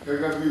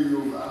gẹ́gẹ́ bí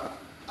Yorùbá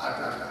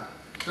àtàtà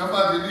sọ́pá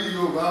ti ní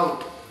Yorùbá ò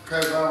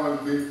kẹfà wọn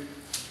gbé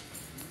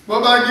bó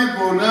bá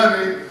dìbò náà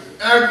ni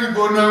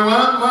ẹgbìbò náà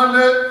wọ́n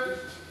lé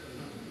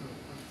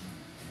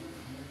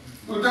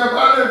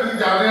òtẹ́fà lè fi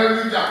jà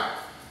lẹ́rí jà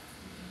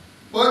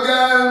bó jẹ́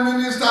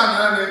mínísítà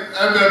náà ni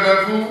ẹgbẹ̀bẹ̀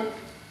fún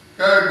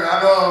kẹgbà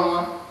lọ́wọ́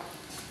wọn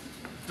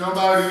tí wọ́n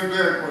bá rí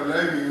bẹ́ẹ̀ pọ̀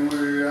lẹ́yìn ìwé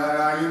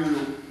ara yín ni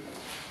o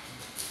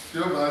tí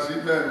ó bá sí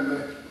bẹ́ẹ̀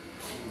mẹ́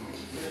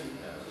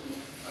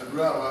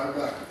àdúrà wa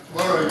gbà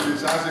bọ́rọ̀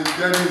Ìjẹ̀ṣà ṣe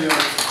jẹ́ nìyẹn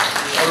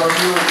ọ̀rọ̀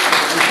ní o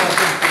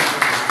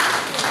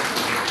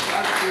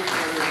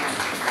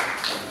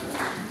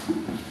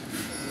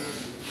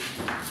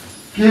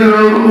kí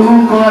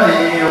lorúkọ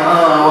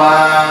ìran wa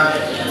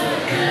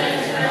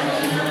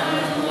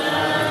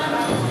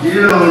kí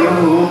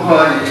lorúkọ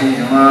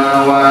ìran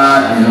wa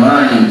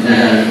ìran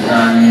Ìjẹ̀ṣà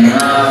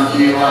ìran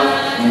tiwa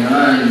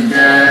ìran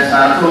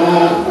Ìjẹ̀ṣà tó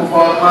kú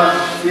fọ́pọ́n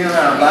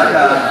ìran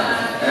bàdà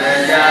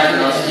ẹ̀yà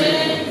lọ sí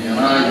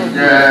ìran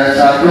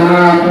Ìjẹ̀ṣà tó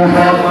kú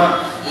fọ́pọ́n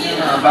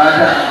ìran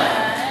bàdà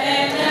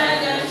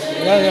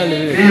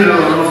kí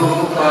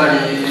lorúkọ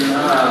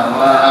ìran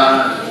wa.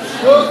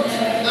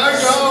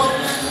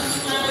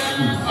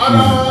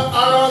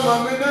 Ara ọmọ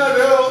mi náà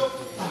rẹ̀ ó,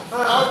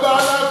 ọba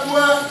alákú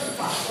ẹ́.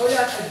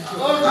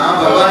 Àwọn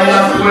bàbá ní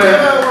lákú ẹ́.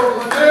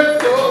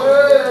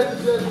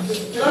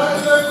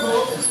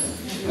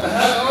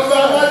 Ọba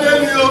aládé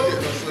ni ó,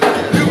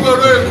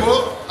 nígboro Èkó,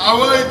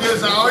 àwọn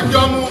ìjẹsà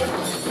ọjọ́ mú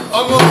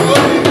ọmọ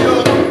ògbóni ní ọ.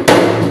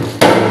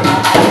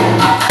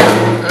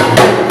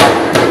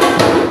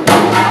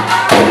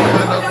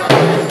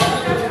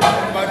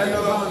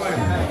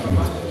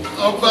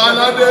 Ọba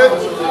aládé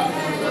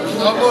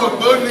ọmọ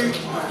ògbóni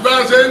bá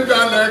ṣe ń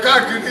gbalẹ̀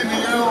káàkiri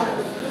nìyẹn o.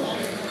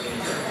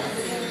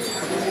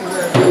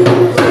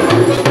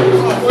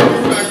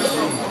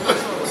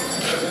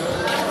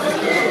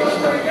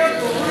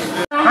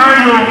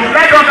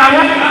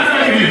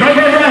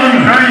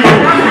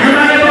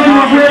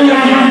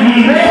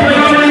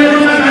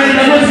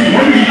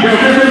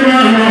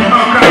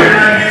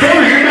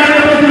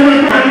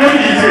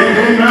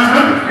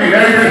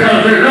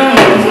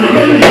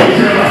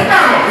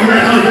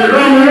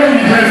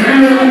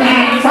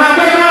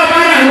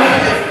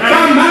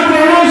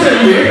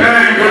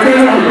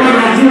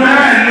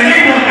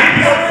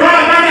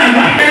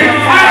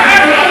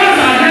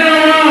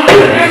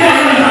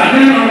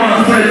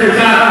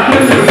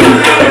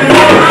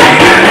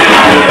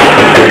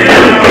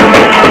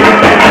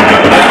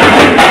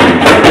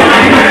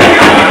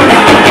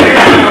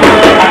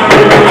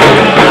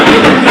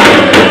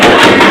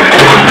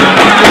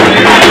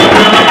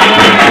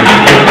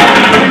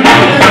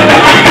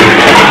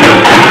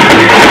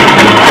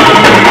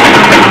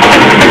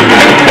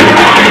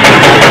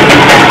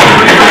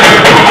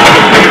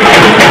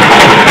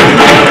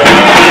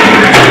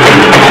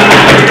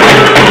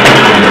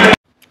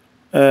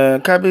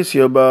 Kábíyèsí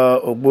ọba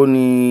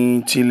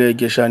Ògbóni tilẹ̀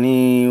Ìjẹ̀ṣà ni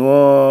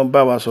wọ́n bá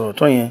wa sọ̀rọ̀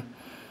tán yẹn.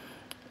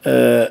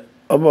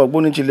 Ọba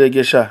Ògbóni tilẹ̀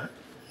Ìjẹ̀ṣà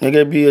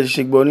gẹ́gẹ́ bí ẹ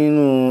ṣe gbọ́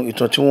nínú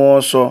ìtàn tí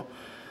wọ́n sọ,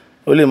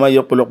 ó lè má yẹ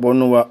ọ̀pọ̀lọpọ̀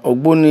nínú wa.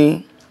 Ògbóni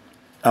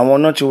àwọn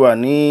náà ti wà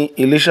ní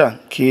Iléṣà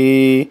kí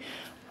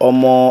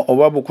ọmọ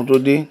Ọwábùkún tó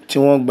dé tí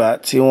wọ́n gbà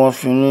tí wọ́n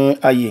fi ní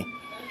ààyè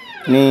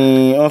ni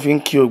wọ́n fi ń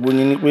kí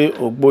Ògbóni ní pé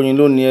Ògbóni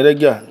ló ní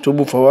ẹlẹ́gà tó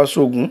bù fọwọ́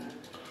sógun.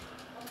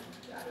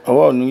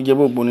 Ọwọ́ ò ní jẹ́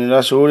bó Ògbóni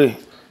lásòórè,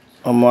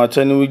 ọmọ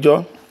atẹniwíjọ́,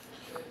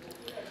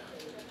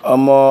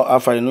 ọmọ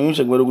afàìnúyún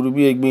ṣègbèrègùdù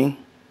bí egbin,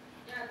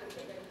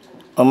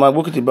 ọmọ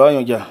agbókìtì bá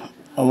ọ̀yànjà,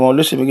 ọmọ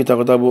olóṣè méjì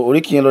takọtabo.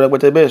 Oríkì yẹn lọ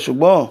rẹpẹtẹ bẹ́ẹ̀,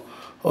 ṣùgbọ́n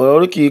ọ̀rọ̀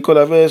oríkì kọ́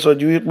la fẹ́ sọ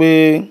ju wípé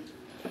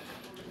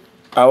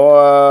àwọn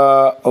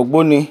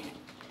Ògbóni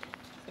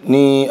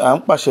ni à ń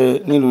pàṣẹ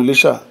nílùú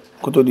Iléṣà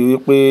kó tó di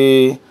wípé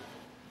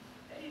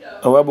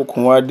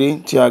Ọwábùkún wá dé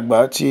tí a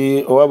gbà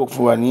tí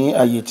Ọwábùkún wà ní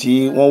ààyè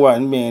tí wọ́n wà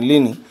níbẹ̀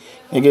lénìí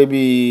gẹ́gẹ́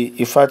bí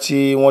ifá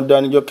tí wọ́n dá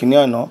níjọ́ kìíní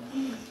àná,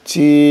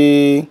 tí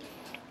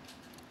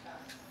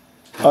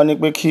wọ́n ní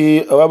pé kí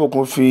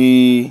Ọwábùkún fi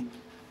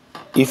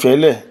Ifẹ̀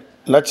lẹ̀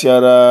láti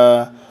ara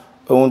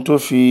ohun tó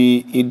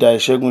fi idà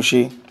ìṣẹ́gun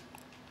ṣe.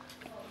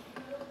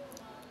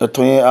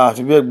 Ẹ̀tọ́ yẹn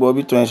àfi bẹ́ẹ̀ gbọ́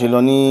bí ìtàn yẹn ṣe lọ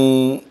ní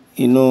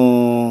inú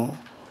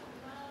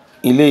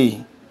ilé yìí,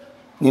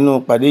 nínú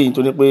pàdé yìí,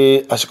 tó ní pé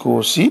àsìkò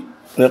ò sí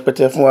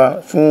rẹpẹtẹ fún wa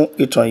fún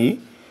ìtàn yìí.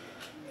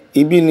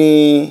 Ibi ni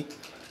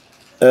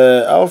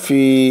a ó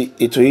fi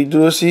ètò yìí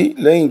dúró sí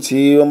lẹ́yìn tí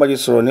wọ́n bá ti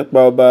sọ̀rọ̀ nípa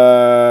ọba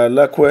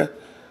Lákúẹ́,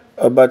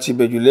 ọba ti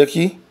Ìbẹ̀jú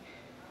Lẹ́kí.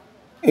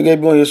 Gẹ́gẹ́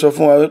bí wọ́n ṣe sọ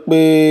fún wa wípé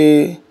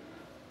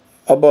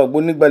ọba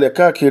Ògbóni gbalẹ̀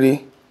káàkiri.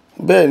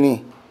 Bẹ́ẹ̀ ni,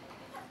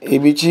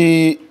 ibi tí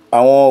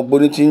àwọn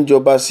Ògbóni ti ń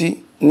jọba sí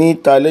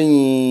níta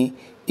lẹ́yìn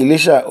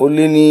Iléṣà ó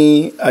lé ní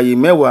ààyè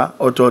 10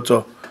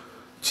 ọ̀tọ̀ọ̀tọ̀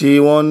tí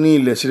wọ́n ní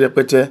ilẹ̀ sí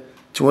rẹpẹtẹ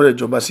tí wọ́n lè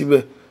jọba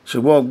síbẹ̀.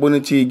 Ṣùgbọ́n Ògbóni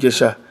ti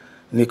Ìjẹ̀ṣà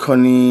nìkan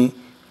ni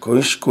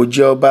kò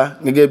jẹ́ ọba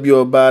gẹ́gẹ́ bí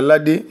ọba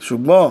aládé,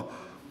 ṣùgbọ́n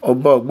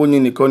ọba Ògbóni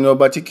nìkan ni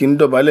ọba tí kì í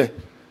dọ̀bálẹ̀.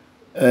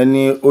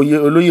 Ẹni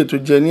olóyè tó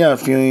jẹ ní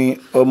ààfin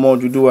ọmọ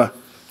Odùduwà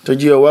tó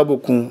jẹ́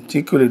Ọwábùkún tí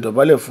kò lè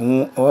dọ̀bálẹ̀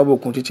fún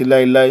Ọwábùkún títí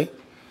láéláé.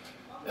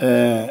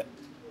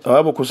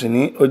 Ọwábùkún sì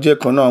ní ó jẹ́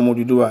kan náà ọmọ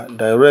Odùduwà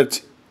direct.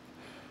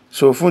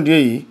 So fún ìdí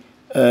èyí,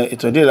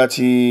 ìtàn díẹ̀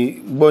láti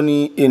gbọ́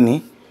ní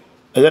èní.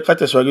 Ẹ jẹ́ ká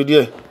tẹ̀síwájú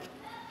díẹ̀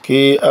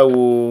kí a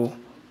wo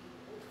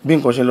bí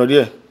nǹkan ṣe lọ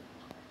díẹ̀.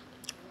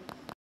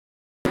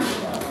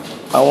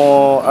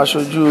 Àwọn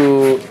aṣojú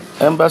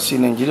ẹ́mbásì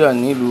Nàìjíríà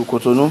ní ìlú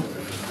Kòtónú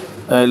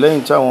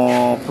lẹ́yìn tí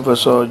àwọn Prof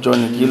John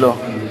IGE lọ,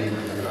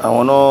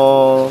 àwọn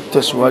náà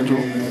tẹ̀síwájú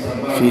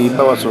fi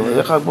bá wa sọ̀rọ̀. Ẹ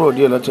jẹ́ ká gbọ́rọ̀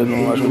díẹ̀ láti ẹnu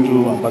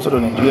aṣojú ambassador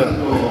Nàìjíríà.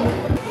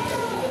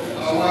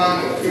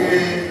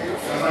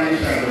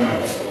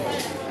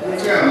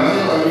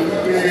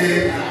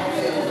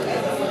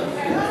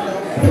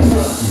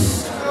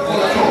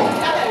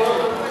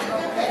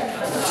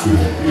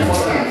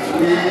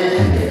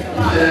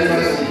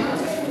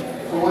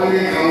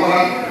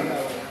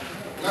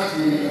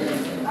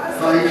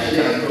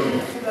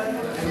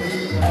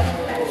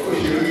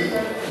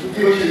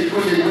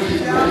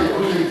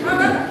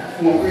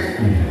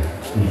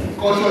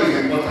 Culture is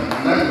important,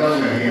 and that's why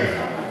we are here.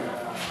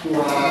 So,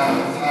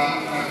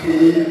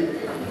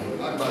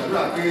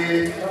 àgbàdúrà pé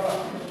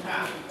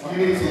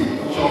unity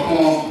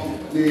ṣọ̀kan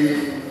ní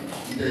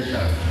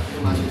Ìjẹ̀ṣà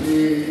àti ní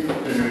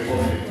Benin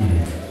Republic,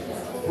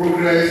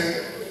 progress,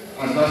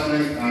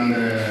 advancement and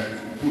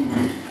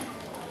goodwill.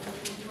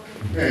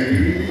 Ẹ̀rí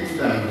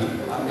ìdàgbò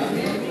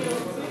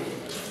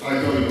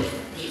àjọyọ̀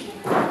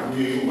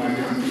ní ọmọ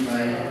àjẹsí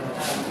báyìí.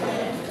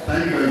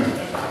 Thank you very much.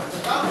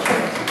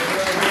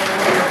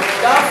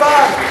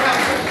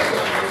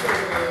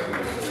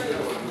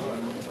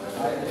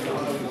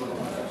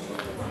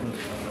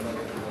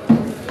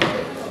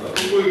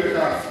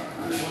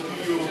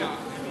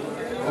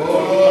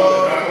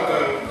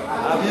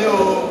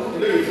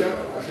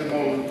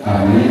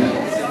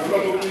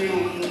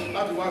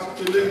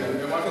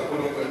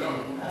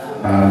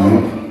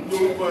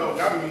 lórúkọ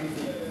ọ̀gá mi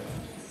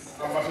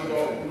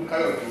ambassador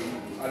Olúkáyọ̀dé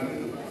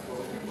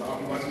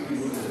ambassador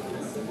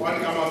wọ́n ní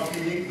ká máa fi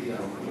yín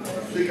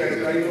ṣe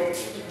kẹ̀kẹ́ ayé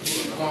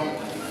kan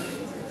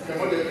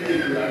kẹmọ́jẹ́ bí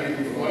èdè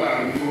àlejò wọ́n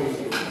láàrin ní o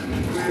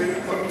pé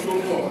ọdún tó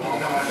ń bọ̀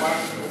àwọn àpá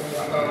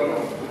àtàrà lọ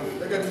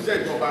gẹ́gẹ́ bí iṣẹ́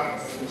ìjọba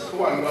tó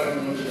wà níwájú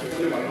wọn ṣe tó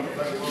lè wà lọ́dún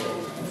láti ṣe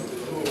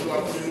tó wà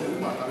fún inú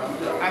òkú àtàrà ń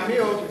jà. àmì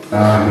o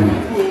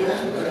ìlú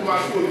ẹni máa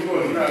tó onígbọ̀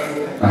nígbà tó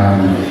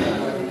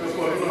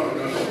ẹ̀kọ́ nínú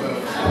ọ̀gá tó pẹ̀lú.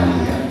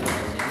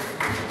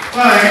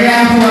 Ẹ̀yà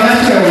fún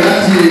aláṣẹ̀wò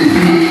láti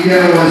fi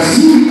ẹwọ̀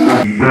sí.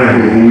 Ìgbà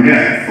òun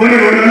rẹ̀. Ó ní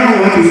olóòrùn náà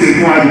wọ́n ti ṣe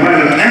fún àdúgbò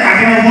lọ. Ẹ̀ka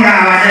tí wọ́n múra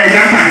wa ní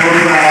ẹja pàdé wọn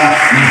múra wa.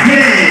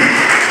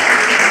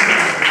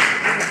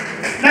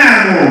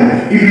 Láàmú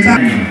ibi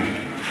táyì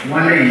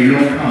wọ́n lẹ́yìn ló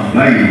kàn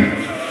báyìí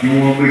ni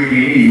wọ́n pé kí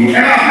ní ìwò.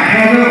 Ẹ bá pàdé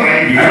wọn bẹ́ẹ̀ wọ̀ ẹ́.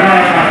 Ẹ bá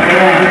pàdé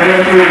wọn bẹ́ẹ̀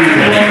tó yẹ.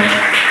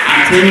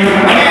 Àti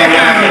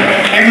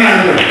ẹ máa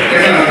bọ̀.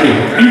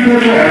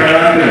 Ìgbòho ẹ̀rọ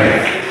lábẹ́.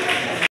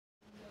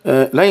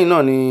 Lẹ́yìn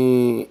náà ni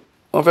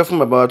wọ́n fẹ́ fún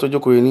bàbá wa tó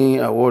jókòó ní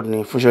award ní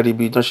fúnṣẹ́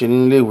ríbi tán ṣe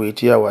nílé ìwé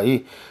tí a wà yìí.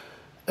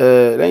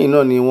 Lẹ́yìn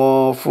náà ni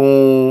wọ́n fún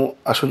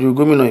aṣojú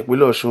gómìnà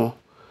ìpínlẹ̀ Ọ̀ṣun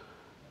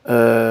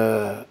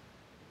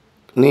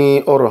ní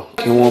ọ̀rọ̀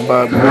kí wọ́n bá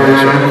gbọ́dọ̀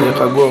sọ ní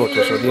ká gbọ́ ọ̀rọ̀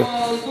tó sọ díẹ̀.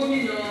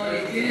 Gómìnà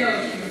ìpínlẹ̀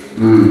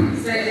Ọ̀ṣun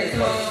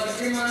sẹ́nẹ̀tọ̀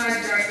Adémọ́lá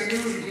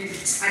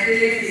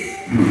Adeleke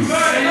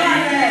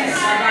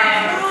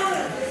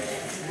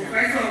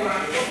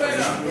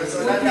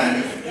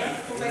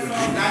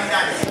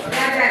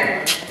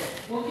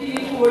mo kí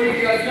ní kú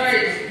oríire ọjọ́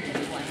yìí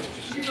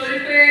nítorí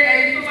pé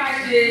ẹni tó bá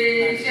ṣe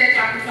iṣẹ́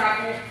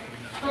takuntakun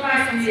tó bá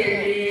fi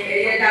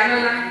ẹ̀yẹ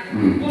dalọ́lá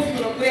ó fi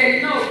hàn pé ẹni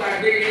náà ò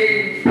gbàgbé ilé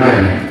ni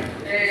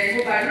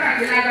mo gbàdúrà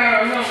pé lágbára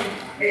Ọlọ́run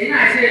ẹ̀yin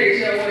náà ṣe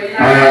ìrìnsẹ̀ ọwọ́ yìí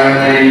lágbára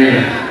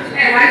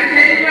wá ní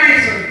jẹ́ nínú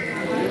àìsàn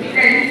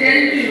ẹni jẹ́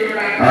nínú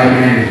ìrora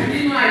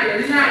nínú àjọ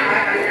nínú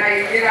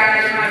àìlera ara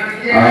ẹ̀ máa fi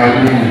jẹ́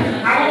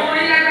àwọn ọmọ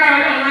yín lágbára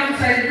Ọlọ́run máa tún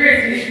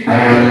celebrate ní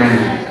ìdílé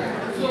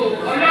so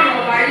Ọlọ́run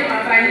ọba yóò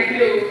máa bá yín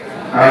gbé o.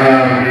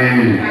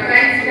 Bàbá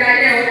yìí ti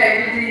dálé ọ̀la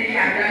ẹni tí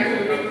àdáyé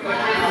olórúkọ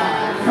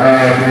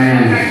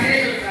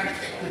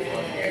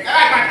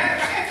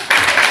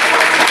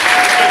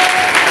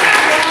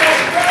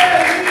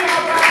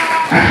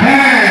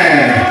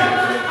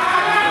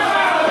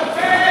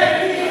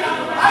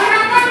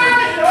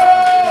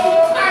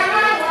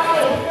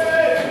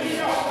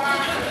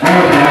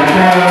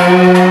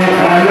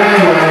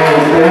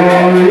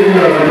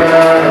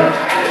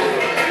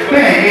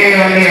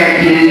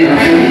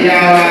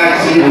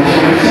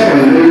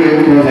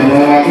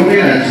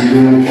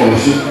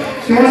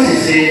tí wọ́n sì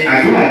ṣe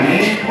àdúrà ní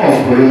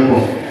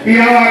ọ̀pọ̀lọpọ̀.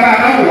 Ìyàwó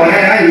abáwọ̀ wọlé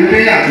láyé wípé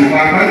àtùpà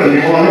pálọ̀ ní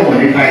wọn lọ́wọ́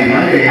nípa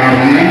ìmọ̀lẹ̀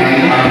àwọn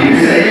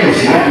ìṣẹ̀lẹ̀ yìí ò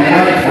sí wọn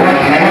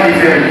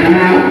ìfẹ́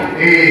dúró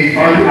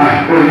ọdún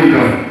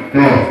àkórídọ̀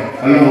náà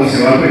ọlọ́wọ́ sì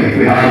wá pẹ̀lú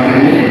pé àwọn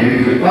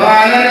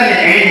ọlọ́dọ̀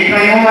ẹ̀yìn nìkan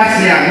ni wọ́n wá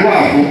sí àdúrà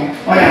fún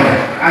ọ̀dà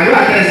àdúrà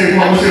tẹ̀sí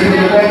fún ọmọ ṣẹ́kọ́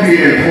tó kọ́ọ̀bì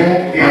rẹ̀ fún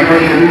ìrọ̀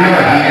ìlú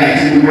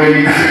àti gbogbo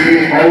ẹni tí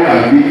ọwọ́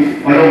àbí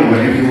ọlọ́wọ́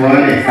ní fi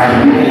wọlé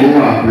àdúrà owó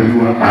àpẹ̀lú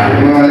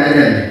àdúrà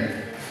ọlọ́dẹ̀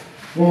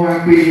wọ́n wá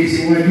pé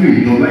síwájú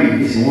ìjọba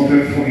yìí tí wọ́n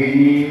fẹ́ fún yín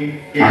ní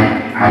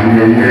àwọn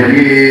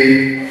ẹ̀yẹ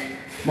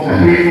mọ̀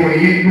pé inú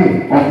yín dùn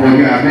ọkọ̀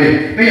ní abẹ́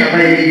bẹ́ẹ̀ bá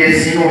yẹ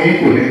sínú yín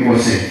kò ní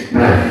kọsẹ̀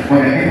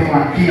ọ̀dà ẹ bá wá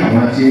kí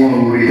àwọn tí wọ́n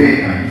rọrẹ́ bẹ́ẹ̀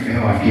kàn ẹ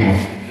bá wá kí wọn.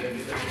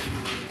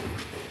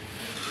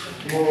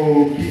 Mo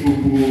kí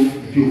gbogbo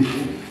ìjòkó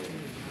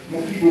mo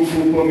kí gbogbo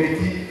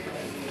kọ́mítì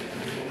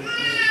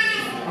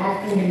á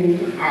kú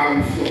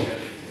àrùsọ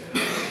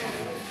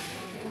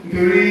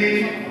nítorí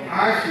a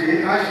ṣe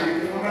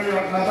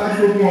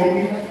látàjú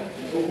ogún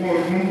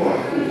ọdún bọ̀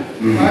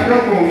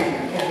lájọ́pọ̀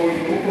ọkọ̀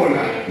ìlú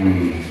pọ̀lá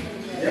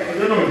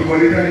ọjọ́ náà ti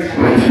wọlé dání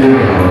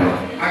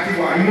a ti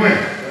wà nú ẹ̀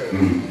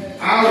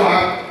a wà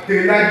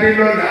tẹ̀ládé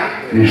lọ́la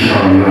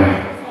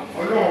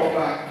ọlọ́run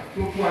ọba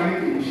tó fún wa ní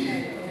òṣì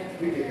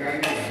ní kẹ̀kẹ́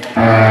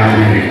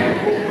ní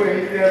gbogbo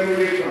ẹni tẹ́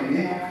lórí kàmí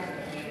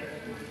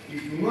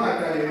ìdùnnú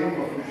àtàlẹ̀ ló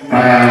mọ̀ fún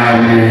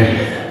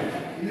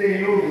ilé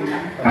yóò rú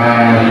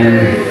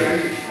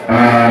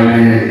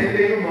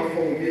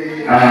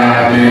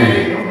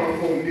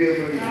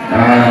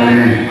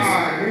Amen.